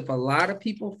feel that if a lot of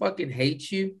people fucking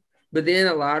hate you, but then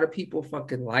a lot of people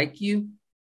fucking like you,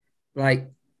 like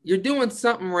you're doing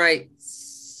something right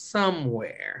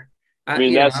somewhere.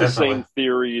 That's the same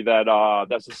theory that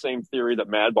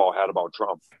Madball had about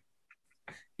Trump.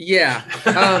 Yeah.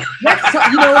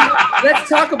 Let's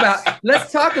talk about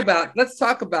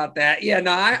that. Yeah,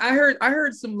 no, I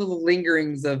heard some little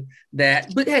lingerings of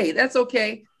that, but hey, that's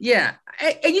okay. Yeah.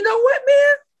 And you know what,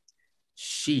 man?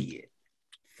 Shit.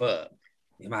 Fuck.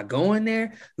 Am I going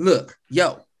there? Look,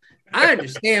 yo, I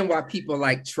understand why people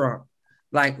like Trump.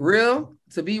 Like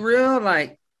to be real,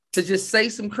 like to just say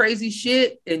some crazy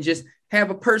shit and just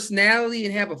have a personality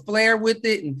and have a flair with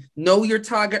it and know your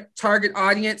target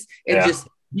audience and just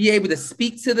be able to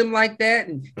speak to them like that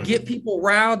and get people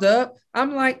riled up.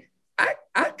 I'm like,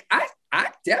 I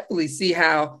definitely see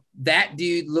how that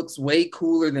dude looks way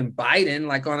cooler than Biden,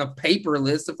 like on a paper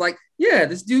list of like, yeah,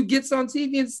 this dude gets on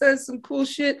TV and says some cool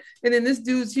shit. And then this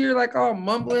dude's here like all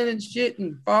mumbling and shit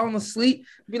and falling asleep.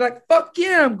 Be like, fuck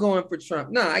yeah, I'm going for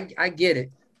Trump. No, I get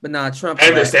it. But nah, Trump. I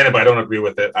understand it, but I don't agree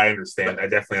with it. I understand.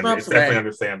 It's definitely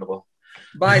understandable.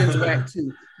 Biden's whack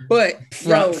too. But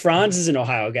Franz is an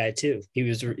Ohio guy too.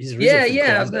 He's originally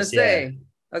I was gonna say,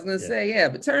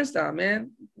 but Turnstile,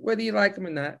 man, whether you like him or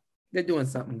not, they're doing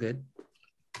something good.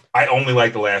 I only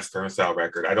like the last Turnstile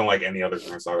record. I don't like any other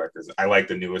Turnstile records. I like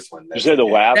the newest one. You said the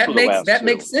last. That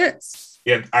makes sense.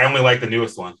 Yeah, I only like the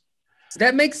newest one.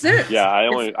 That makes sense. Yeah, I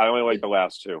only like the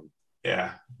last two.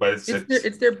 Yeah, but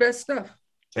it's their best stuff.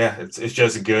 Yeah, it's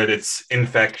just good. It's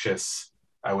infectious,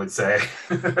 I would say.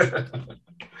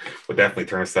 But definitely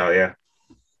Turnstile, yeah.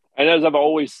 And as I've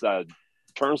always said,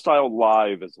 Turnstile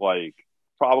live is like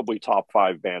probably top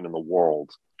 5 band in the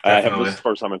world. This is the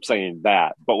first time I'm saying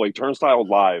that, but like Turnstile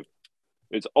live,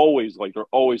 it's always like they're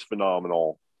always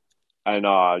phenomenal. And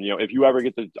if you ever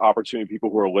get the opportunity,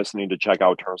 people who are listening to check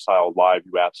out Turnstile live,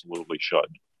 you absolutely should.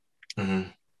 Mm-hmm.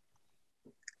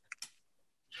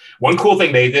 One cool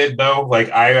thing they did though,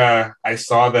 like I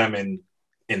saw them in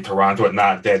Toronto at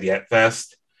Not Dead Yet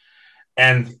Fest,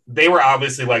 and they were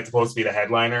obviously like supposed to be the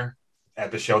headliner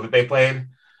at the show that they played,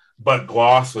 but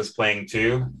Gloss was playing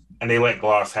too, and they let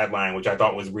Gloss headline, which I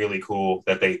thought was really cool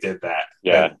that they did that.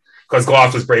 Yeah, because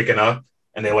Gloss was breaking up,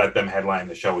 and they let them headline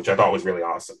the show, which I thought was really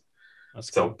awesome.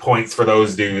 That's so cool. Points for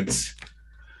those dudes.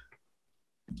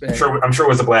 I'm sure it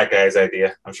was a black guy's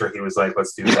idea. I'm sure he was like,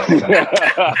 let's do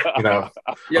that. You know,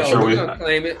 Yo, sure we're gonna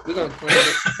claim it. We're gonna claim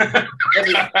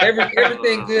it.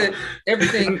 Everything good.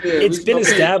 Everything good. It's been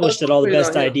established that all the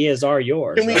best ideas are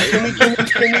yours. Can we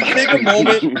take a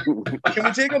moment? Can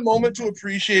we take a moment to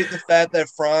appreciate the fact that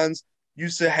Franz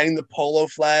used to hang the polo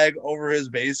flag over his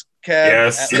base cap?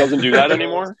 Yes. He doesn't do that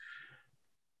anymore.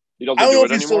 He doesn't I don't do know it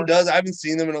if he anymore. still does. I haven't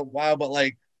seen them in a while, but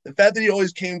like the fact that he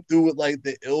always came through with like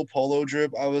the ill polo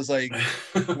drip, I was like,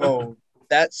 whoa,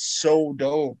 that's so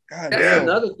dope. God That's damn.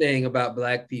 another thing about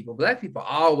black people. Black people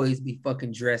always be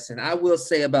fucking dressing. I will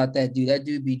say about that dude. That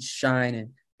dude be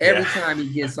shining. Every time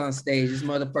he gets on stage, this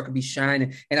motherfucker be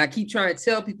shining. And I keep trying to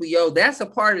tell people, yo, that's a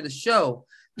part of the show.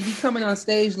 You be coming on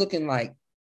stage looking like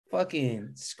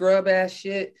fucking scrub ass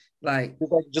shit. Like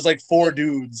just like four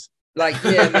dudes. Like,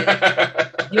 yeah,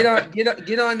 man.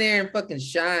 Get on there and fucking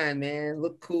shine, man.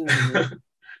 Look cool, man.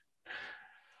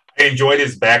 I enjoyed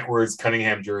his backwards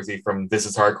Cunningham jersey from This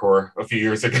Is Hardcore a few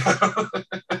years ago.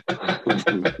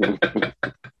 That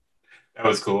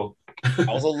was cool. That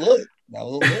was a look.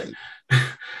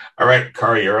 All right,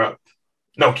 Kari, you're up.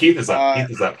 No, Keith is up.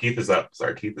 Keith is up.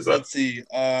 Sorry, Keith is up. Let's see.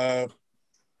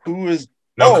 Who is?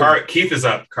 No, Keith is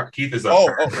up. Keith is up.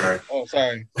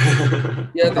 Sorry.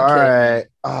 Yeah. All right.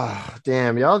 Oh,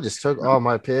 damn! Y'all just took all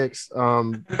my picks. I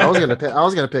was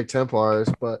gonna pick Templars,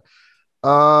 but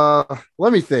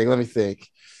let me think.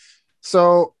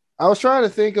 So I was trying to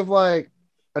think of like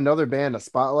another band, a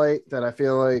spotlight that I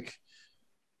feel like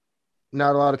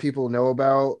not a lot of people know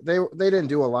about. They didn't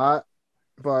do a lot,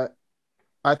 but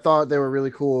I thought they were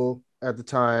really cool at the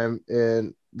time,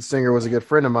 and the singer was a good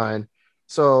friend of mine.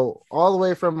 So all the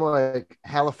way from like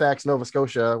Halifax, Nova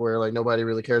Scotia, where like nobody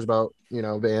really cares about,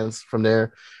 bands from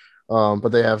there.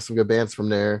 But they have some good bands from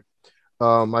there.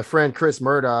 My friend Chris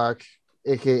Murdoch,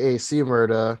 aka C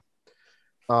Murda,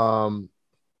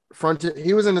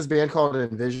 he was in this band called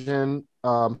Envision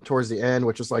towards the end,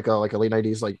 which was like a late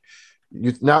 90s, like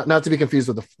not to be confused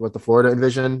with the Florida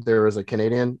Envision. There was a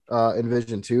Canadian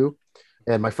Envision too.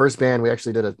 And my first band, we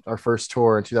actually did our first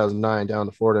tour in 2009 down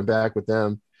to Florida and back with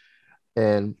them.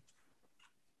 And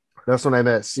that's when I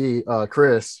met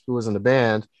Chris, who was in the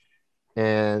band.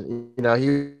 And,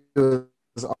 he was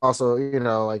also,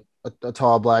 like a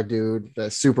tall black dude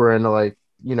that's super into like,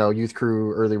 youth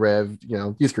crew, early rev,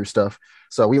 youth crew stuff.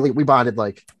 So we bonded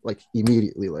like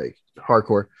immediately, like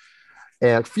hardcore.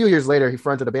 And a few years later, he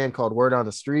fronted a band called Word on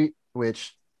the Street,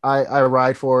 which I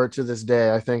ride for to this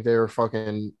day. I think they were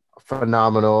fucking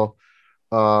phenomenal.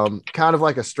 Kind of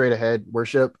like a straight ahead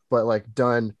worship, but like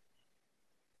done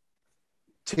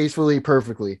tastefully,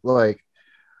 perfectly. Like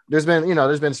there's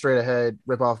been straight ahead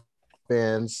rip off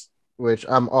bands, which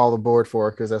I'm all aboard for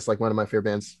because that's like one of my favorite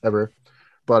bands ever.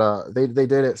 But they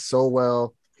did it so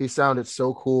well. He sounded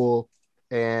so cool,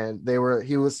 and it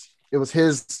was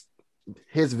his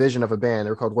vision of a band. They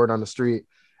were called Word on the Street,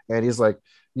 and he's like,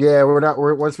 yeah,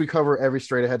 once we cover every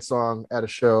straight ahead song at a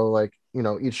show, like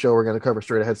each show we're gonna cover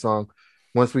straight ahead song.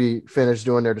 Once we finish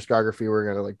doing their discography, we're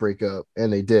gonna like break up,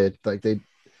 and they did. Like they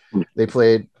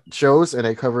played shows and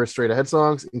they covered straight ahead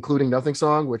songs, including Nothing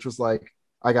Song, which was like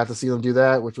I got to see them do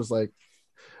that, which was like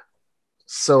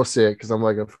so sick because I'm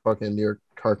like a fucking New York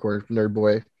hardcore nerd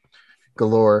boy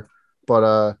galore.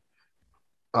 But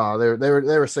they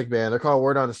were a sick band. They're called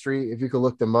Word on the Street. If you could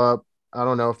look them up, I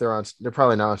don't know if they're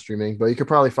probably not streaming, but you could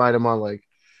probably find them on like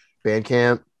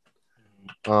Bandcamp.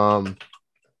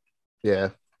 Yeah,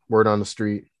 Word on the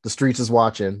Street. The Streets is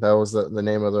Watching. That was the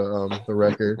name of the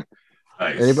record.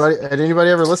 Nice. Had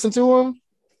anybody ever listened to them?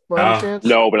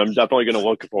 No, but I'm definitely gonna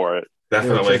look for it.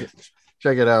 Definitely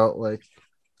check it out. Like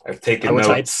I've taken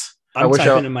notes. I'm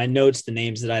typing in my notes the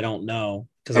names that I don't know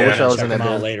because I wish I was check them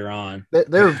out later on.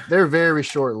 They're very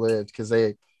short lived because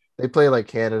they play like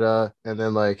Canada and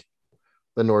then like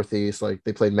the Northeast, like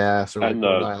they played Mass or like and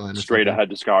Rhode Island. Straight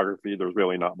ahead discography. There's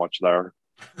really not much there.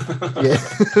 Yeah,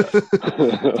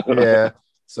 yeah.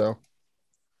 So,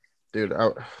 dude, I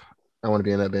want to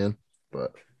be in that band.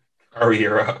 But are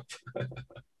you up?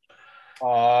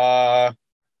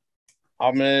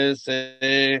 I'm gonna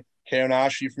say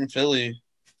Kaonashi from Philly.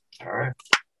 All right.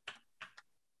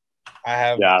 I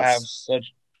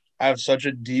have such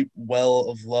a deep well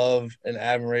of love and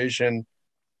admiration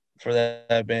for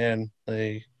that band.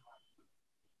 Like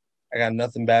I got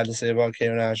nothing bad to say about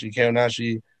Kaonashi.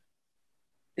 Kaonashi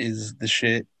is the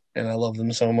shit, and I love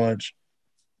them so much.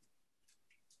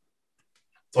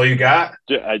 That's all you got?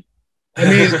 Yeah, I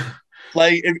mean,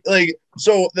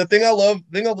 so the thing I love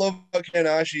about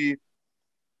Kaonashi,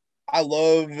 I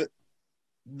love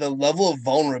the level of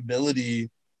vulnerability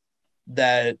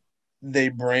that they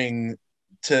bring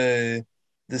to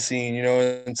the scene, you know.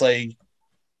 It's like,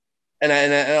 and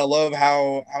I love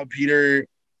how Peter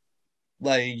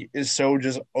like is so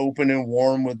just open and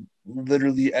warm with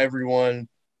literally everyone,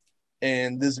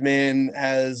 and this man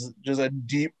has just a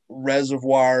deep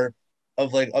reservoir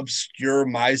of like obscure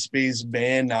MySpace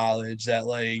band knowledge that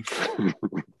like, you know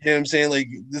what I'm saying? Like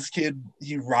this kid,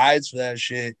 he rides for that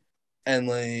shit, and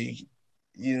like,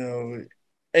 you know,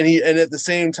 and at the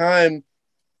same time,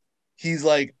 he's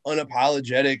like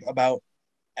unapologetic about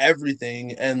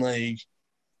everything, and like,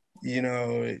 you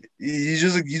know, he's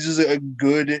just a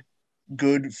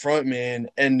good front man,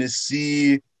 and to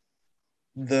see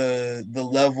the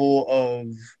level of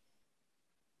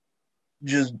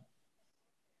just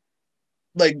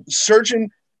like searching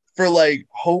for like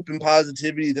hope and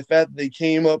positivity, the fact that they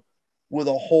came up with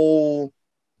a whole,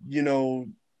 you know,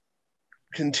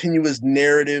 continuous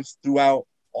narrative throughout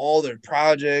all their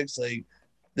projects, like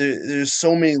there's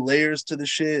so many layers to the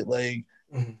shit. Like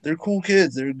they're cool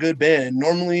kids, they're a good band.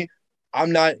 Normally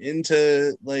I'm not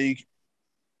into like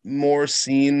more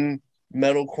scene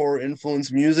metalcore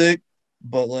influenced music,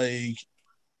 but like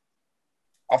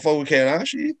I fuck with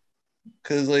Kanashi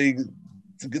because like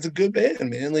it's a good band,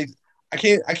 man. Like I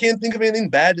can't think of anything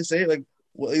bad to say. Like,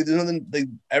 well, there's nothing, like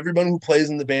everyone who plays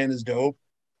in the band is dope.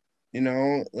 You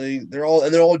know, like they're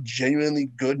all genuinely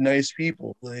good, nice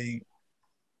people. Like,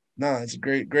 nah, it's a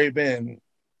great band.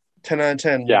 10 out of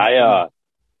 10. Yeah,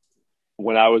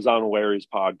 when I was on Larry's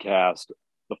podcast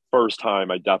the first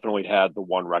time, I definitely had the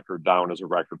one record down as a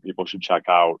record people should check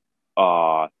out.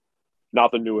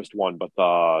 Not the newest one, but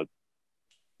the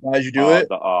Why'd you do it?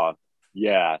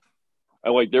 Yeah.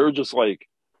 And like they were just like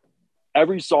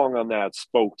every song on that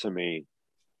spoke to me,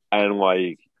 and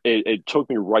like it took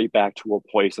me right back to a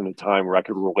place in a time where I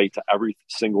could relate to every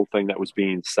single thing that was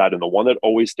being said. And the one that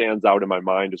always stands out in my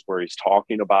mind is where he's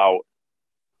talking about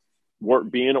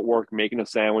being at work, making a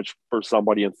sandwich for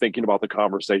somebody and thinking about the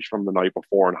conversation from the night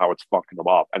before and how it's fucking them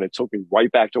up. And it took me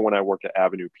right back to when I worked at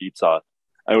Avenue Pizza.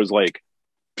 I was like,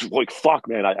 fuck,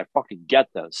 man, I fucking get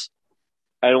this.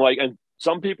 And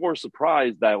some people are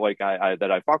surprised that like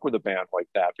I fuck with a band like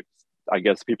that, because I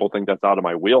guess people think that's out of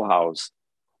my wheelhouse.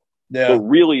 Yeah. But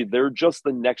really, they're just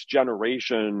the next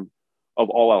generation of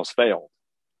All Else Failed.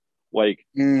 Like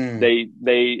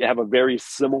they have a very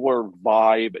similar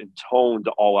vibe and tone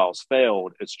to All Else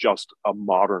Failed. It's just a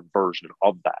modern version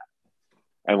of that.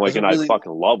 And like, I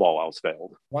fucking love All Else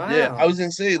Failed. Wow. Yeah, I was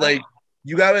gonna say like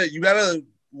you gotta,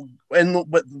 and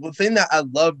the thing that I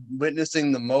love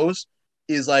witnessing the most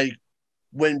is like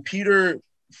when Peter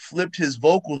flipped his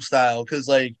vocal style, because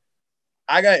like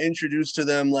I got introduced to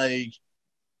them like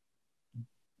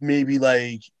maybe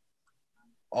like,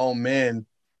 oh man,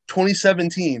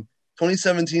 2017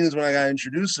 is when I got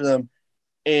introduced to them,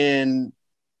 and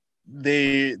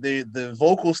the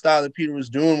vocal style that Peter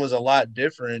was doing was a lot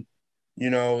different.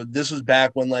 You know, this was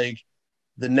back when like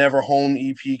the Never Home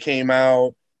EP came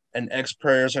out, and X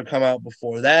Prayers had come out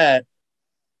before that.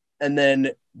 And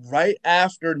then right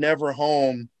after Never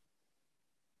Home,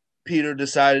 Peter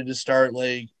decided to start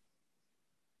like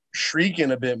shrieking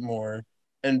a bit more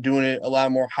and doing it a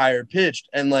lot more higher pitched,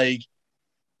 and like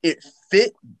it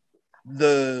fit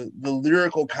the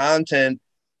lyrical content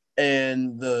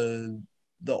and the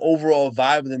overall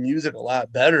vibe of the music a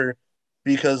lot better,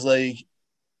 because like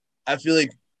I feel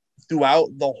like throughout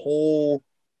the whole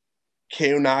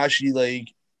Keonashi like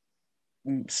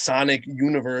sonic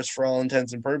universe, for all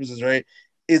intents and purposes, right,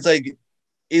 it's like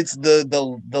it's the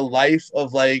life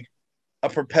of like a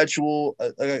perpetual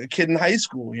a kid in high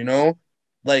school, you know,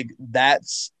 like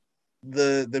that's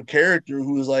the character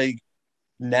who's like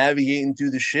navigating through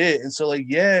the shit. And so like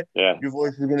yeah, your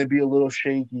voice is going to be a little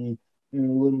shaky and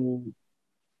a little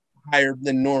higher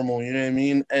than normal, you know what I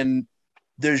mean? And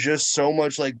there's just so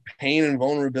much like pain and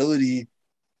vulnerability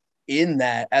in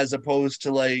that, as opposed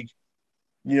to like,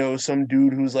 you know, some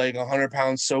dude who's like 100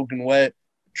 pounds soaking wet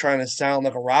trying to sound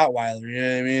like a Rottweiler, you know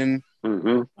what I mean?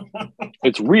 Mm-hmm.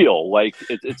 It's real. Like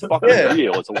it's fucking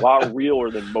real. It's a lot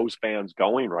realer than most bands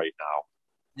going right now.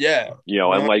 Yeah. You know,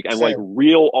 100%. and like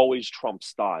real always trumps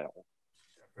style.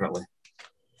 Definitely.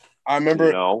 I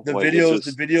remember the like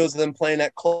videos of them playing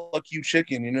at Cluck You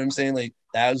Chicken, you know what I'm saying? Like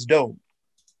that was dope.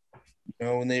 You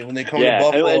know, when they come to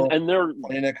Buffalo and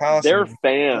their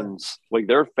fans, like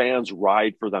their fans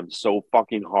ride for them so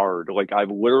fucking hard. Like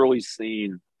I've literally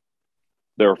seen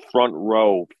their front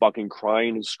row fucking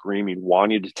crying and screaming,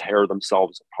 wanting to tear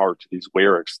themselves apart to these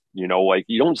lyrics. You know, like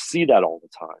you don't see that all the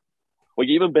time. Like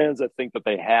even bands that think that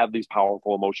they have these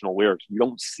powerful emotional lyrics, you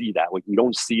don't see that. Like you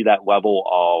don't see that level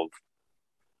of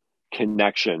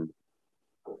connection.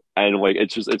 And like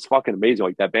it's fucking amazing.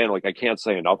 Like that band, like I can't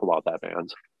say enough about that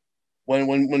band.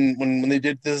 when they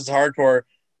did This Is Hardcore,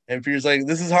 and Fear's like,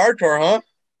 "This is hardcore, huh?"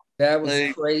 That was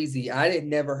Like- crazy. I had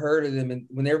never heard of them. And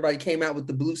when everybody came out with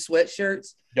the blue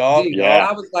sweatshirts, Yup, dude, yeah.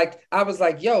 I was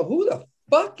like, yo, who the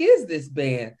fuck is this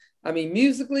band? I mean,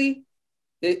 musically,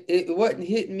 it wasn't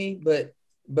hitting me, but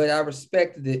I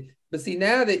respected it. But see,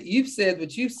 now that you've said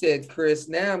what you've said, Chris,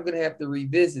 now I'm gonna have to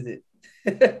revisit it.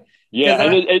 Yeah,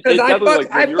 and it Because definitely,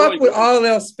 I when fuck you're, with All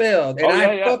Else Spelled, and Oh,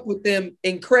 yeah, yeah. fuck with them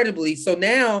incredibly. So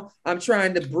now I'm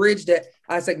trying to bridge that.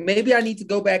 I was like, maybe I need to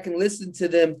go back and listen to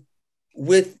them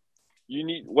with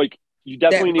you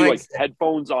definitely need like mindset.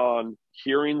 headphones on,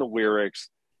 hearing the lyrics,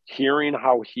 hearing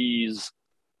how he's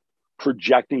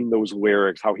projecting those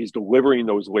lyrics, how he's delivering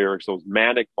those lyrics, those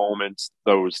manic moments,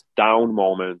 those down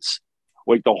moments,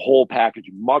 like the whole package,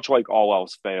 much like All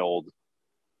Else Failed.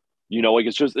 You know, like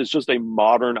it's just a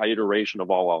modern iteration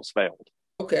of All Else Failed.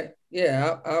 Okay,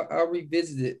 yeah, I'll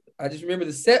revisit it. I just remember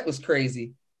the set was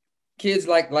crazy. Kids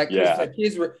like Chris Yeah. said,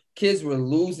 kids were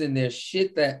losing their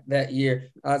shit that year.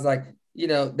 I was like, you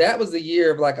know, that was the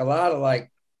year of like a lot of like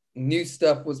new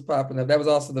stuff was popping up. That was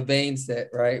also the Vane set,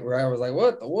 right? Where I was like,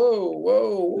 what the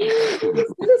whoa.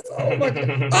 Oh my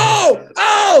god.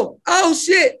 Oh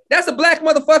shit. That's a black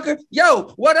motherfucker. Yo,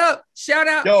 what up? Shout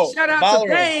out Valero. to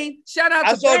Vane. Shout out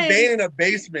I to saw Vane. Bane in a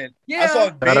basement. Yeah. I saw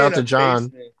Bane Shout out in to a John.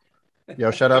 basement.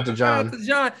 Yo, shout out to Shout out John. to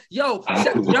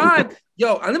John. John.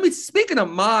 Yo, and let me, speaking of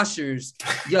moshers,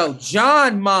 yo,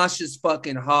 John moshes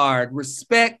fucking hard.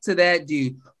 Respect to that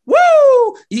dude.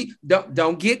 Woo! He,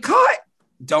 don't get caught.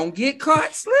 Don't get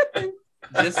caught slipping.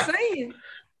 Just saying.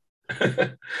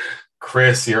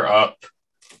 Chris, you're up.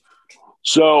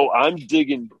 So I'm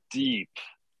digging deep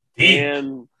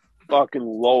and fucking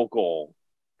local.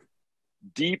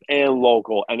 Deep and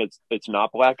local. And it's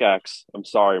not Black X. I'm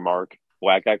sorry, Mark.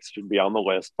 Black X should be on the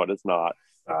list, but it's not.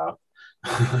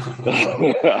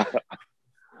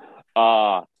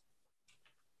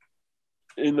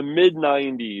 In the mid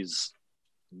 90s,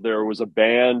 there was a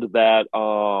band that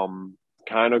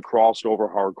kind of crossed over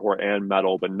hardcore and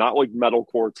metal, but not like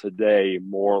metalcore today,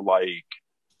 more like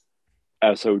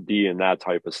SOD and that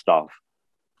type of stuff.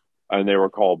 And they were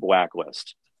called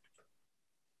Blacklist.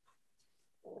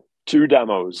 2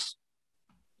 demos,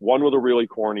 one with a really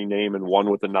corny name and one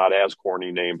with a not as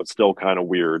corny name, but still kind of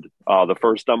weird. The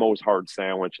first demo was Hard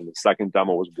Sandwich and the second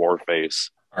demo was Warface.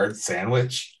 Hard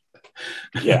Sandwich?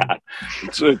 Yeah,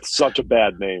 it's such a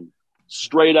bad name.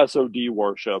 Straight SOD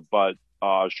worship, but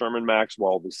Sherman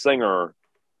Maxwell, the singer,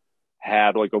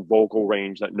 had like a vocal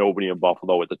range that nobody in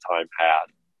Buffalo at the time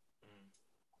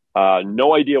had.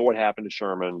 No idea what happened to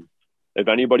Sherman. If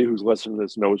anybody who's listening to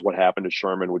this knows what happened to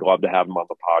Sherman, we'd love to have him on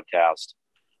the podcast.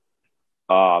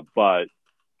 But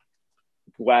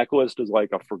Blacklist is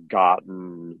like a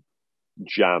forgotten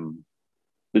gem.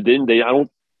 I don't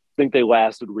think they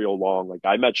lasted real long. Like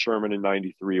I met Sherman in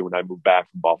 '93 when I moved back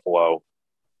from Buffalo.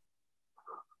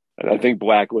 And I think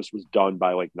Blacklist was done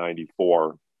by like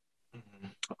 '94.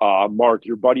 Mark,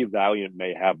 your buddy Valiant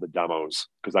may have the demos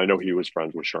because I know he was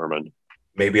friends with Sherman.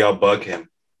 Maybe I'll bug him.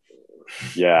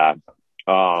 Yeah.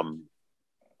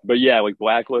 But yeah, like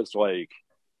Blacklist, like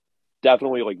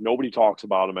definitely like nobody talks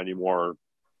about him anymore.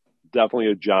 Definitely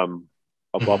a gem,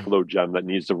 a Buffalo gem that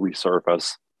needs to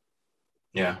resurface.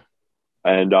 Yeah.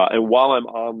 And while I'm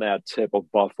on that tip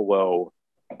of Buffalo,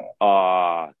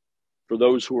 for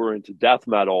those who are into death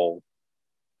metal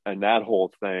and that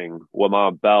whole thing,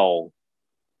 Lamont Bell,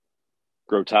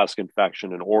 Grotesque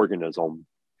Infection and Organism.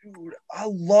 Dude, I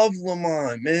love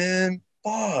Lamont, man.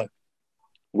 Fuck.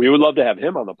 We would love to have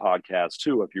him on the podcast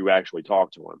too if you actually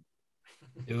talk to him.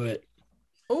 Do it.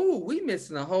 Oh, we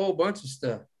missing a whole bunch of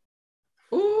stuff.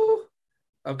 Ooh.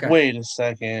 Okay. Wait a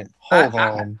second. Hold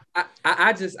on.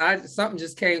 I just something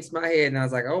just came to my head and I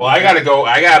was like, oh. Well, I gotta go.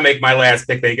 I gotta make my last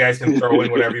pick. That you guys can throw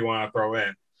in whatever you want to throw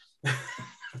in.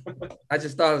 I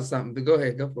just thought of something, but go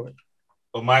ahead, go for it.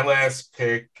 Well, my last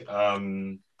pick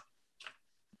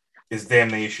is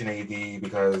Damnation AD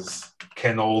because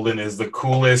Ken Olden is the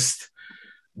coolest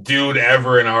dude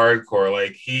ever in hardcore.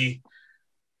 Like he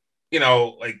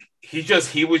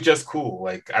was just cool.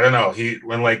 Like I don't know.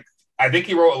 I think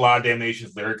he wrote a lot of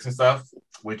Damnation's lyrics and stuff,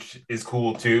 which is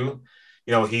cool too.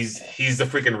 You know, he's the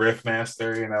freaking riff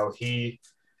master. You know, he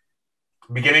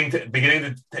beginning to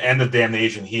end of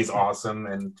Damnation, he's awesome.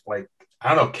 And like,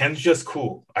 I don't know, Ken's just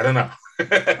cool. I don't know.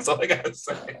 That's all I gotta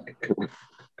say.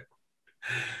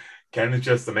 Ken is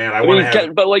just the man. I want to have,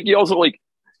 Ken, but like you also like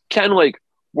Ken, like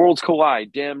Worlds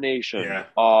Collide, Damnation. Yeah.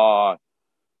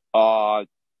 I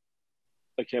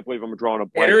can't believe I'm drawing a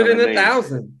blank. Better on than the a name.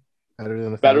 thousand.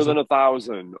 Better than a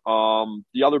thousand.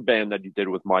 The other band that he did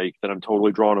with Mike that I'm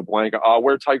totally drawing a blank.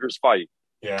 Where Tigers Fight.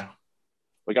 yeah.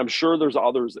 Like I'm sure there's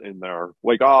others in there,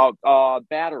 like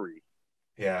Battery.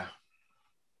 Yeah.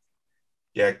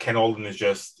 Yeah, Ken Olden is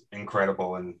just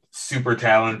incredible and super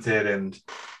talented and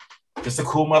just a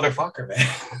cool motherfucker, man.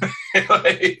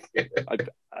 Like,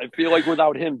 I feel like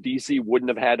without him, DC wouldn't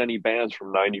have had any bands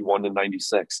from 91 to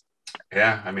 96.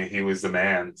 yeah, I mean, he was the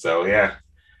man. So, yeah.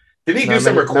 Did he do Not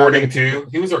some many- recording, too?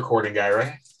 He was a recording guy,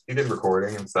 right? He did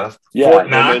recording and stuff. Yeah, Fort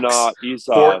him and Knox.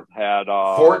 Esau had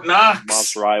Fort Knox.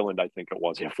 Monster Island, I think it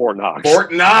was. Yeah, Fort Knox.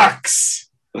 Fort Knox.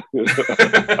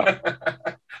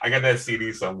 I got that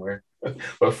CD somewhere.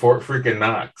 But Fort freaking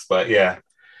Knox. But, yeah.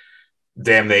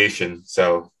 Damnation.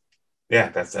 So, yeah,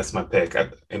 that's my pick. I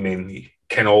mean,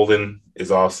 Ken Olden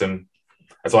is awesome.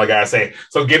 That's all I gotta say.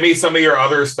 So give me some of your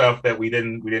other stuff that we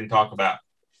didn't talk about.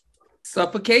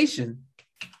 Suffocation.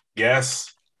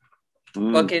 Yes.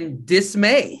 Fucking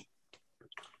Dismay.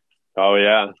 Oh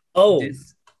yeah. Oh,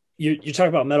 Dis- you're talking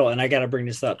about metal, and I got to bring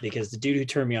this up because the dude who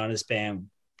turned me on to this band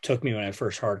took me on that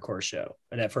first hardcore show.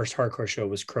 And that first hardcore show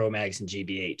was Cro-Mags and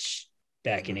GBH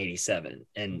back in '87.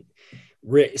 And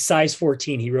size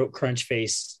 14, he wrote Crunch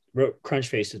Face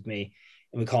with me,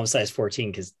 and we call him size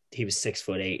 14 because he was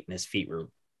 6'8" and his feet were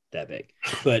that big.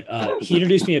 But he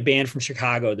introduced me to a band from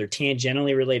Chicago. They're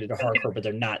tangentially related to hardcore, but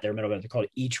they're not. They're a metal band. They're called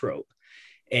E-Trope.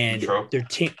 And they're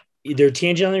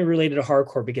tangentially related to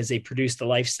hardcore because they produced the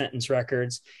Life Sentence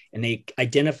records and they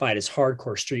identified as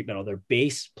hardcore street metal. Their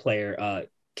bass player,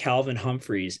 Calvin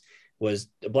Humphreys, was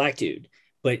a black dude,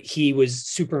 but he was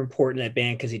super important in that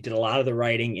band because he did a lot of the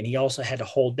writing, and he also had to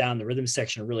hold down the rhythm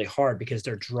section really hard because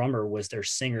their drummer was their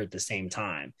singer at the same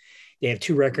time. They have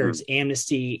two records,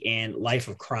 Amnesty and Life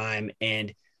of Crime,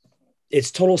 and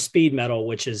it's total speed metal,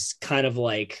 which is kind of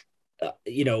like,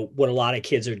 what a lot of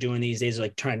kids are doing these days,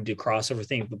 like trying to do crossover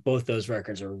things, but both those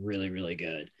records are really, really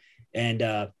good.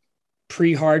 And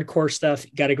pre-hardcore stuff,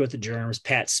 got to go with the Germs,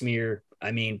 Pat Smear.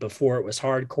 I mean, before it was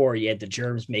hardcore, you had the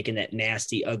Germs making that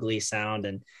nasty, ugly sound,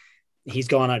 and he's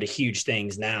gone on to huge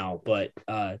things now, but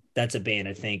that's a band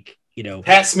I think,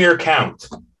 Pat Smear count.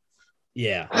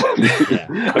 Yeah. Yeah.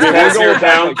 I mean, Pat we're going Smear back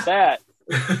count. like that.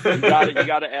 You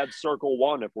got to add Circle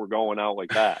One if we're going out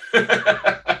like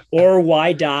that. Or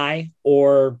Why Die,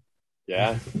 or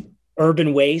Yeah.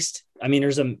 Urban Waste. I mean,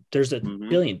 there's a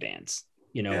billion bands,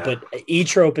 but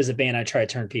E-Trope is a band I try to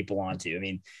turn people on to. I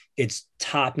mean, it's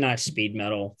top-notch speed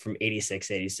metal from 86,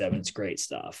 87. It's great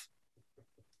stuff.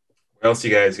 What else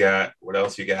you guys got? What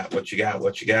else you got? What you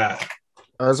got?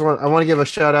 I want to give a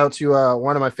shout out to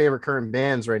one of my favorite current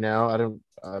bands right now.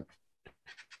 I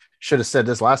should have said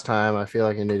this last time. I feel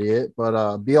like an idiot,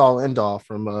 but Be All End All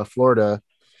from Florida.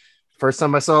 First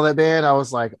time I saw that band, I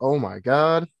was like, oh my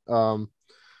God.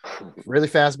 Really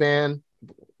fast band,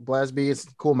 blast beats,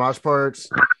 cool mosh parts,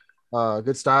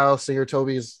 good style. Singer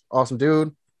Toby's awesome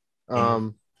dude.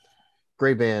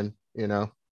 Great band,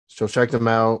 So check them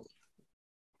out.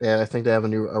 Yeah, I think they have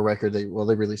a record. They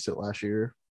released it last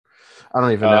year. I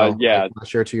don't even know. Yeah,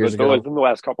 last year, 2 years ago. Within the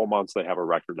last couple months, they have a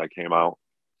record that came out.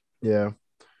 Yeah.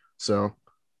 So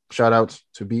shout out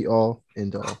to Be All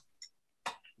End All.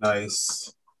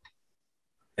 Nice.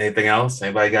 Anything else?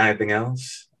 Anybody got anything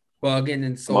else? Bugging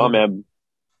and Come on, man.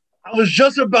 I was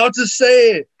just about to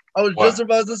say it. I was What? just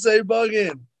about to say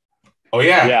Buggin'. Oh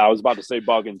yeah. Yeah, I was about to say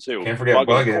Buggin' too. Can't forget Of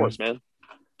Buggin'. course, man.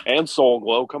 And Soul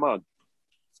Glow. Come on.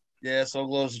 Yeah, so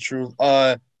glow's the truth.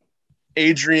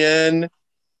 Adrienne.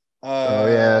 Oh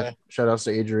yeah. Shout outs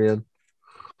to Adrian.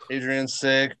 Adrian's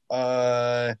sick.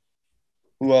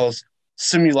 Who else?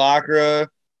 Simulacra.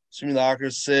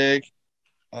 Simulacra's sick.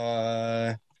 It's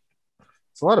a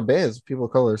lot of bands, people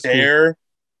of color. It's cool. Dare.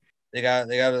 They got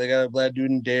a black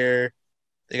dude in Dare.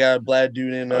 They got a black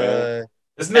dude in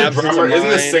Isn't the Absence drummer? of Isn't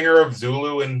the Mind. singer of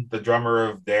Zulu and the drummer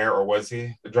of Dare, or was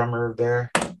he the drummer of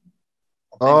Dare?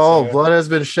 Oh, so. blood has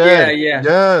been shed. Yeah.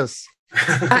 Yes.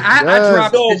 I Yes.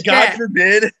 dropped No, the God chat.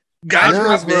 forbid. God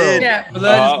Yes, forbid. bro. Yeah,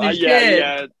 blood has been shed.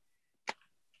 Yeah.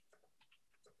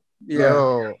 Yeah.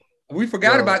 Yo, We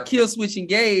forgot Yo. about Kill Switch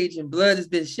Engage and blood has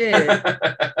been shed.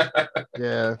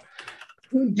 yeah.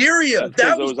 Pandaria.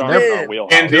 That was those the aren't our band.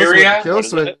 wheelhouse. Pandaria? Kill What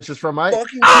is it? Switch is from my.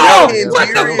 Fucking Oh, Pandaria. what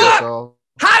the fuck?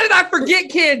 How did I forget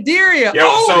Candiria? Yo,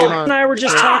 Oh, so- And I were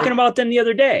just talking about them the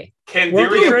other day.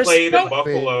 Candiria Chris? played Nope. in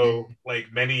Buffalo like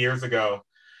many years ago,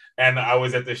 and I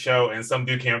was at the show, and some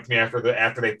dude came up to me after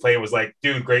they played and was like,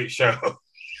 "Dude, great show."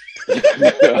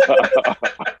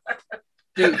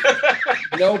 dude,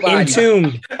 nobody.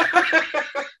 Entombed.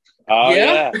 Oh,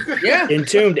 Yeah. yeah. Yeah.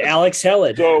 Entombed, Alex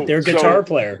Hellid, So- their so- guitar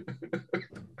player.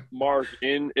 Mark,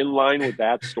 in line with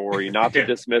that story, not to Yeah.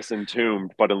 dismiss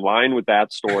Entombed, but in line with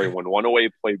that story, when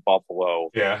 108 played Buffalo,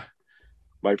 Yeah.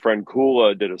 my friend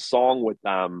Kula did a song with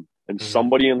them and Mhm.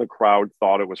 somebody in the crowd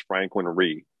thought it was Franklin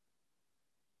Rhee.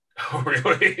 Oh,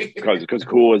 really? Because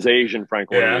Cool is Asian,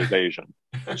 Franklin Yeah. Rhee is Asian.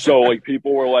 So like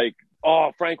people were like,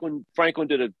 "Oh, Franklin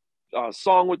did a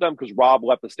song with them," because Rob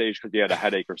left the stage because he had a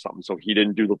headache or something, so he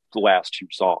didn't do the last 2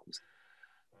 songs.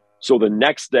 So the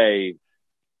next day,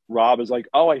 Rob is like,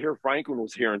 "Oh, I hear Franklin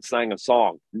was here and sang a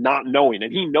song," not knowing,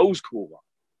 and he knows Kula.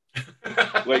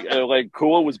 Like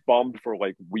Kula was bummed for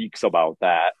like weeks about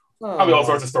that. Probably all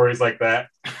sorts of stories like that.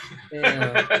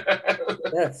 Yeah.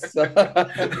 That's a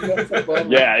bummer.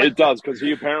 Yeah, it does, because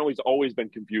he apparently has always been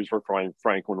confused for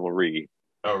Franklin Rhee.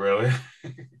 Oh, really?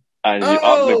 And he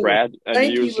up in the grad, and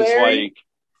thank he was you, just Larry.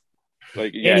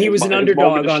 like, yeah, And he was his an underdog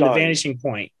moment to on The shine. Vanishing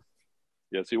Point.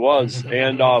 Yes, he was.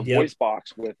 And Yep. Voice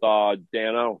Box with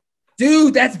Dano.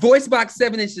 Dude, that's Voice Box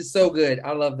 7-inch is so good.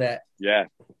 I love that. Yeah.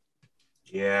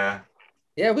 Yeah.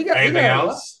 Yeah, we got Anything a lot.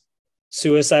 else?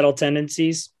 Suicidal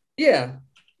Tendencies. Yeah.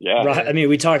 Yeah. I mean,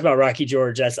 we talked about Rocky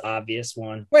George. That's the obvious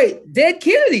one. Wait, Dead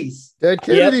Kennedys. Dead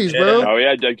Kennedys, bro. Oh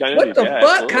yeah, Dead Kennedys. What the yeah, fuck?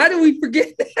 absolutely. How did we forget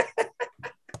that?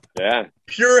 Yeah.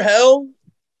 Pure Hell,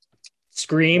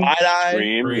 Scream. Wide Eye.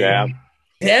 Scream. Yeah.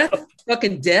 Death?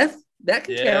 Fucking death? That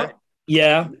can Yeah. count.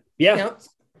 Yeah. Yeah. Counts.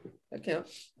 That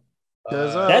counts.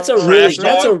 That's a Trash really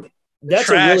Talk. that's a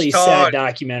Trash really Talk. sad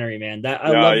documentary, man. That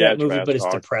I Yeah, love yeah, that movie, Trash but it's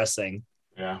Talk. depressing.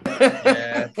 Yeah.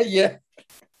 Yeah.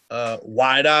 Yeah.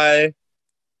 Wide Eye.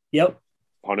 Yep.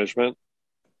 Punishment.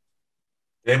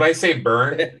 Did anybody say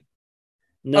Burn?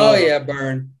 No. Oh yeah,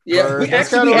 Burn. Yeah, Burn. we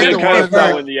That's actually kinda had like It the to kind one of say that-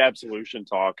 fell Burn. in the absolution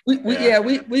talk. We Yeah.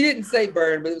 didn't say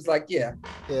Burn, but it was like, yeah.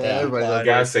 Yeah, everybody You does.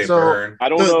 gotta say So- Burn. I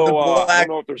don't The know. I black-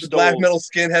 don't know if they're The still. Black Metal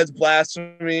Skinheads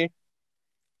Blasphemy.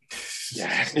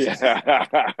 Yeah.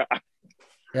 Yeah.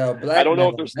 Yo, Black I don't know Metal,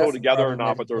 if they're still that's a together or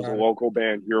not, but there's a problematic local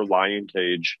band here, Lion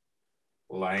Cage.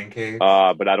 Lion Cage.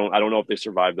 But I don't know if they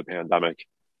survived the pandemic.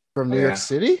 From New Yeah. York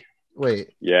City? Wait.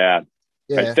 Yeah.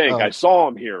 Yeah. I think oh. I saw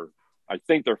them here. I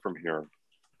think they're from here.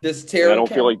 This And terror. I don't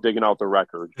feel count? like digging out the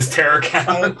record. Does terror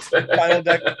count?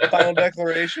 Final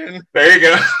Declaration. There you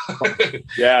go.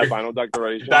 Yeah, Final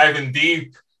Declaration. Diving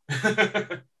deep.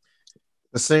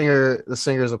 The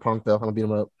singer's a punk though. I'm gonna beat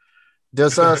him up.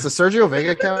 Does the Sergio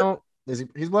Vega count?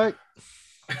 He's black?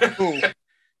 Who?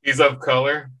 He's of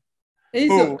color. He's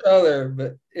Who? of color,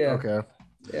 but yeah. Okay.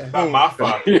 Yeah. Not my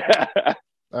fault. Yeah.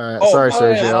 All right. Oh, Sorry, Oh,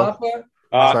 Sergio. yeah, Alpha.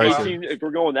 Sorry, 18, if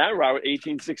we're going that route,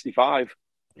 1865.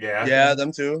 Yeah. Yeah,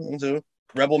 them too.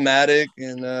 Rebelmatic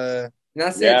and And I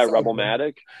said Yeah, something.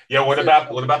 Rebelmatic. Yeah. What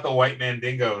about the White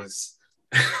Mandingos?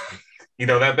 You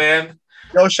know that band?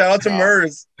 yo, shout out to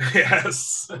Murs.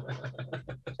 Yes. Shout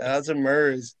out to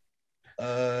Murs.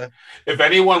 If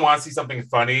anyone wants to see something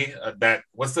funny,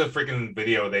 what's the freaking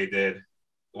video they did?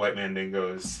 White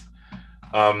Mandingos.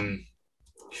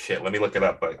 Shit, let me look it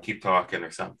up, but keep talking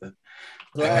or something.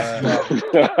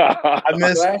 Glassjaw. I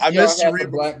miss Glassjaw has a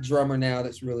Cerebral. black drummer now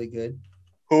that's really good.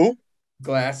 Who?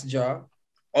 Glassjaw.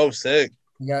 Oh, sick.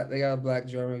 They got a black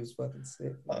drummer who's fucking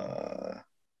sick.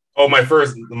 Oh, my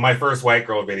first white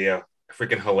girl video.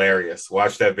 Freaking hilarious.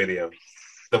 Watch that video.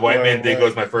 The White Mandingo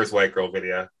is my first white girl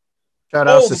video. Shout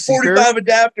out to the Seeker. 45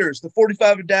 adapters. The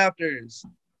 45 adapters.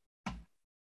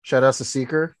 Shout out to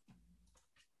Seeker.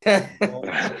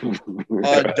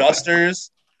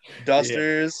 Dusters.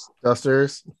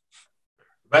 Dusters.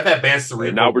 About that band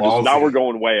Cerebral Ballsy. now we're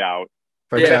going way out.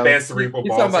 Yeah, that band Cerebral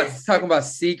You're Ballsy. talking about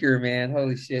Seeker, man.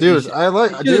 Holy shit. Dude, You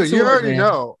you already man.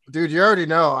 know. Dude, you already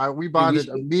know. We bonded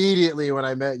should. immediately when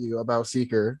I met you about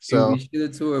Seeker. Dude, So we should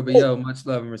have toured, but yo, much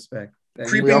love and respect.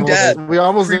 Thank you. Creeping Death. we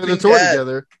almost did Creeping the tour Death.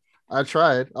 together. I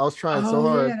tried. I was trying so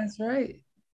hard. Yeah, that's right.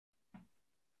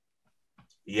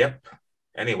 Yep.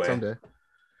 Anyway, Someday.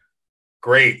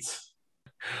 great.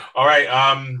 All right.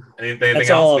 Anything That's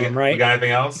else? all of them, right? We got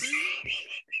anything else?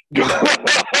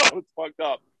 It's fucked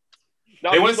up.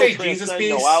 No, They wouldn't there's say Jesus Transcend,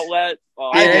 Piece? No outlet.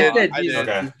 I did. said I Jesus. did.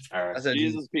 Okay. All right. I said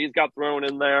Jesus Piece got thrown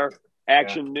in there.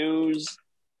 Action News.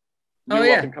 New Oh,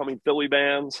 yeah. up and coming Philly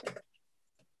bands.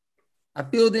 I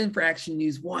filled in for Action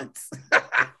News once.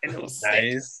 And it was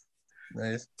sick.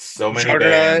 Nice. So many Juggernaut.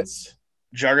 bands.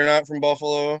 Juggernaut from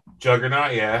Buffalo.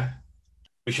 Juggernaut, yeah.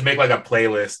 We should make like a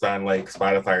playlist on like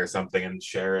Spotify or something and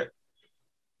share it.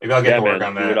 Maybe I'll get Yeah, to work man,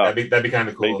 on do that. it up. That'd be kind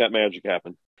of cool. Make that magic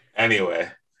happen. Anyway,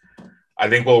 I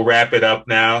think we'll wrap it up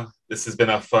now. This has been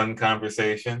a fun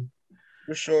conversation.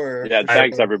 For sure. Yeah,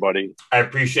 thanks everybody. I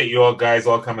appreciate you all guys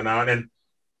all coming on, and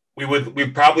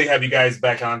we'd probably have you guys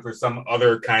back on for some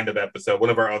other kind of episode, one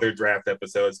of our other draft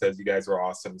episodes, because you guys were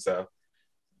awesome. So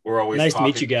we're always Nice to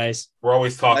meet talking- you guys. We're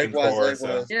always talking Likewise, forward. So.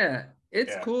 likewise. Yeah,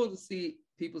 it's Yeah. cool to see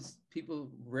people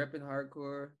repping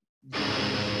hardcore.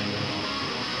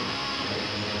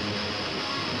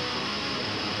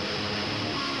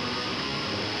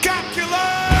 Cop killer.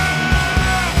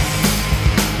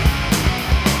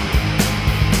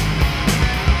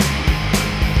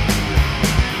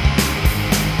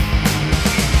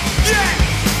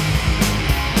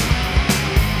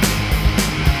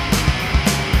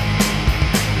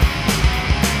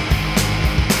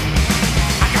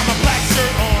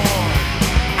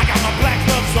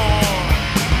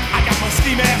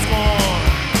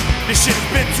 This shit has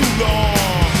been too long.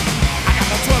 I got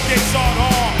my 12-gauge sawed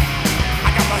off.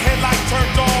 I got my headlight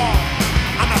turned off.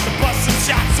 I'm out to bust some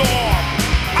shots off.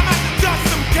 I'm out to dust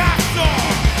some cops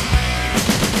off.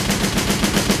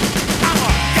 I'm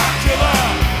a cop killer,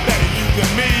 better you than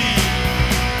me.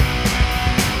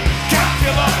 Cop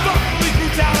killer, fuck police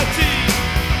brutality.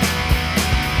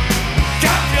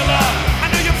 Cop killer, I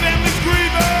know your family's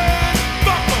grieving.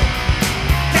 Fuck them.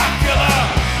 Cop killer,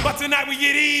 but tonight we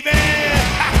get even.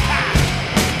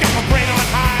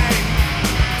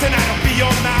 Tonight I'll be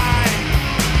your night.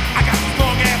 I got this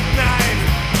long ass knife,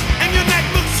 and your neck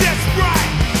looks just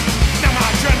right. Now my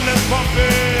adrenaline's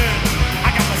pumping,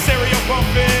 I got my stereo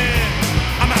bumping.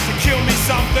 I'm out to kill me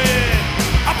something.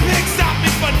 A pig stopped me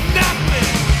for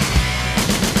nothing.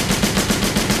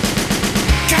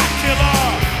 Cop killer,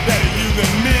 better you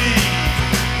than me.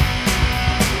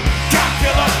 Cop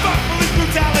killer, fuck police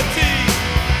brutality.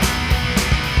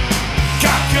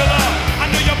 Cop killer, I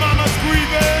know your mama's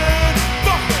grieving.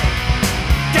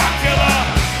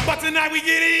 But tonight we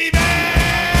get even.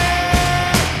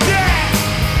 Yeah.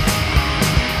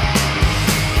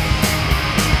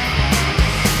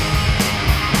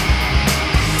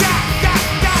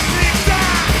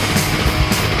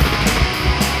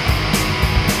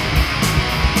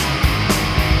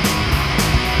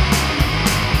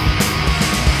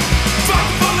 Fuck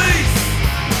the police.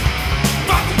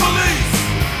 Fuck the police.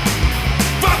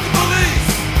 Fuck the police.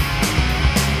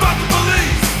 Fuck the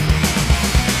police.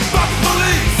 Fuck the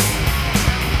police.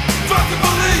 Fuck the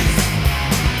police!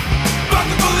 Fuck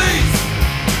the police!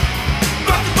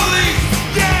 Fuck the police!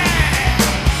 Yeah!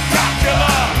 Cop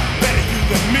killer, better you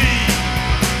than me.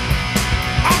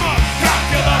 I'm a cop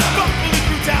killer, fuck police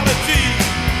brutality.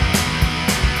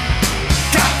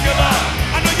 Cop killer,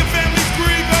 I know your family's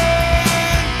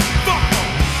grieving. Fuck them,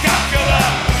 cop killer.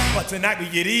 But tonight we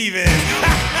get even.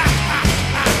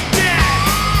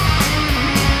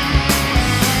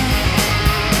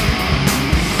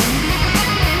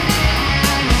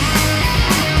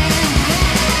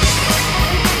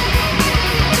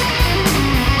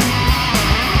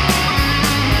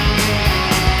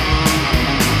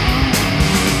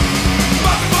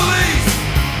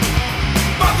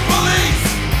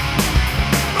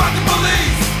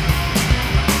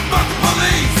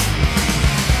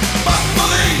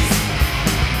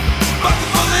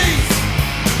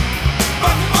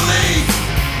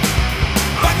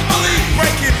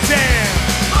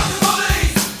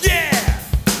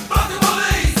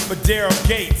 Daryl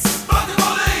Gates, fuck the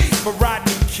police. For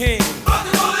Rodney King, fuck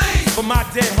the police. For my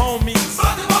dead homies,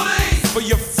 fuck the police. For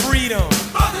your freedom,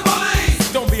 fuck the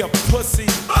police. Don't be a pussy,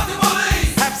 fuck the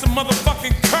police. Have some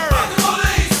motherfucking courage, fuck the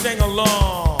police. Sing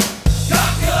along. Cop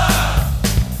killer,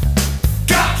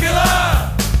 cop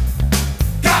killer,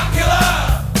 cop killer,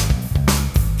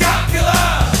 cop killer,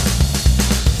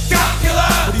 cop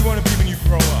killer. What do you want to be when you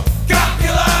grow up? Cop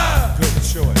killer. Good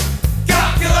choice.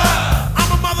 Cop killer.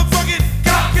 I'm a motherfucking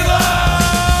cop killer.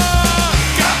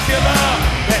 Cop killer,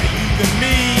 better you than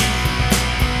me.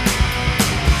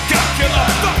 Cop killer,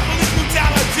 fuck police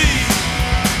brutality.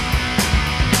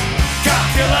 Cop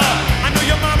killer, I know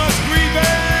your mama's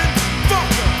grieving. Fuck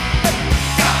her.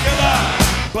 Cop killer,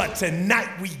 but tonight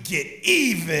we get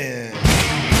even.